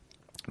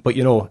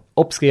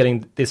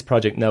upscaling this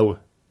project now,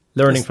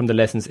 learning from the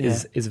lessons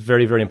is a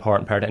very, very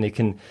important part, and it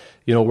can,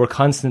 we're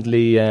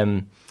constantly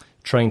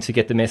trying to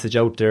get the message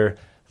out there.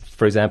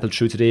 For example,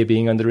 through today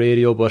being on the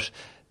radio, but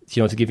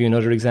to give you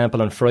another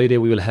example, on Friday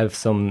we will have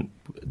some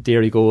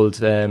Dairy Gold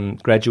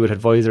graduate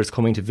advisors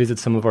coming to visit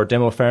some of our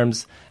demo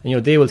farms,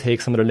 and they will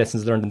take some of the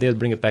lessons learned and they'll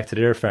bring it back to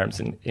their farms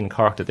in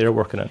Cork that they're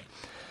working on.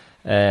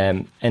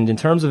 And in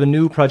terms of a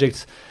new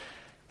project,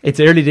 it's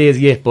early days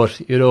yet,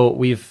 but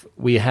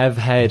we have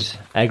had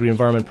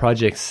agri-environment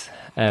projects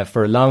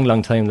for a long,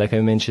 long time, like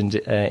I mentioned,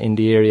 in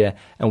the area,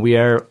 and we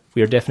are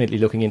definitely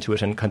looking into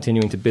it and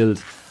continuing to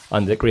build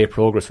on the great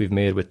progress we've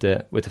made with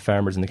the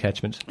farmers in the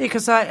catchment.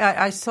 Because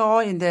I saw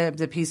in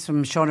the piece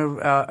from Sean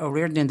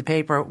O'Riordan in the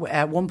paper,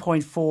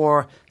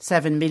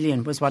 1.47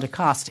 million was what it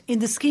cost. In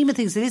the scheme of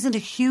things, it isn't a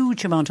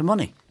huge amount of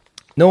money.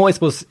 No, I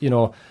suppose,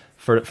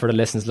 for the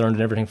lessons learned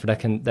and everything, for that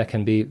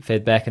can be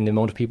fed back, and the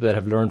amount of people that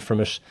have learned from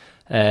it.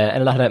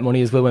 And a lot of that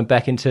money as well went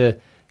back into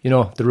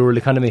the rural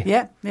economy.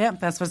 Yeah,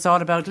 that's what it's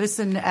all about.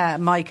 Listen,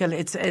 Michael,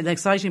 it's an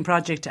exciting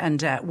project,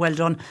 and well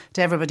done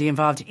to everybody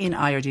involved in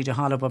IRD de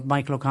Hollow. But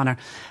Michael O'Connor,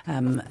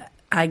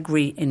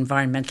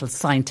 agri-environmental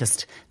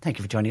scientist, thank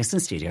you for joining us in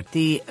studio.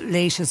 The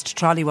latest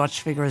Trolley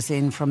Watch figures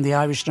in from the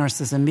Irish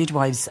Nurses and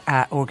Midwives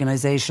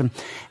organisation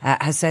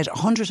has said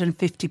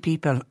 150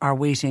 people are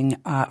waiting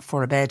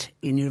for a bed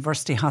in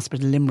University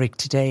Hospital Limerick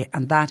today,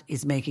 and that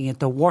is making it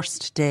the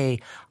worst day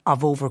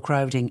of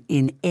overcrowding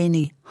in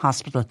any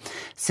hospital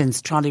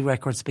since trolley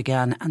records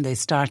began, and they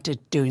started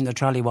doing the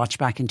Trolley Watch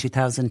back in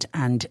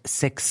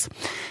 2006.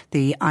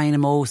 The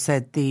INMO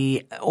said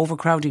the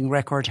overcrowding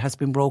record has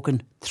been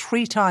broken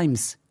 3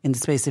 times in the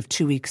space of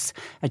 2 weeks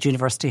at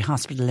University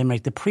Hospital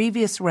Limerick. The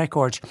previous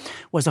record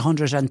was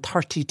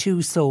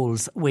 132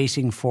 souls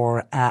waiting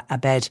for a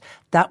bed.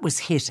 That was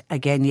hit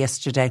again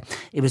yesterday.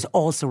 It was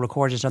also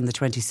recorded on the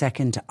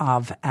 22nd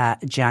of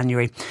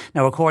January.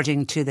 Now,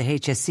 according to the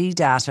HSE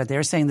data,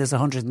 they're saying there's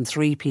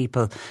 103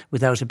 people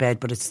without a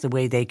bed, but it's the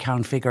way they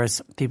count figures,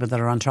 people that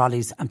are on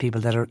trolleys and people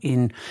that are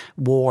in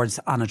wards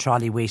on a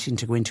trolley waiting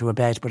to go into a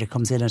bed, but it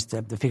comes in as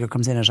the figure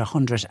comes in at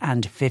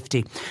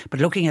 150. But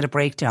looking at a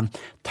breakdown,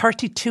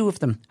 32 of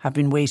them have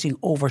been waiting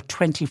over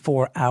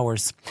 24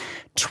 hours.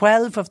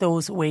 12 of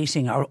those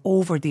waiting are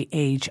over the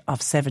age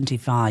of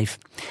 75,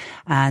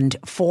 and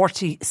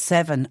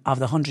 47 of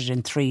the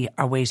 103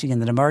 are waiting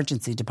in an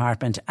emergency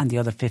department, and the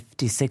other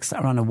 56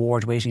 are on a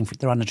ward waiting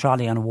they're on a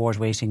trolley on a ward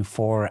waiting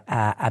for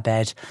a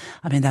bed.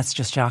 I mean, that's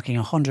just shocking.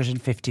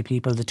 150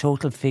 people. The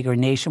total figure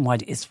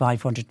nationwide is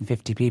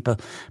 550 people,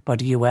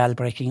 but UL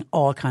breaking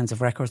all kinds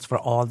of records for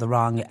all the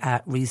wrong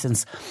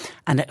reasons.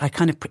 And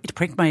it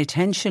pricked my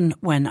attention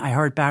when I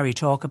heard Barry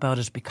talk about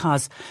it,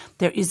 because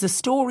there is a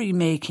story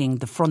making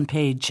the front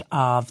page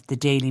of the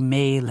Daily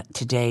Mail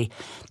today.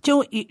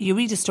 Joe, you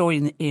read a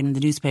story in the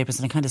newspapers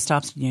and it kind of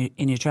stops you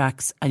in your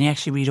tracks, and you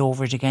actually read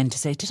over it again to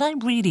say, did I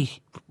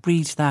really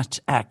read that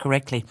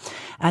correctly?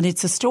 And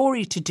it's a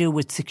story to do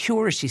with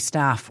security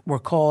staff were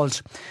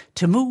called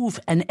to move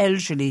an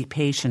elderly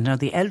patient. Now,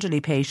 the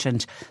elderly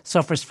patient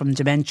suffers from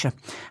dementia,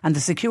 and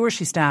the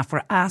security staff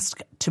were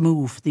asked to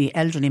move the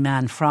elderly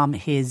man from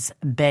his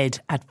bed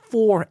at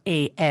 4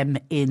 a.m.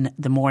 in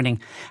the morning.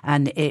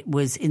 And it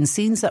was in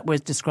scenes that were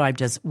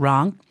described as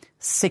wrong,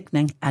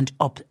 sickening and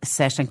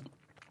upsetting.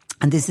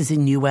 And this is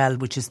in Newell,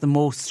 which is the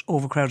most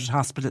overcrowded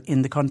hospital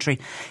in the country.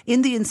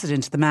 In the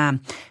incident, the man,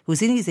 who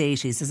was in his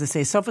 80s, as I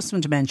say, suffers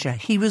from dementia.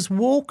 He was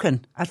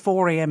woken at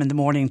 4 a.m. in the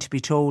morning to be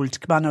told,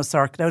 come on now,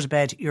 sir, get out of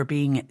bed, you're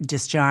being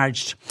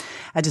discharged.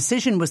 A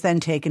decision was then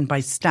taken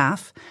by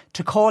staff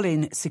to call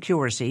in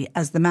security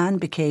as the man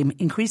became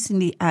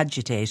increasingly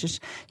agitated.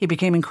 He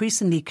became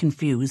increasingly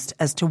confused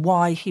as to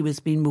why he was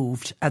being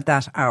moved at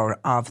that hour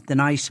of the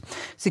night.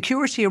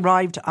 Security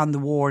arrived on the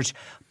ward,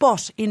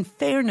 but in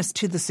fairness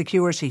to the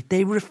security,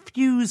 they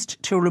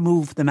refused to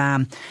remove the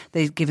man.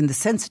 They'd given the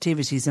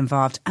sensitivities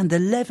involved and the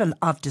level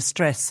of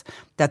distress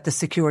that the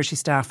security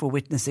staff were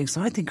witnessing.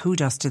 So I think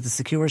kudos to the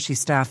security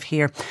staff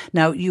here.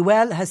 Now,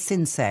 UL has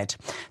since said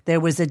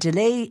there was a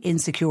delay in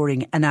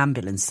securing an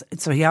ambulance.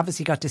 So he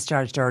obviously got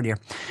discharged earlier.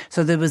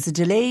 So there was a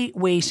delay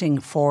waiting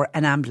for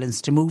an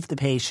ambulance to move the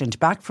patient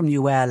back from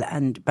UL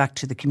and back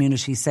to the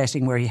community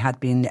setting where he had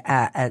been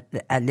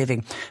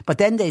living. But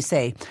then they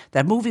say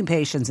that moving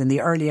patients in the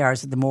early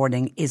hours of the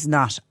morning is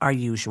not our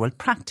usual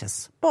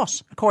practice.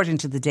 But according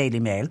to the Daily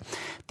Mail,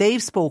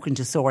 they've spoken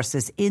to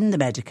sources in the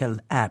medical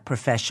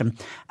profession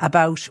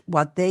about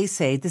what they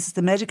say. This is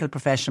the medical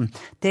profession.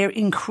 Their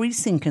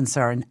increasing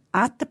concern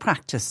at the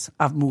practice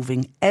of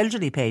moving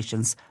elderly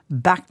patients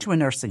back to a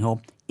nursing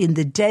home in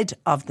the dead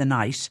of the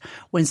night,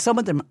 when some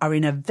of them are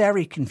in a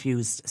very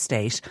confused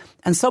state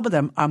and some of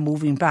them are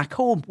moving back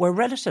home where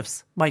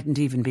relatives mightn't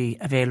even be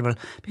available.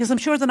 Because I'm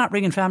sure they're not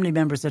ringing family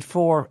members at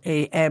 4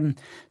 a.m.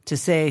 to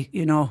say,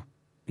 you know,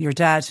 your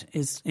dad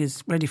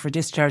is ready for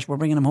discharge. We're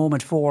bringing him home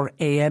at 4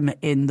 a.m.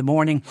 in the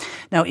morning.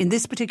 Now, in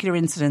this particular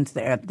incident,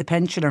 the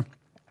pensioner,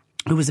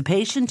 who was a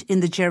patient in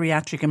the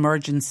geriatric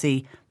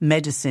emergency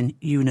medicine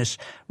unit,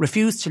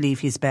 refused to leave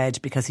his bed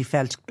because he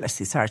felt, bless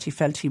his heart, he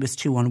felt he was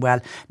too unwell.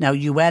 Now,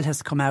 UL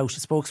has come out,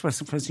 a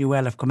spokesperson for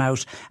UL have come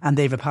out and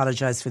they've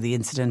apologised for the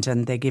incident,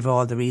 and they give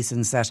all the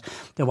reasons that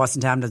there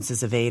wasn't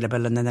ambulances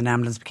available, and then an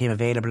ambulance became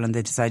available and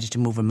they decided to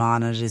move him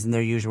on, and it isn't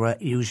their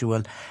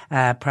usual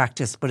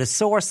practice. But a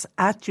source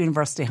at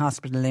University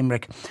Hospital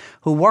Limerick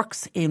who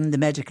works in the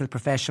medical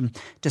profession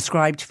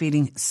described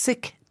feeling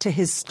sick to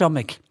his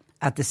stomach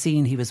at the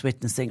scene he was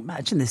witnessing.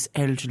 Imagine this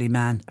elderly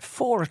man,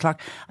 4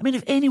 o'clock. I mean,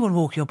 if anyone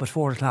woke you up at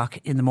 4 o'clock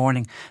in the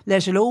morning,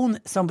 let alone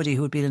somebody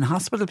who had been in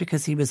hospital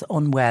because he was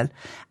unwell,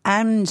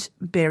 and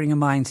bearing in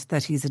mind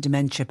that he's a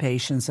dementia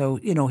patient, so,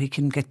 you know, he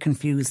can get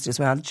confused as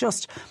well.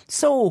 Just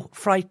so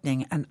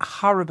frightening and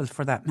horrible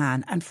for that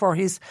man, and for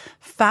his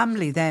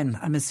family then,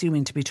 I'm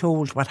assuming, to be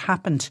told what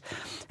happened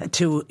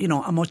to, you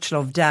know, a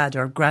much-loved dad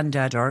or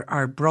granddad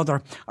or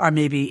brother or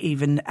maybe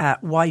even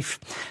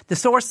wife. The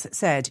source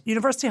said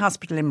University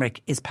Hospital Limerick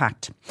is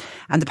packed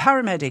and the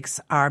paramedics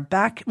are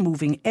back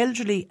moving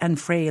elderly and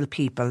frail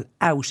people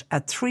out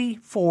at 3,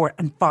 4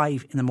 and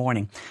 5 in the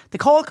morning. The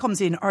call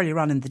comes in earlier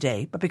on in the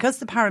day, but because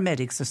the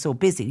paramedics are so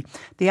busy,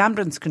 the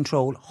ambulance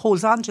control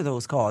holds on to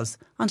those calls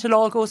until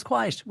all goes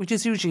quiet, which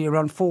is usually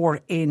around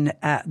 4 in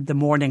the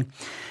morning.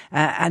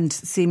 And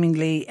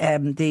seemingly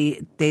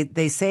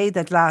they say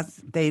that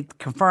they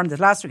confirmed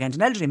that last weekend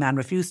an elderly man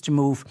refused to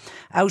move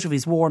out of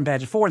his warm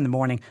bed at 4 in the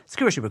morning.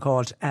 Security were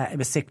called. It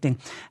was sickening,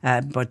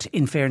 but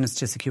in fairness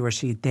to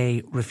security,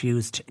 they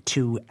refused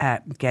to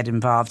get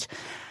involved.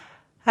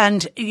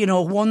 And, you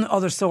know, one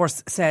other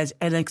source said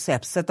and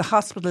accepts that the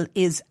hospital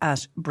is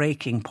at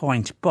breaking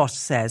point, but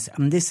says,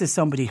 and this is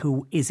somebody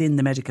who is in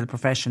the medical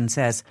profession,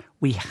 says,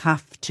 we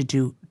have to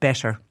do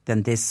better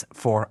than this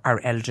for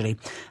our elderly.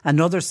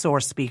 Another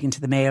source speaking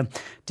to the Mail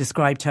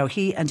described how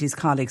he and his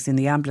colleagues in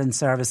the ambulance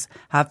service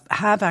have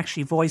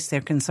actually voiced their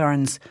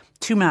concerns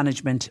to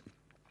management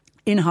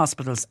in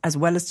hospitals as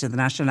well as to the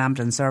National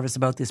Ambulance Service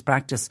about this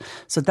practice.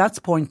 So that's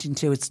pointing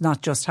to it's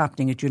not just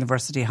happening at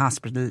University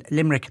Hospital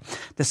Limerick.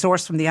 The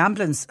source from the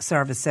ambulance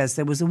service says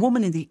there was a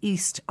woman in the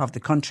east of the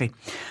country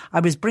I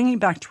was bringing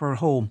back to her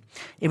home.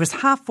 It was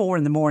 4:30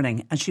 in the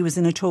morning and she was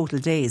in a total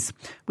daze.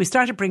 We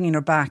started bringing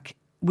her back.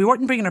 We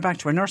weren't bringing her back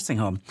to a nursing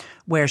home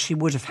where she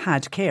would have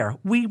had care.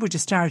 We were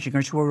discharging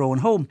her to her own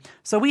home.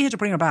 So we had to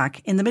bring her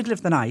back in the middle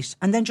of the night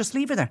and then just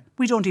leave her there.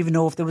 We don't even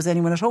know if there was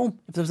anyone at home,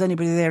 if there was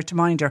anybody there to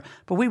mind her.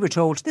 But we were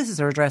told, this is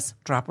her address,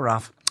 drop her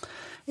off.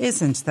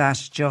 Isn't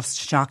that just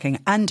shocking?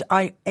 And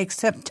I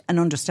accept and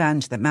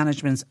understand that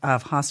management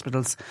of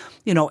hospitals,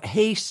 you know,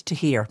 hate to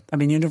hear. I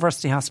mean,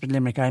 University Hospital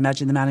Limerick, I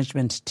imagine the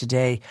management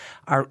today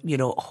are, you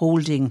know,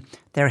 holding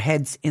their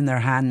heads in their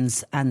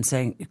hands and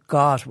saying,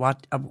 God,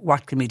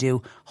 what can we do?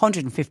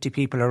 150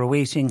 people are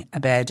awaiting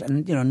a bed,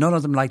 and, you know, none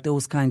of them like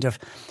those kind of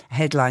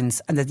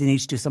headlines, and that they need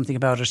to do something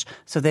about it.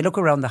 So they look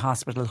around the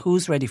hospital,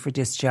 who's ready for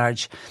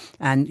discharge,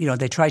 and, you know,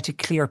 they try to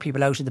clear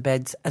people out of the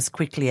beds as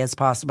quickly as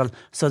possible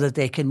so that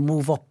they can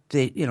move up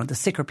the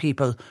sicker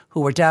people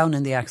who were down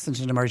in the accident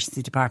and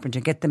emergency department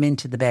and get them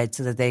into the bed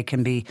so that they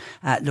can be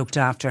looked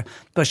after.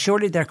 But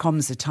surely there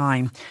comes a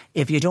time,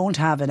 if you don't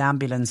have an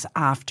ambulance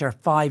after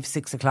 5,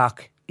 6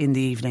 o'clock in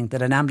the evening,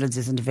 that an ambulance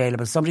isn't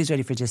available, somebody's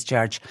ready for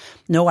discharge,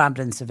 no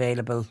ambulance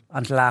available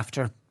until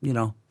after, you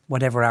know,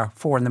 whatever hour,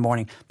 4 in the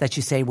morning, that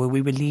you say, well,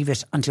 we will leave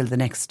it until the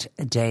next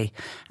day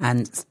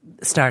and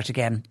start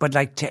again. But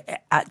like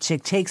to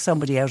take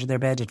somebody out of their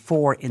bed at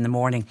 4 in the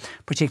morning,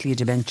 particularly a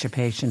dementia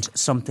patient,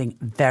 something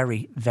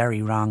very,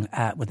 very wrong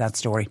with that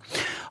story.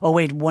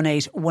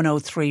 0818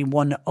 103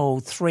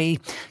 103.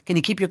 Can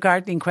you keep your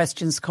gardening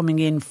questions coming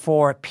in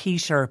for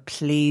Peter,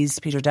 please?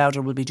 Peter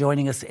Dowder will be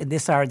joining us in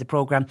this hour of the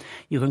programme.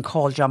 You can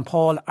call John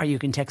Paul or you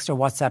can text or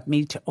WhatsApp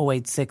me to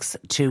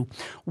 0862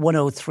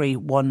 103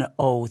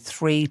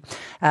 103.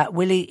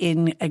 Willie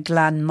in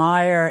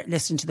Glanmire,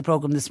 listening to the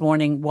programme this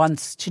morning,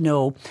 wants to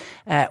know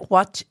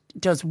what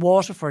does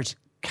Waterford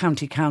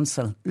County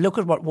Council look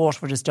at what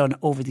Waterford has done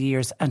over the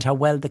years and how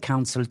well the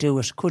council do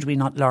it? Could we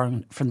not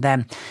learn from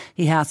them?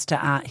 He has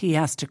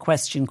to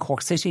question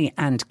Cork City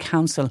and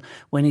Council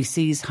when he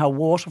sees how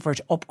Waterford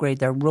upgrade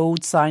their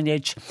road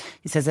signage.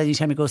 He says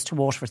anytime he goes to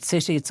Waterford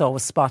City, it's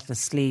always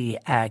spotlessly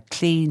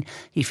clean.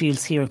 He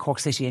feels here in Cork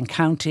City and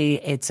County,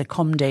 it's a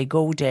come day,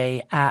 go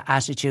day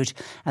attitude.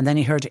 And then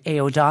he heard A.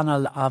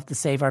 O'Donnell of the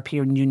Save Our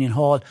Pier in Union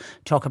Hall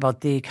talk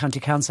about the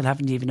County Council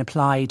haven't even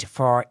applied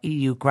for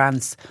EU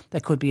grants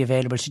that could be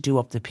available to do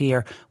up the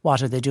pier.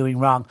 What are they doing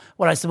wrong?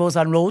 Well, I suppose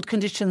on road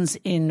conditions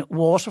in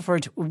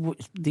Waterford,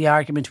 the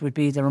argument would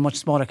be they're a much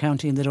smaller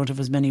county and they don't have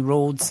as many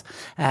roads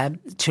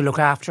to look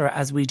after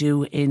as we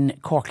do in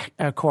Cork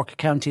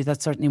County.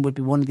 That certainly would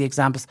be one of the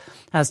examples.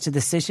 As to the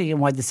city and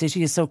why the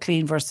city is so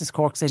clean versus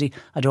Cork City,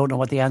 I don't know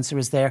what the answer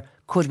is there.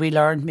 Could we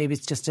learn? Maybe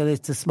it's just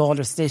it's a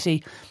smaller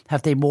city.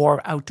 Have they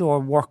more outdoor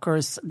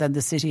workers than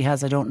the city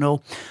has? I don't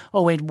know.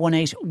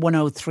 0818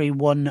 103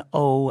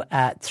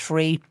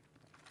 103.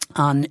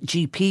 On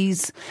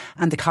GPs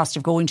and the cost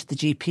of going to the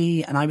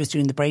GP, and I was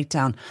doing the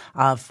breakdown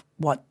of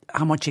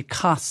how much it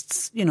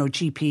costs,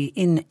 GP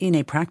in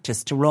a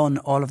practice to run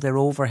all of their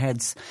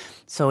overheads.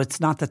 So it's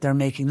not that they're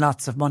making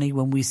lots of money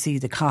when we see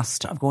the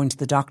cost of going to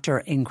the doctor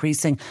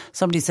increasing.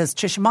 Somebody says,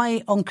 Trish,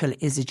 my uncle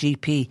is a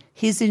GP.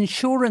 His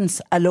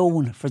insurance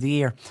alone for the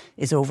year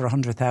is over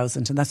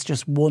 100,000, and that's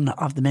just one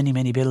of the many,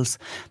 many bills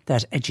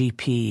that a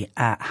GP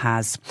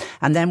has.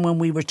 And then when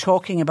we were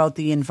talking about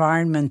the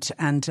environment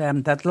and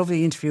that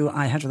lovely interview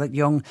I had with that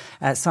young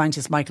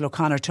scientist, Michael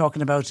O'Connor,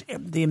 talking about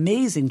the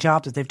amazing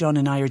job that they've done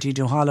in IRD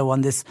Duhallow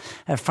on this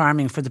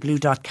farming for the blue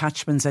dot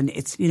catchments. And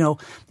it's, you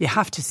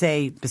have to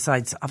say,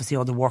 besides obviously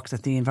all the work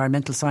that the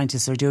environmental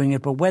scientists are doing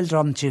it, but well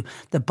done to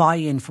the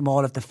buy-in from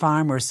all of the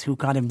farmers who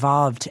got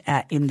involved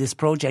in this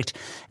project.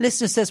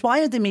 Listener says,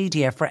 why are the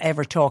media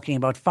forever talking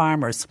about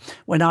farmers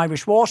when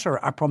Irish Water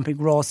are pumping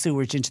raw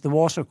sewage into the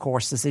water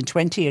courses in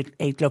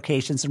 28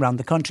 locations around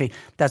the country?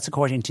 That's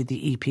according to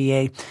the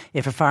EPA.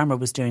 If a farmer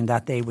was doing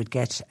that, they would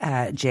get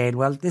jail.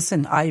 Well,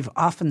 listen, I've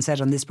often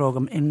said on this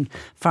programme,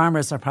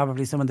 farmers are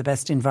probably some of the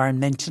best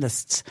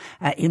environmentalists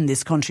in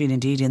this country and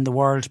indeed in the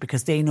world,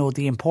 because they know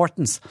the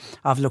importance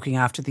of looking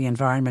after the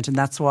environment. And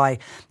that's why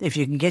if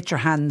you can get your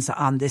hands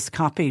on this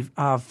copy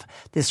of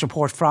this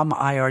report from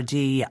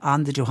IRD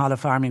on the Duhallow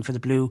farming for the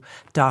blue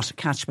dot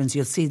catchments,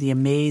 you'll see the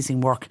amazing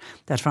work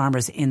that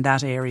farmers in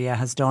that area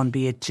has done,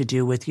 be it to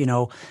do with,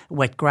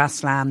 wet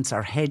grasslands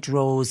or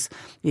hedgerows,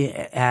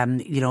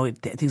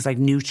 things like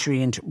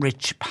nutrient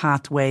rich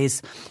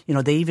pathways.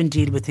 They even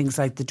deal with things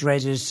like the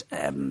dreaded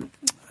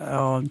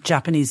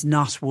Japanese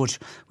knotwood,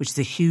 which is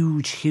a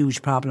huge,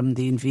 huge problem,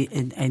 the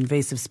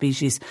invasive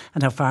species,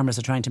 and how farmers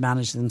are trying to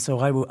manage them.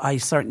 So I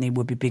certainly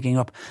would be bigging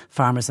up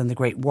farmers and the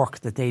great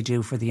work that they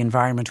do for the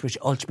environment, which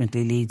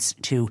ultimately leads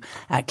to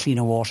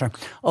cleaner water.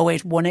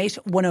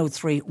 0818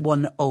 103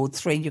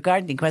 103. Your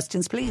gardening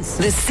questions, please.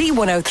 The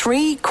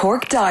C103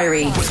 Cork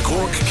Diary. With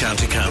Cork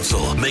County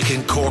Council,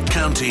 making Cork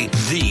County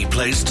the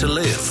place to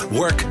live,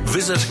 work,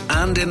 visit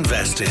and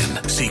invest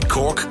in. See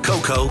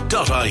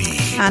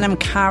corkcoco.ie. Anne and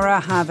Cara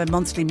have a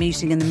monthly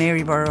meeting in the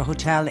Maryborough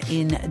Hotel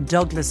in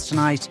Douglas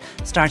tonight,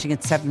 starting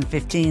at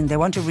 7:15. They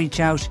want to reach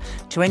out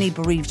to any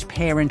bereaved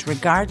parent,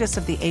 regardless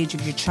of the age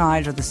of your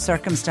child or the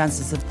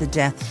circumstances of the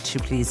death, to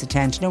please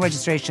attend. No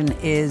registration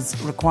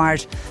is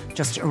required.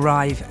 Just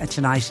arrive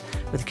tonight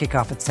with a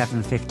kick-off at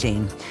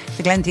 7:15.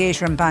 The Glen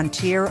Theatre and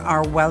Bantir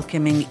are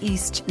welcoming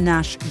East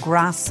Nash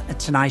Grass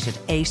tonight at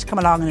 8. Come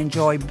along and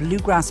enjoy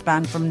Bluegrass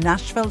Band from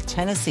Nashville,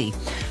 Tennessee.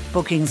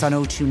 Bookings on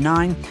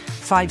 029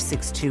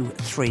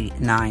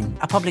 56239.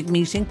 A public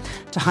meeting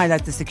to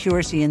highlight the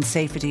security and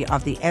safety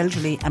of the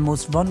elderly and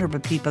most vulnerable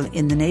people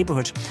in the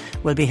neighbourhood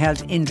will be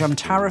held in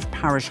Drumtariff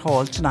Parish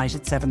Hall tonight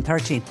at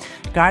 7:30.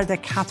 Garda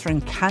Catherine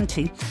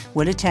Canty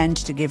will attend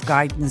to give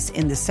guidance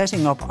in the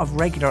setting up of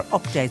regular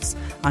updates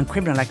on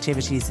criminal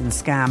activities and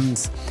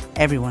scams.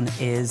 Everyone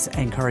is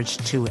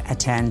encouraged to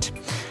attend.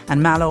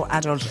 And Mallow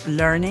Adult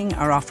Learning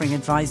are offering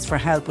advice for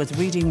help with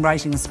reading,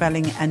 writing,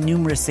 spelling and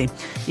numeracy.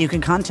 You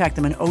can contact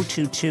them on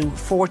 022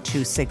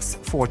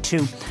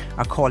 42642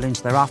 or call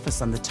into their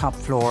office on the top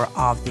floor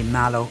of the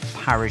Mallow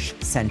Parish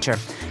Centre.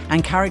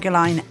 And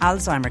Carrigaline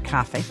Alzheimer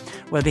Cafe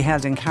will be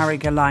held in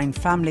Carrigaline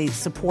Family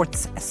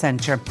Supports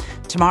Centre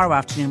tomorrow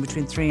afternoon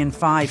between 3 and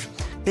 5.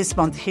 This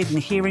month, Hidden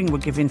Hearing will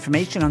give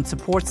information on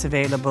supports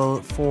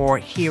available for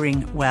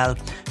hearing well.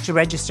 To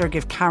register,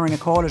 give Karen a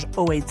call at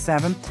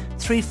 087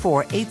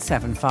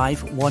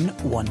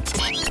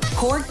 3487511.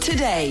 Cork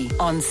Today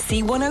on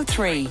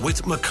C103.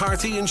 With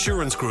McCarthy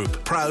Insurance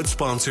Group, proud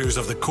sponsors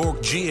of the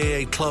Cork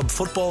GAA Club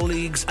Football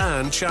Leagues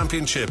and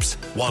Championships.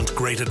 Want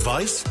great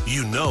advice?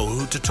 You know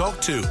who to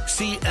talk to.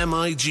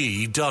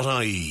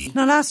 CMIG.ie.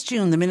 Now, last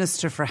June, the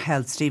Minister for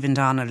Health, Stephen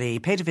Donnelly,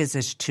 paid a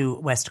visit to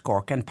West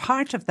Cork, and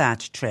part of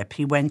that trip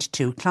he went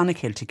to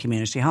Clonakilty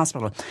Community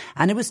Hospital,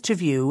 and it was to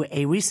view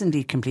a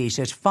recently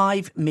completed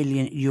 €5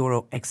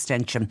 million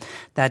extension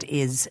that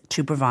is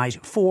to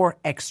provide 4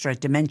 extra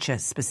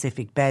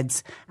dementia-specific beds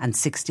and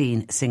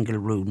 16 single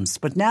rooms.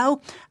 But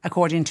now,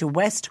 according to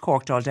West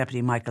Cork Dáil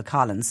Deputy Michael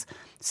Collins,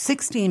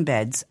 16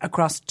 beds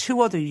across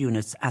 2 other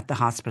units at the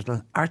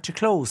hospital are to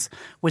close,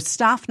 with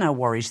staff now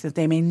worried that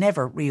they may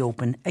never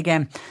reopen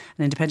again.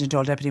 An independent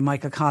Dáil Deputy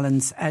Michael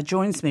Collins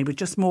joins me with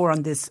just more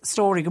on this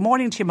story. Good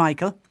morning to you,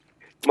 Michael.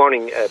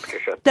 Morning,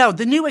 Patricia. Now,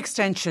 the new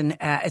extension,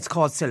 it's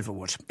called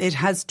Silverwood. It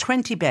has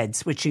 20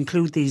 beds, which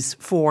include these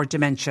 4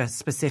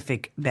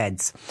 dementia-specific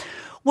beds.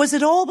 Was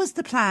it always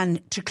the plan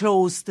to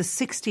close the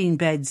 16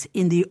 beds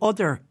in the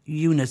other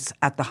units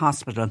at the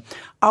hospital,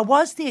 or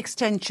was the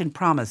extension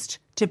promised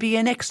to be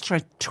an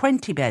extra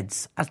 20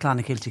 beds at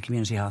Clonakilty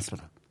Community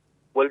Hospital?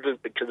 Well,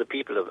 to the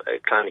people of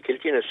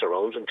Clonakilty and its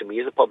surrounds, and to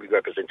me as a public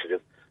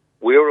representative,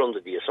 we're under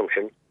the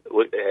assumption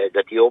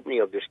that the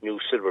opening of this new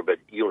Silverwood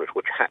unit,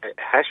 which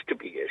has to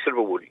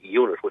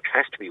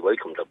be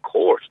welcomed, of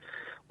course,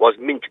 was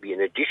meant to be an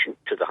addition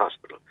to the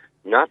hospital.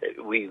 Not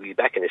we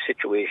back in a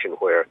situation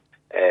where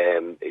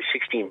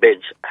 16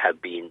 beds are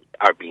being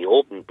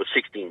opened, but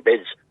 16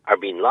 beds are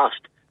being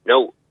lost.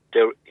 No,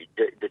 the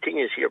thing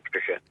is here,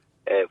 Patricia.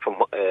 And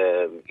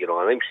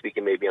I'm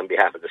speaking maybe on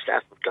behalf of the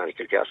staff of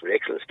Clonakilty Hospital,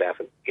 excellent staff,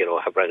 and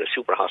have run a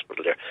super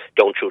hospital there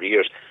down through the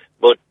years.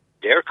 But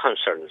their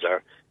concerns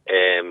are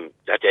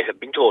that they have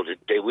been told that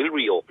they will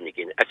reopen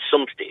again at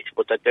some stage,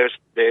 but that there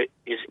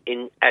is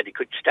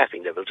inadequate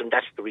staffing levels, and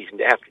that's the reason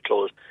they have to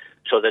close,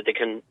 so that they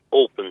can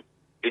open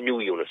the new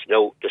units.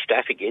 Now, the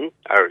staff again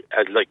are,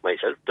 like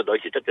myself,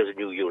 delighted that there's a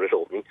new unit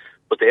opening,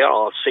 but they are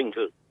all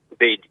single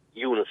bed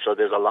units, so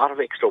there's a lot of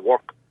extra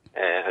work,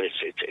 and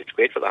it's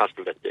great for the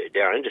hospital that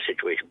they are in this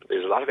situation, but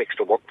there's a lot of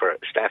extra work for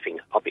staffing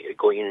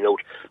going in and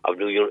out of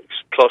new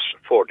units, plus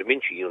 4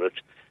 dementia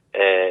units,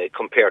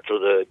 compared to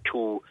the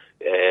two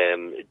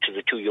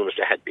units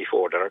they had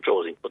before that are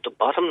closing. But the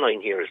bottom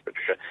line here is,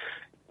 Patricia,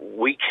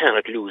 we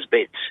cannot lose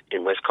beds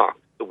in West Cork.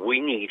 We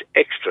need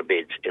extra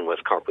beds in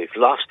West Cork. We've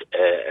lost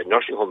a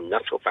nursing home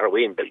not so far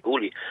away in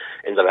Belgooly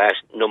in the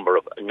last number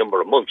of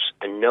months,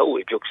 and now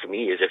it looks to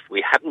me as if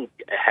we haven't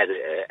had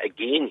a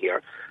gain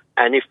here.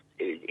 And if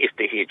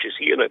the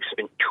HSE, and I've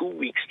spent 2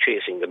 weeks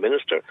chasing the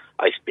Minister,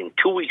 I spent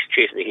 2 weeks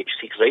chasing the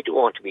HSE because I don't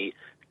want to be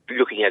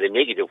looking at a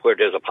negative where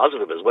there's a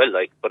positive as well,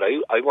 but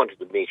I wanted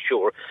to make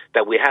sure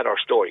that we had our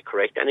story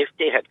correct, and if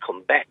they had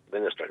come back, the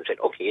Minister, and said,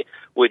 okay,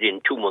 within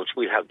 2 months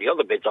we'll have the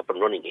other beds up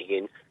and running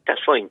again,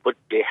 that's fine, but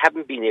they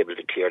haven't been able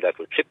to clear that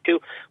with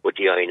SIP2, with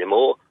the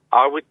INMO,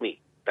 or with me,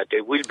 that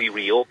they will be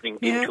reopening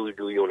these 2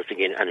 new units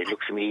again, and it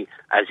looks to me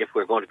as if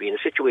we're going to be in a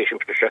situation,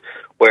 Patricia,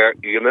 where,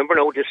 you remember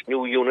now, this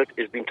new unit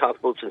has been talked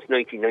about since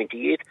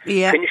 1998,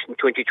 finished in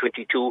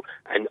 2022,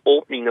 and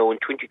opening now in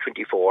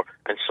 2024,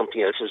 and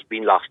something else has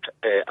been lost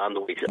on the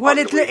way. Well,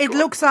 it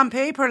looks on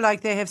paper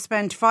like they have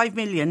spent $5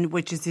 million,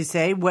 which is to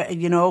say,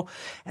 delighted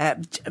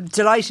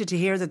to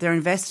hear that they're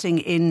investing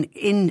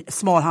in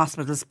small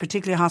hospitals,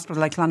 particularly a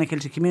hospital like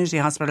Clonakilty Community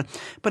Hospital,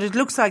 but it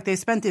looks like they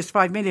spent this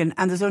 $5 million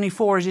and there's only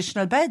 4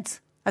 additional beds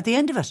at the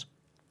end of it.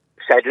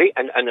 Sadly,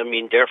 and I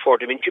mean, therefore,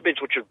 dementia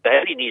beds, which are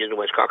badly needed in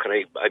West Cork, and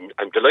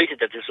I'm delighted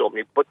that this is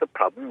opening, but the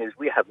problem is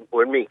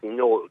we're making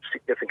no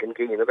significant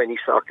gain of any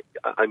sort.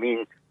 I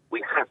mean,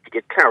 we have to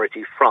get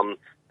clarity from,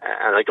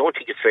 and I don't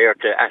think it's fair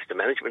to ask the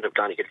management of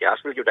Clonakilty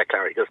Hospital to give that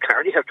clarity, because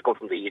clarity has to come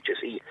from the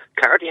HSE.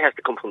 Clarity has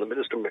to come from the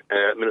Minister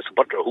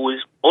Butler, who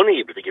is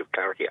unable to give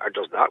clarity or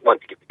does not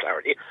want to give the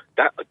clarity.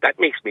 That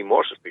makes me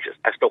more suspicious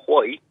as to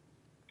why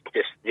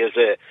there's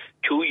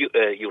 2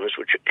 units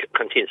which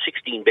contain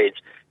 16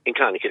 beds in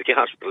Clonakilty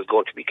Hospital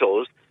going to be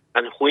closed,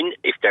 and when,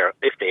 if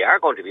they are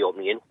going to be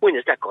opening in, when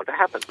is that going to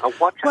happen? And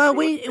what's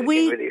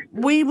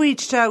we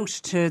reached out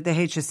to the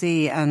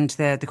HSE and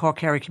the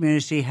Cork Area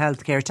Community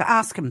Healthcare to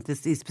ask them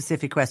these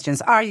specific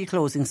questions. Are you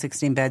closing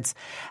 16 beds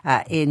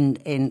in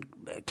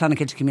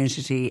Clonakilty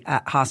Community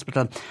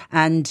Hospital?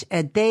 And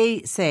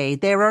they say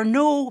there are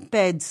no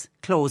beds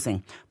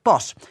closing,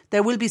 but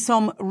there will be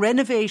some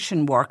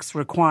renovation works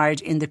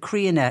required in the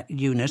Creana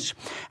unit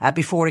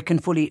before it can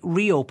fully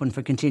reopen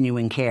for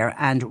continuing care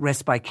and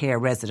respite care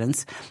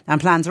residents. And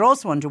plans are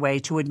also underway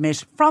to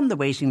admit from the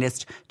waiting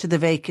list to the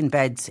vacant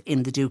beds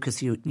in the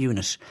Dukas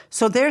unit.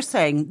 So they're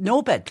saying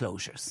no bed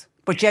closures,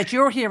 but yet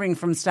you're hearing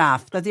from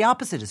staff that the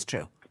opposite is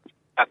true.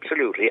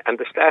 Absolutely, and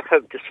the staff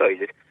have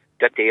decided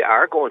that they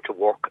are going to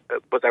work,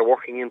 but they're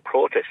working in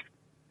protest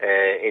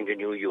in the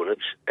new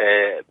units.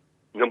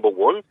 Number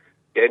one,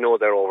 They know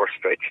they're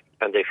overstretched,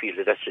 and they feel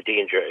that that's the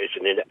danger.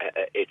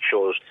 It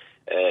shows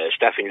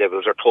staffing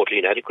levels are totally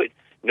inadequate.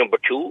 Number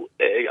two,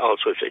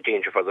 also it's a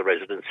danger for the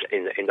residents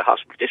in the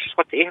hospital. This is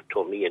what they have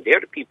told me, and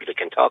they're the people that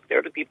can talk.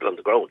 They're the people on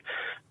the ground,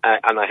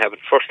 and I have it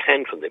first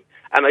hand from them.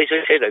 And as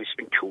I said, I've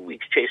spent 2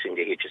 weeks chasing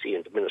the HSE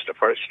and the Minister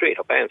for a straight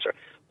up answer.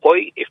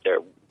 Why, if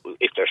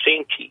they're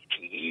saying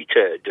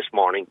this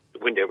morning,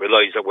 when they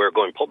realise that we're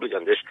going public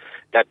on this,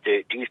 that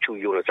these 2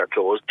 units are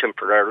closed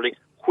temporarily,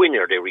 when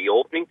are they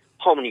reopening?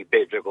 How many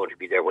beds are going to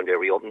be there when they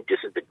reopen? This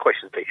is the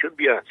questions they should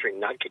be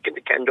answering, not kicking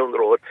the can down the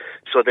road,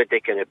 so that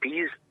they can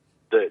appease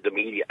the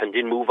media and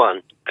then move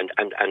on.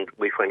 And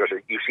we find out,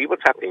 you see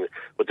what's happening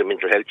with the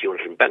mental health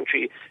unit in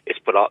Bantry. It's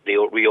put off, they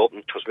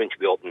reopened, it was meant to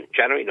be open in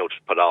January, now it's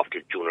put off to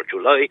June or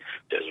July.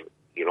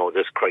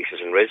 There's crisis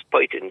in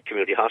respite in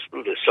community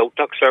hospital. There's South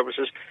Dock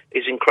services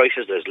is in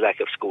crisis. There's lack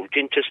of school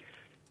dentists.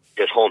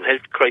 There's home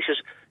health crisis.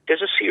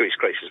 There's a serious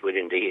crisis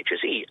within the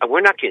HSE, and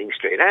we're not getting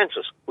straight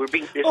answers. We're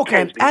being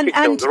okay,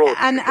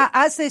 and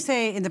as they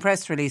say in the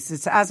press release,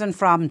 it's as and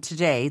from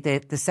today,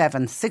 the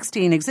 7th,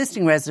 16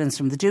 existing residents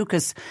from the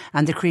Dukas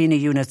and the Creaney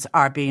units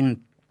are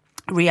being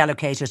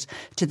reallocated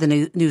to the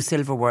new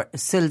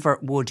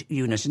Silverwood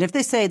unit. And if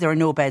they say there are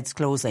no beds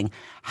closing,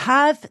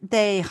 have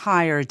they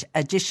hired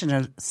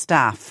additional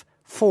staff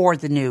for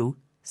the new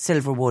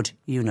Silverwood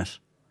unit?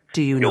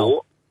 Do you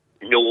know?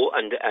 No,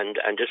 and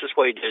this is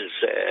why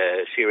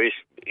there's serious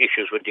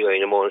issues with the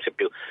INMO and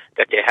SIPTU,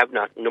 that they have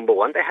not, number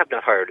one, they have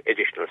not hired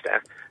additional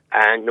staff,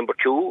 and number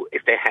two,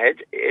 if they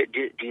had,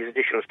 these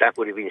additional staff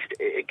would have been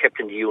kept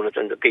in the unit,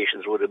 and the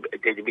patients would have,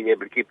 they'd have been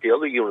able to keep the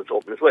other units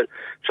open as well.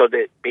 So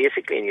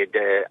basically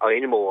the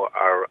INMO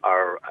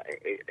are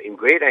in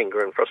great anger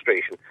and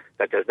frustration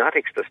that there's not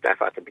extra staff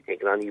have to be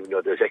taken on, even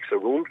though there's extra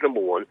rooms, number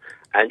one.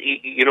 And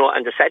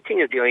and the sad thing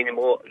is the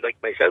INMO, like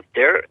myself,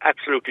 they're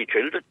absolutely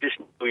thrilled that this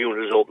new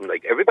unit is open.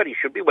 Like, everybody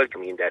should be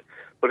welcoming that,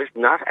 but it's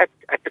not at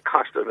the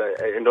cost of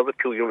another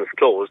 2 units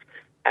closed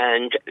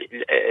and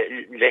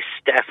less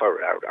staff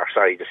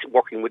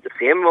working with the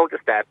same amount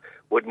of staff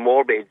with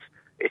more beds.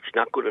 It's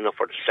not good enough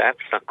for the staff.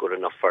 It's not good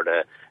enough for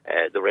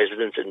the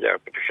residents in there,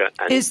 Patricia.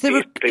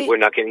 And we're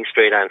not getting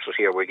straight answers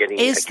here. We're getting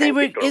is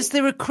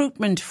the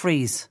recruitment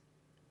freeze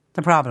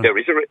the problem? There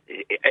is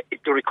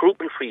the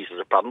recruitment freeze is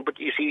a problem, but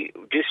you see,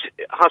 this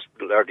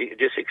hospital or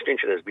this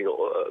extension has been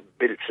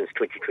built since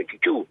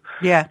 2022.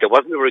 Yeah, there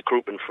wasn't a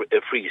recruitment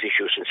freeze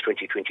issue since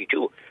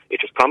 2022. It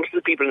was promised to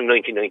the people in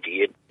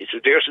 1998. It's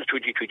there since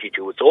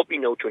 2022. It's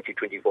opening now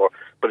 2024,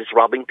 but it's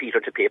robbing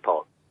Peter to pay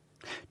Paul.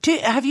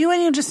 Have you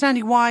any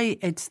understanding why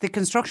the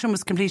construction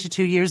was completed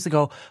 2 years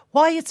ago?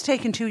 Why it's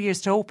taken 2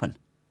 years to open?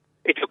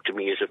 It looked to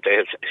me as if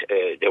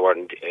they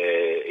weren't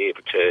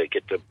able to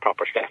get the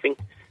proper staffing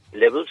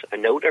levels,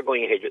 and now they're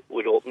going ahead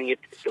with opening it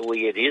the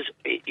way it is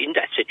in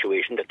that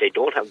situation, that they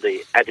don't have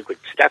the adequate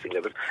staffing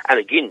levels. And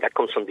again, that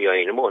comes from the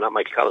INMO, not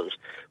Michael Collins.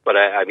 But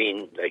I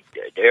mean, like,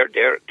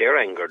 they're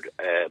angered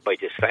by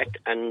this fact,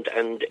 and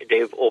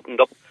they've opened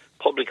up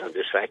public on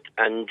this fact,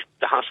 and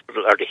the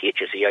hospital, or the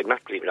HSE, I'm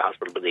not believing the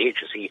hospital, but the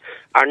HSE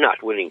are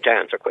not willing to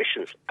answer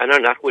questions and are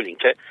not willing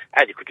to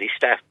adequately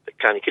staff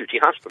Clonakilty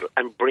Hospital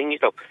and bring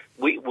it up.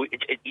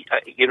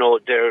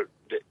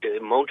 The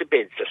amount of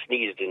beds that's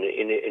needed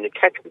in a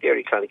catchment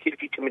area,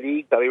 Clonakilty,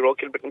 Timidee, Ballyroe,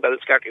 Kilbritton,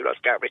 Ballyscarty,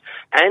 Rosscarbery,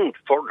 and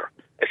further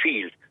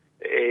afield,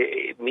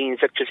 it means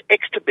that there's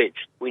extra beds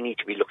we need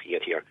to be looking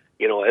at here.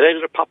 A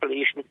larger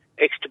population,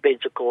 extra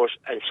beds, of course,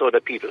 and so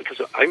that people,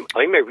 because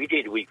I'm every day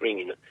of the week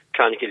ringing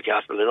Clonakilty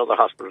Hospital and other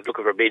hospitals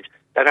looking for beds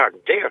that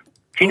aren't there.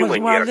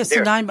 Well,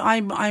 listen,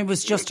 I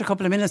was just a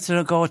couple of minutes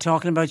ago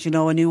talking about,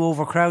 a new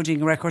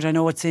overcrowding record. I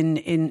know it's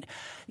in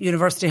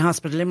University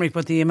Hospital Limerick,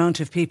 but the amount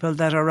of people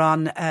that are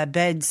on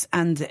beds,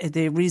 and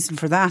the reason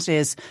for that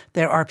is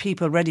there are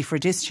people ready for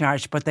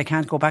discharge, but they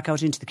can't go back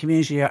out into the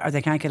community, or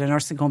they can't get a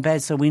nursing home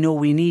bed. So we know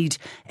we need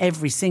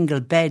every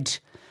single bed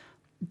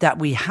that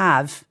we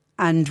have.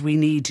 And we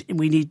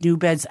need new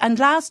beds. And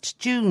last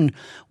June,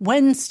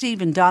 when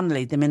Stephen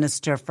Donnelly, the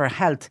Minister for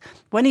Health,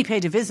 when he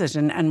paid a visit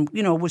and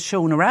was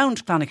shown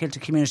around Clonakilty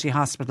Community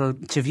Hospital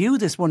to view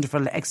this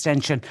wonderful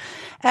extension,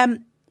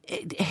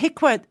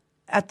 HICWA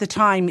at the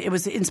time, it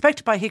was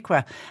inspected by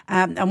HICWA,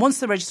 and once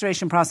the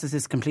registration process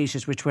is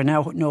completed, which we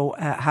now know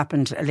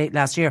happened late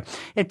last year,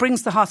 it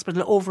brings the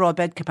hospital overall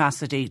bed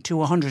capacity to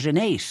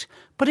 108.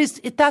 But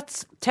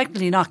that's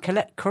technically not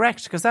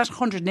correct, because that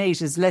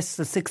 108 is less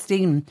than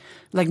 16,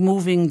 like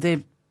moving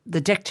the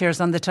deck chairs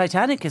on the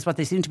Titanic is what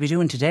they seem to be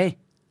doing today.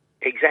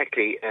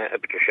 Exactly,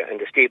 Patricia, and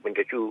the statement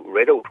that you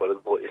read out while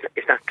ago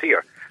is not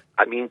clear.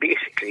 I mean,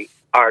 basically,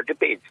 are the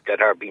beds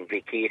that are being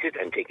vacated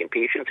and taking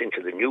patients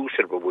into the new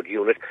Silverwood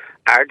unit,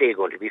 are they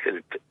going to be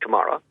filled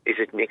tomorrow? Is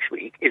it next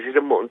week? Is it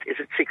a month? Is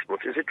it 6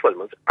 months? Is it 12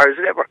 months? Or is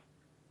it ever?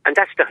 And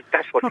that's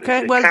what.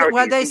 Okay.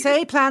 Well, they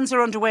say plans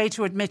are underway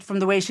to admit from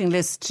the waiting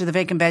list to the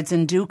vacant beds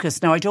in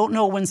Dukas. Now, I don't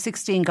know when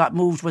 16 got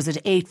moved. Was it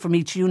 8 from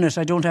each unit?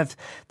 I don't have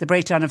the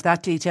breakdown of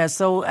that detail.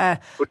 So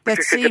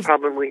let's see. The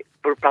problem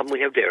we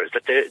have there is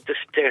that they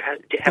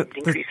haven't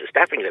increased the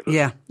staffing level.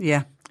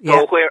 Yeah.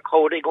 So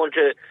how are they going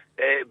to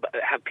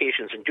have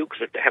patients in Dukes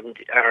that they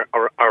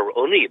are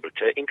unable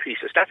to increase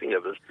the staffing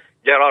levels?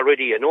 They're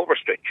already an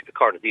overstretch,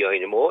 according to the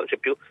INMO.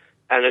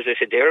 And as I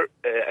said, they're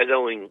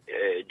allowing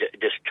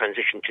this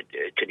transition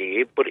to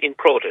the A, but in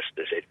protest,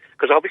 they said.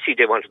 Because obviously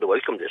they wanted to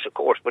welcome this, of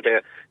course, but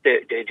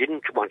they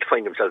didn't want to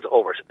find themselves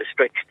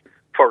overstretched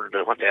further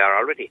than what they are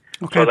already.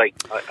 Okay.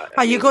 So,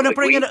 are you going to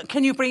bring it?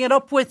 Can you bring it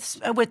up with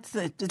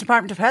the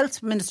Department of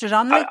Health, Minister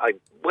Donnelly?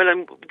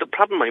 The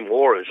problem I'm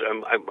more is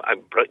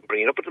I'm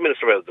bringing up with the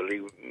Minister of Health,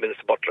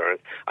 Minister Butler, and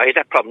I had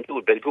that problem too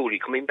with Belgooly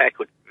coming back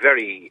with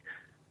very,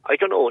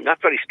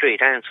 not very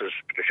straight answers,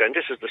 Patricia. And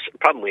this is the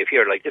problem we have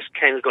here. Like, this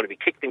can is going to be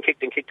kicked and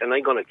kicked and kicked, and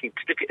I'm going to keep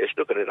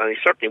stuck at it. And I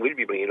certainly will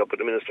be bringing it up with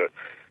the Minister,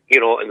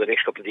 in the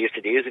next couple of days.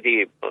 Today is a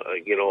day,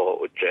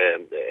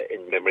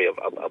 in memory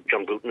of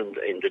John Bruton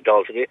in the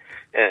Dáil today,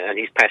 and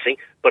he's passing.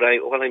 But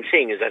what I'm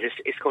saying is that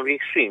it's going to be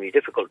extremely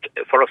difficult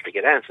for us to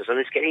get answers, and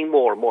it's getting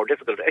more and more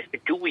difficult. It's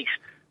been 2 weeks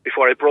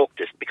before I broke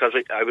this, because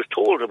I was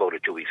told about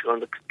it 2 weeks ago,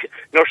 and the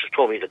nurses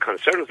told me the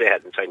concerns they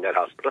had inside that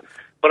hospital.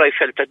 But I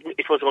felt that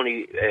it was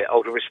only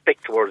out of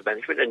respect towards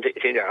management, and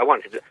I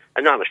wanted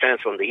an honest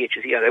answer from the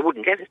HSE, and I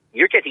wouldn't get it.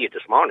 You're getting it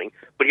this morning,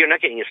 but you're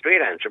not getting a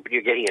straight answer, but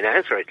you're getting an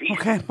answer at least.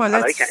 Okay, well,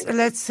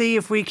 let's see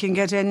if we can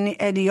get any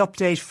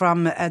update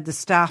from the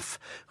staff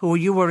who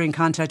you were in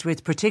contact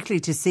with,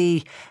 particularly to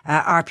see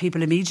are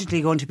people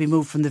immediately going to be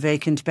moved from the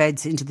vacant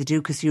beds into the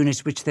Dukas unit,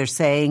 which they're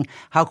saying,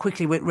 how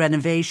quickly will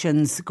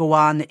renovations go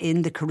on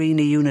in the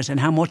Carina unit, and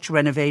how much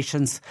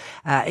renovations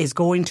is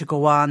going to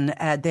go on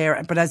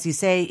there. But as you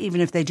say, even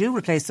if they do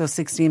replace those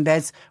 16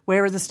 beds,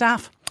 where are the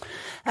staff?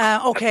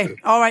 Okay,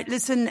 all right,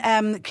 listen,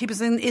 keep us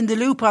in the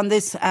loop on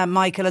this,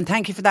 Michael, and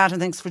thank you for that,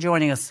 and thanks for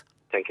joining us.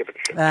 Thank you,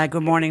 Patricia.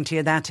 Good morning to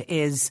you. That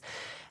is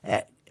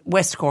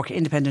West Cork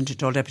Independent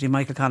Dáil Deputy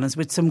Michael Collins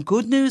with some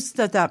good news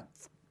that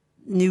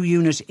new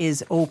unit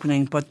is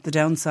opening, but the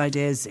downside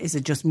is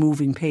it just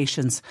moving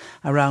patients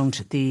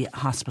around the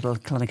hospital,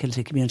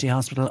 Clonakilty Community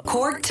Hospital.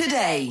 Cork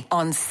Today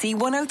on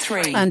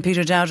C103. And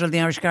Peter Dowdall, the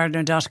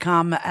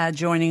irishgardener.com,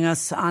 joining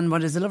us on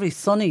what is a lovely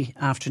sunny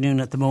afternoon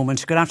at the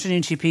moment. Good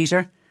afternoon to you,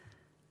 Peter.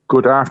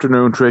 Good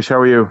afternoon, Trish. How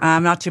are you?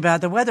 Not too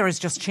bad. The weather is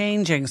just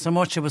changing so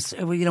much. It was,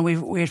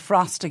 we had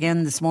frost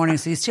again this morning,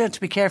 so you still have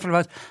to be careful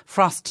about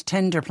frost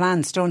tender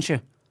plants, don't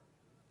you?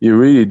 You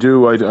really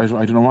do. I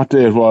don't know what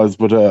day it was,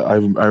 but I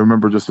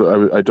remember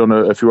I'd done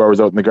a few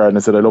hours out in the garden. I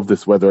said, I love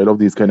this weather. I love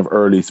these kind of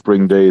early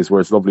spring days where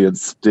it's lovely and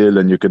still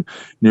and you can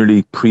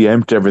nearly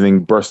preempt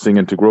everything bursting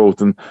into growth.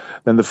 And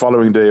then the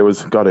following day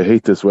God, I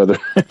hate this weather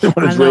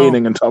when it's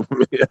raining on top of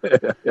me.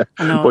 Yeah.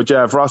 But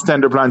yeah, frost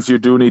tender plants, you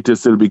do need to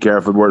still be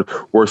careful.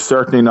 We're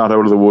certainly not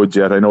out of the woods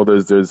yet. I know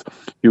there's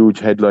huge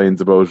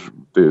headlines about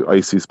the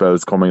icy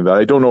spells coming. That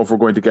I don't know if we're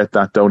going to get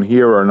that down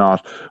here or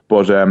not,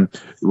 but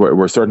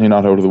we're certainly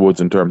not out of the woods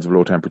in terms of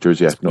low temperatures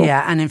yet. No.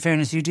 Yeah, and in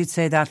fairness, you did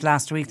say that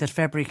last week, that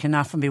February can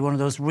often be one of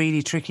those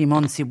really tricky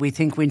months. We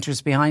think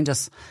winter's behind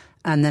us,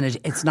 and then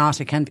it's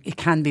not. It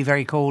can be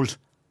very cold.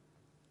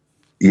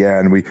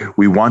 Yeah, and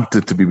we want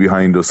it to be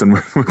behind us, and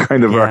we're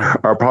kind of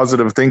our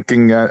positive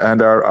thinking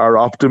and our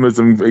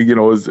optimism,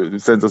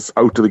 sends us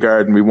out to the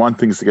garden. We want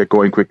things to get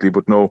going quickly,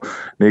 but no,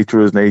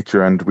 nature is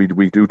nature, and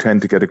we do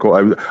tend to get it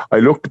going. I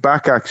looked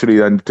back actually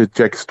and to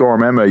check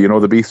Storm Emma,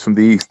 the beast from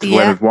the east,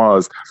 when it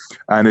was,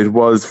 and it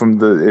was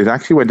it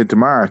actually went into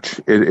March.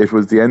 It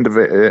was the end of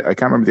it. I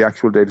can't remember the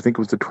actual date. I think it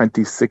was the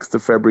 26th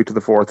of February to the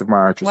 4th of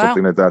March or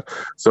something like that.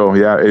 So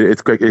yeah,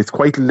 it's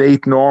quite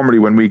late normally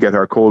when we get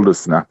our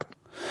coldest snap.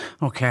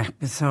 Okay,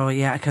 so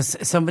yeah, because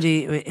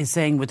somebody is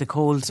saying with the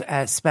cold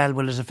spell,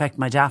 will it affect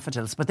my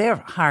daffodils? But they're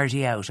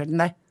hardy out, aren't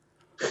they?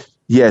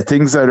 Yeah,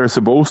 things that are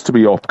supposed to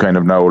be up kind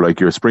of now, like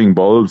your spring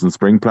bulbs and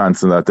spring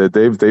plants and that,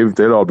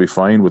 they'll all be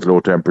fine with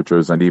low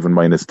temperatures and even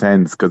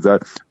 -10s, because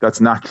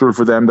that's natural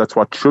for them. That's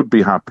what should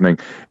be happening.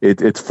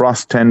 It's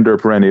frost tender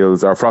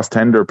perennials or frost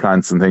tender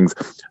plants and things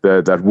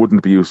that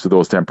wouldn't be used to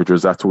those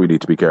temperatures. That's what we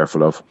need to be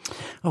careful of.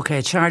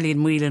 Okay, Charlie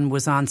in Whelan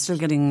was on, still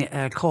getting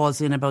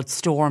calls in about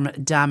storm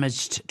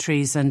damaged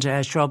trees and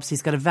shrubs.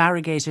 He's got a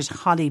variegated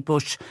holly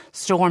bush,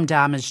 storm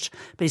damaged,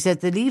 but he said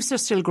the leaves are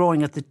still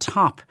growing at the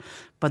top,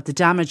 but the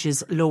damage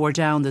is lower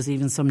down. There's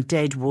even some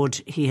dead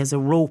wood. He has a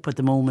rope at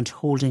the moment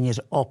holding it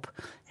up.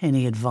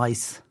 Any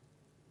advice?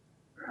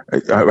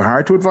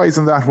 Hard to advise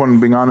on that one,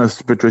 being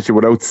honest, Patricia,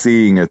 without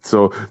seeing it.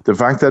 So the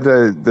fact that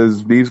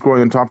there's leaves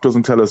growing on top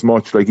doesn't tell us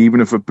much. Like,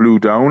 even if it blew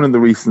down in the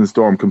recent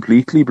storm,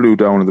 completely blew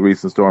down in the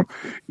recent storm,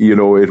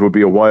 it would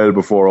be a while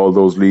before all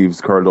those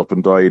leaves curled up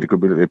and died. It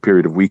could be a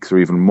period of weeks or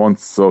even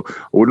months. So I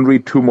wouldn't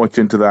read too much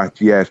into that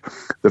yet.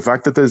 The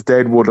fact that there's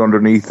dead wood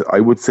underneath, I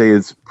would say,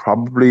 is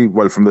probably,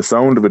 well, from the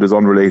sound of it, is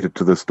unrelated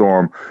to the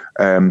storm.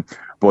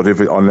 But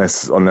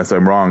unless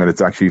I'm wrong, and it's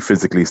actually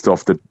physically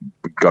stuff that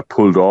got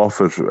pulled off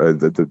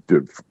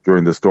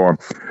during the storm.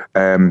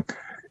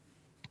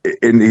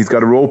 and he's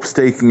got a rope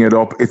staking it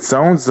up. It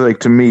sounds like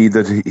to me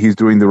that he's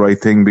doing the right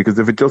thing, because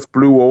if it just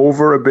blew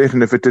over a bit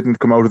and if it didn't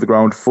come out of the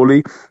ground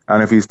fully,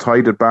 and if he's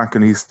tied it back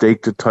and he's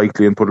staked it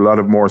tightly and put a lot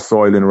of more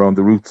soil in around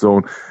the root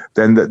zone,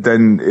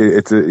 then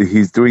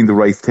he's doing the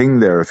right thing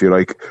there, if you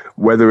like.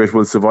 Whether it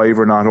will survive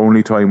or not,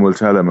 only time will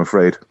tell, I'm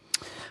afraid.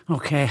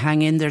 Okay,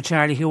 hang in there,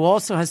 Charlie, who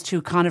also has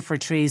 2 conifer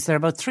trees. They're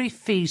about 3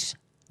 feet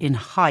in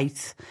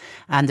height,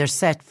 and they're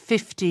set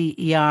 50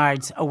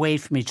 yards away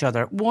from each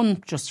other.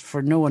 One, just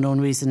for no unknown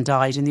reason,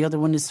 died, and the other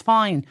one is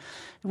fine.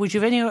 Would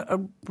you have any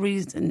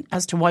reason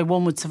as to why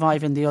one would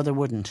survive and the other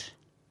wouldn't?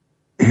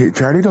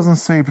 Charlie doesn't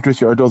say,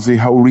 Patricia, or does he,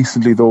 how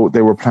recently though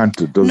they were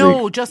planted?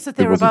 No, just that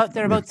they're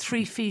about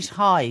 3 feet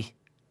high.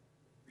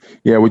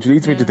 Yeah, which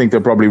leads me to think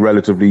they're probably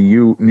relatively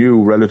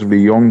new,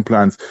 relatively young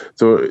plants.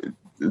 So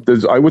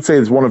I would say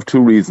there's one of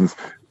 2 reasons.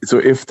 So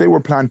if they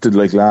were planted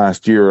like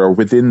last year or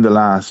within the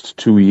last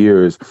 2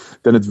 years,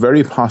 then it's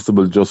very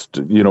possible just,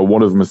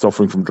 one of them is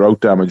suffering from drought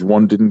damage.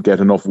 One didn't get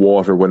enough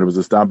water when it was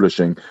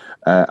establishing,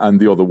 and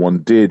the other one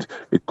did.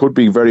 It could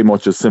be very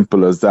much as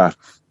simple as that.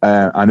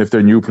 And if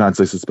they're new plants,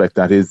 I suspect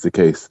that is the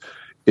case.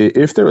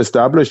 If they're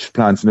established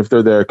plants and if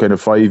they're there kind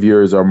of 5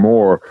 years or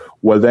more,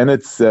 well, then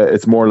it's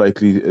more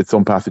likely it's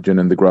some pathogen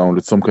in the ground.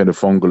 It's some kind of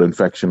fungal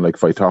infection like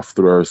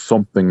Phytophthora or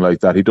something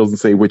like that. He doesn't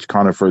say which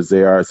conifers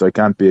they are, so I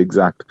can't be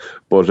exact.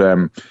 But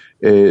so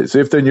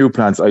if they're new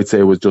plants, I'd say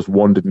it was just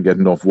one didn't get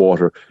enough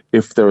water.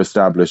 If they're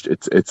established,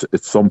 it's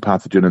some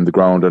pathogen in the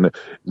ground, and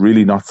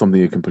really not something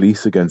you can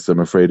police against,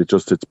 I'm afraid.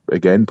 It's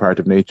again part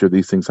of nature.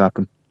 These things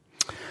happen.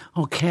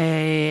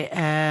 Okay,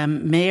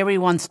 Mary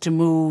wants to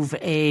move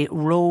a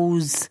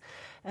rose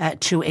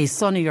to a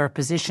sunnier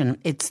position.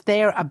 It's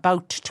there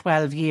about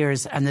 12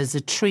 years and there's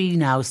a tree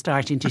now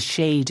starting to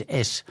shade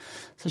it.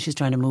 So she's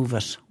trying to move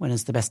it. When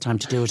is the best time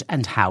to do it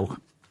and how?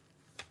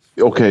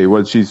 Okay,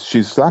 well, she's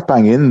slap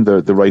bang in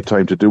the right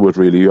time to do it,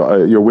 really.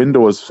 Your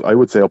window is, I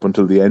would say, up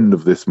until the end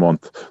of this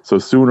month, so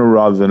sooner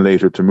rather than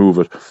later to move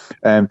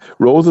it.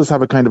 Roses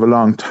have a kind of a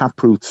long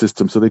taproot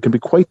system, so they can be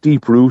quite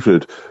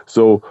deep-rooted.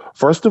 So,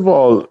 first of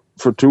all,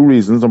 for 2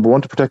 reasons. Number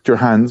 1, to protect your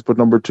hands, but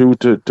number 2,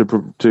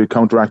 to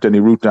counteract any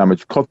root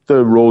damage. Cut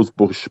the rose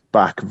bush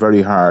back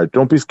very hard.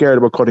 Don't be scared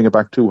about cutting it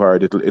back too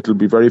hard. It'll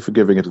be very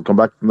forgiving. It'll come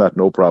back from that,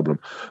 no problem.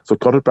 So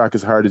cut it back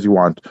as hard as you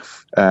want.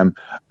 And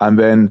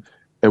then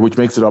which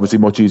makes it obviously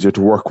much easier to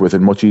work with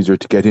and much easier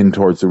to get in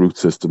towards the root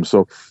system.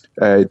 So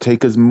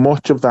take as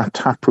much of that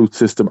taproot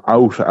system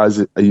out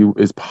as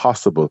is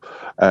possible.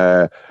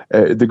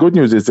 The good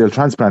news is they'll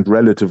transplant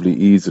relatively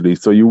easily.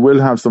 So you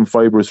will have some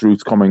fibrous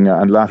roots coming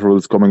and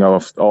laterals coming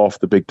off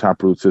the big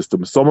taproot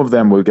system. Some of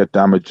them will get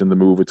damaged in the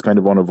move. It's kind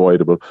of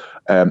unavoidable.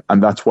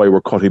 And that's why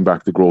we're cutting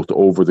back the growth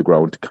over the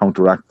ground to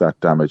counteract that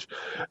damage.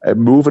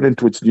 Move it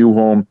into its new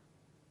home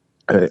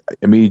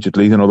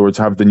immediately. In other words,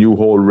 have the new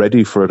hole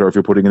ready for it, or if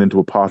you're putting it into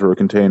a pot or a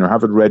container,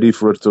 have it ready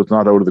for it so it's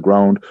not out of the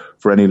ground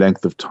for any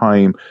length of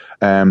time.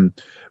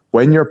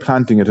 When you're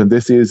planting it, and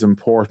this is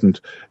important,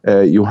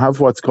 you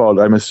have what's called,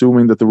 I'm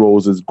assuming that the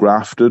rose is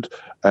grafted.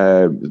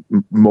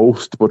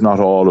 Most, but not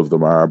all of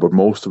them are, but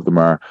most of them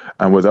are.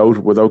 And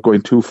without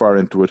going too far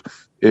into it,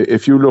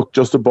 if you look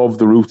just above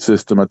the root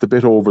system at the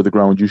bit over the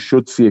ground, you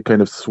should see a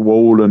kind of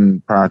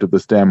swollen part of the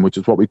stem, which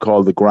is what we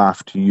call the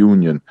graft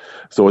union.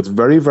 So it's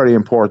very, very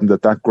important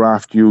that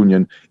graft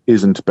union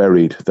isn't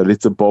buried, that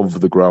it's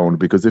above the ground,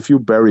 because if you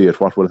bury it,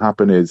 what will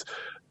happen is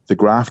the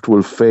graft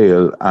will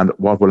fail, and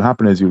what will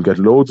happen is you'll get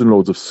loads and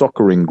loads of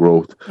suckering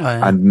growth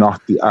and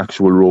not the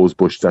actual rose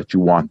bush that you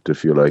want,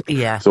 if you like.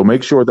 Yeah. So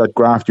make sure that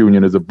graft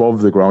union is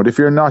above the ground. If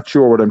you're not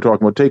sure what I'm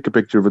talking about, take a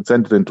picture of it,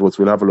 send it in to us.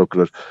 We'll have a look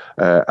at it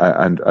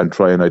and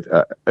try and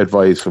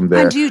advise from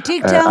there. And do you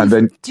dig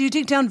down? Do you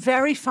dig down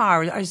very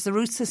far? Is the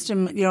root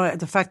system,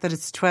 the fact that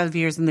it's 12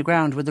 years in the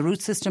ground, would the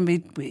root system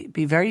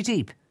be very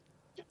deep?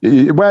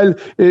 Well,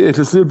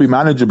 it'll still be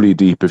manageably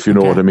deep, if you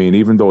know what I mean,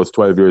 even though it's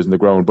 12 years in the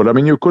ground. But I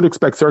mean, you could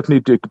expect certainly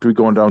to be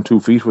going down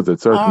 2 feet with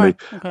it, certainly.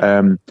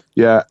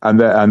 Yeah, and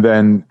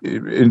then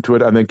into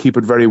it, and then keep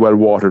it very well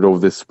watered over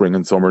this spring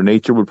and summer.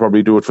 Nature will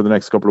probably do it for the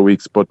next couple of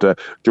weeks, but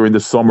during the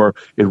summer,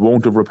 it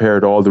won't have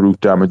repaired all the root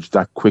damage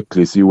that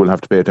quickly, so you will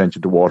have to pay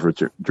attention to water it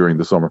during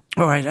the summer.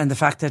 All right, and the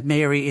fact that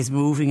Mary is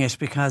moving it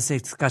because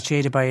it's got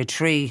shaded by a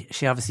tree,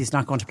 she obviously is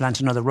not going to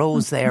plant another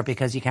rose there,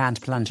 because you can't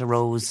plant a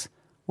rose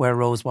where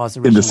Rose was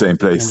originally. In the same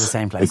place. In the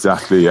same place.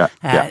 Exactly, yeah.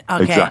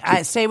 Okay,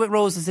 exactly. Stay with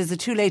roses. Is it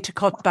too late to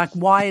cut back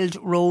wild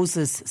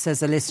roses,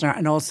 says a listener,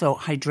 and also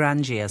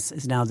hydrangeas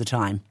is now the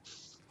time?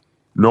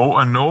 No,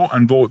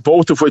 and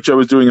both of which I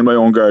was doing in my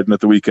own garden at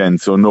the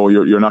weekend. So no,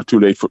 you're not too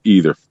late for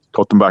either.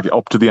 Cut them back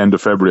up to the end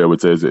of February, I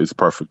would say, is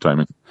perfect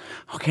timing.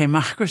 Okay,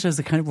 Margaret has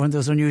a kind of one of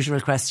those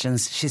unusual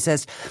questions. She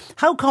says,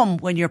 how come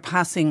when you're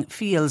passing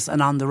fields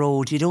and on the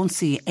road, you don't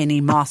see any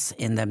moss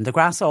in them? The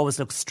grass always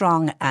looks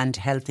strong and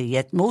healthy,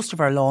 yet most of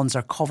our lawns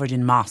are covered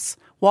in moss.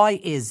 Why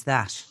is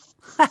that?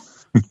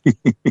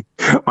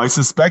 I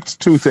suspect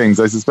two things.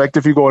 I suspect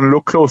if you go and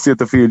look closely at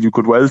the field, you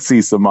could well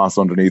see some moss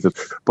underneath it.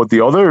 But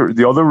the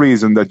other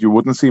reason that you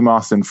wouldn't see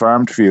moss in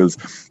farmed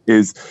fields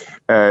is,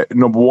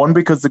 number one,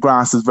 because the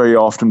grass is very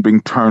often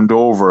being turned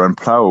over and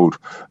ploughed,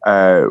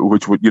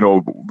 which would,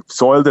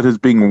 soil that is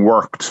being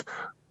worked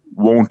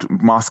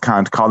moss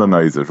can't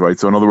colonize it, right?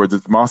 So in other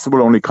words, moss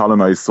will only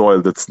colonize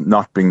soil that's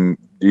not being,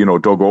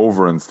 dug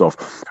over and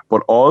stuff.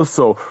 But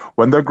also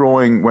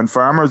when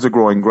farmers are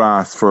growing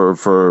grass for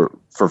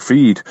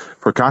feed,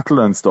 for cattle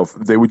and stuff,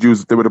 they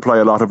would apply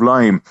a lot of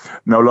lime.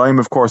 Now lime,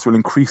 of course, will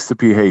increase the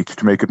pH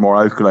to make it more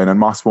alkaline, and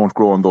moss won't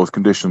grow in those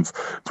conditions.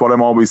 It's what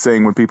I'm always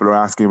saying when people are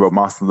asking about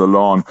moss in the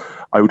lawn.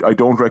 I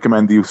don't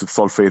recommend the use of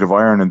sulfate of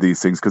iron in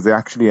these things, because they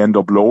actually end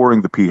up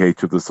lowering the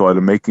pH of the soil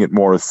and making it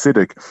more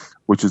acidic,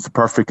 which is the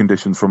perfect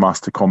conditions for moss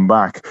to come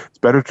back. It's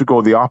better to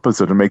go the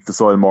opposite and make the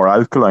soil more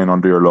alkaline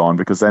under your lawn,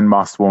 because then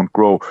moss won't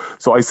grow.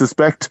 So I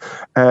suspect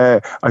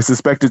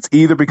it's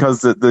either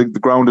because the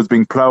ground is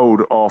being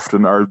ploughed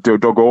often or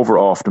dug over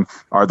often,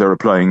 or they're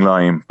applying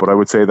lime. But I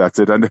would say that's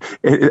it. And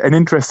an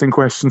interesting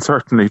question,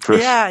 certainly, Trish.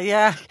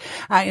 Yeah.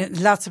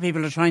 Lots of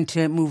people are trying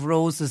to move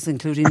roses,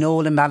 including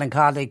Noel in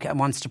Ballincollig, and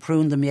wants to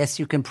prune them. Yes,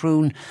 you can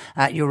prune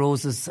your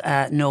roses,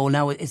 Noel.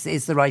 Now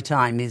is the right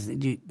time.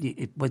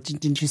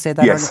 Didn't you say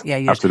that? Yes.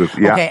 Yeah,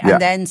 absolutely. Yeah, okay, yeah.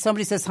 And then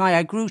somebody says, hi,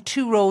 I grew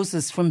 2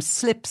 roses from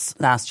slips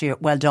last year.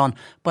 Well done.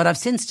 But I've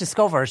since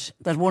discovered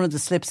that one of the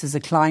slips is a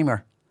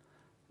climber.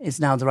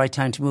 Is now the right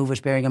time to move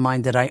it, bearing in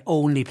mind that I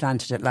only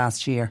planted it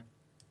last year?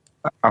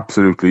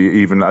 Absolutely.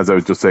 Even as I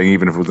was just saying,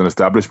 even if it was an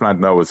established plant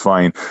now, it's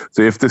fine.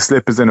 So if the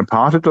slip is in a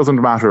pot, it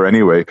doesn't matter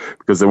anyway,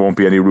 because there won't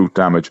be any root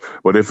damage.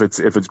 But if it's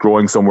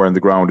growing somewhere in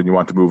the ground and you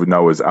want to move it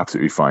now, is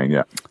absolutely fine.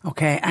 Yeah.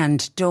 Okay.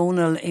 And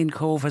Donal in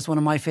Cove has one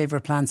of my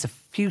favourite plants, a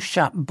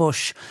fuchsia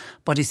bush,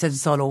 but he said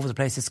it's all over the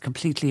place. It's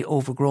completely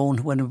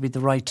overgrown. When would be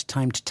the right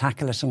time to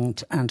tackle it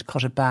and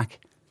cut it back?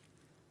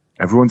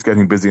 Everyone's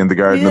getting busy in the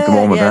garden at the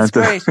moment, aren't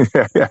they?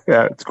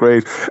 Yeah, it's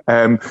great.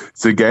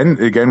 So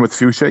again with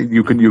fuchsia,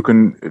 you can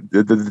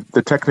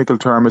the technical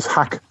term is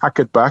hack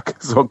it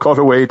back. So cut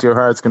away to your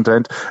heart's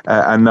content.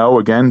 And now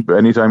again,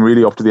 anytime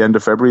really up to the end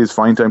of February is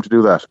fine time to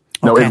do that.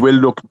 Now, it will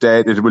look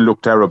dead, it will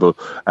look terrible,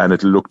 and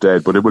it'll look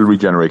dead, but it will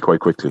regenerate quite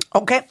quickly.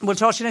 Okay, we'll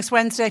talk to you next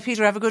Wednesday.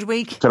 Peter, have a good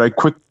week.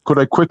 Could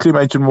I quickly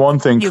mention one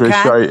thing,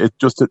 Trish?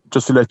 Just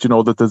to let you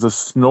know that there's a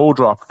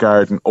snowdrop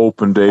garden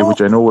open day, which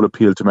I know will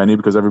appeal to many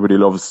because everybody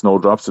loves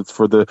snowdrops. It's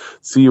for the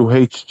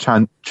CUH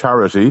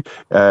charity.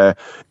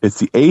 It's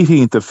the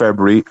 18th of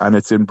February, and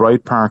it's in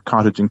Bright Park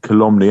Cottage in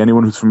Columney.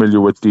 Anyone who's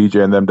familiar with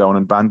DJ and them down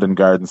in Bandon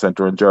Garden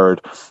Centre in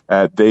Gerard,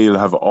 they'll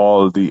have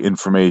all the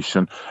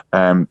information.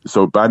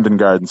 So Bandon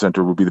Garden Centre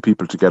will be the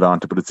people to get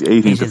on to, but it's the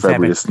 18th of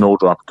February, a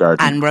snowdrop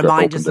garden. And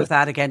remind us of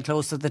that again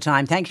close to the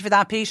time. Thank you for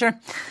that, Peter.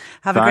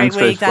 Have a great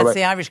week. That's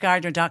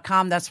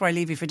theirishgardener.com. That's where I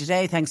leave you for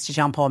today. Thanks to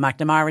John Paul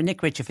McNamara and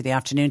Nick Ritchie for the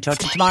afternoon. Talk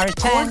to you tomorrow at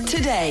 10. Cork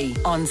Today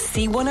on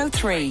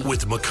C103.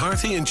 With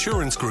McCarthy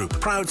Insurance Group,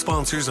 proud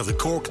sponsors of the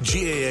Cork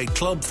GAA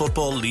Club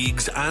Football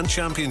Leagues and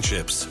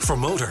Championships. For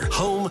motor,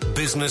 home,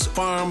 business,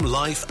 farm,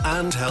 life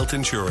and health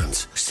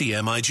insurance.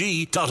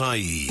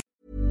 CMIG.ie.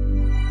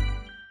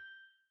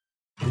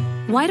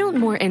 Why don't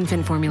more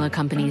infant formula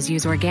companies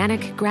use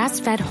organic,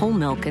 grass-fed whole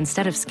milk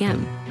instead of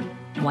skim?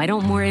 Why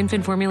don't more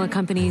infant formula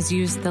companies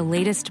use the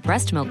latest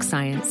breast milk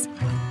science?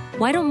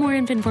 Why don't more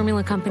infant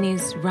formula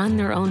companies run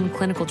their own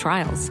clinical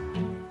trials?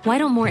 Why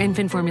don't more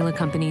infant formula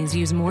companies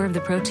use more of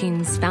the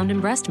proteins found in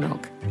breast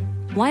milk?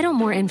 Why don't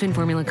more infant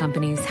formula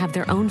companies have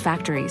their own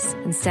factories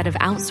instead of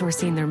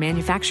outsourcing their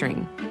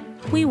manufacturing?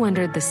 We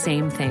wondered the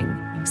same thing.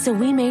 So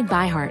we made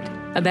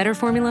ByHeart, a better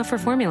formula for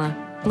formula.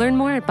 Learn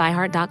more at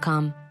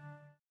byheart.com.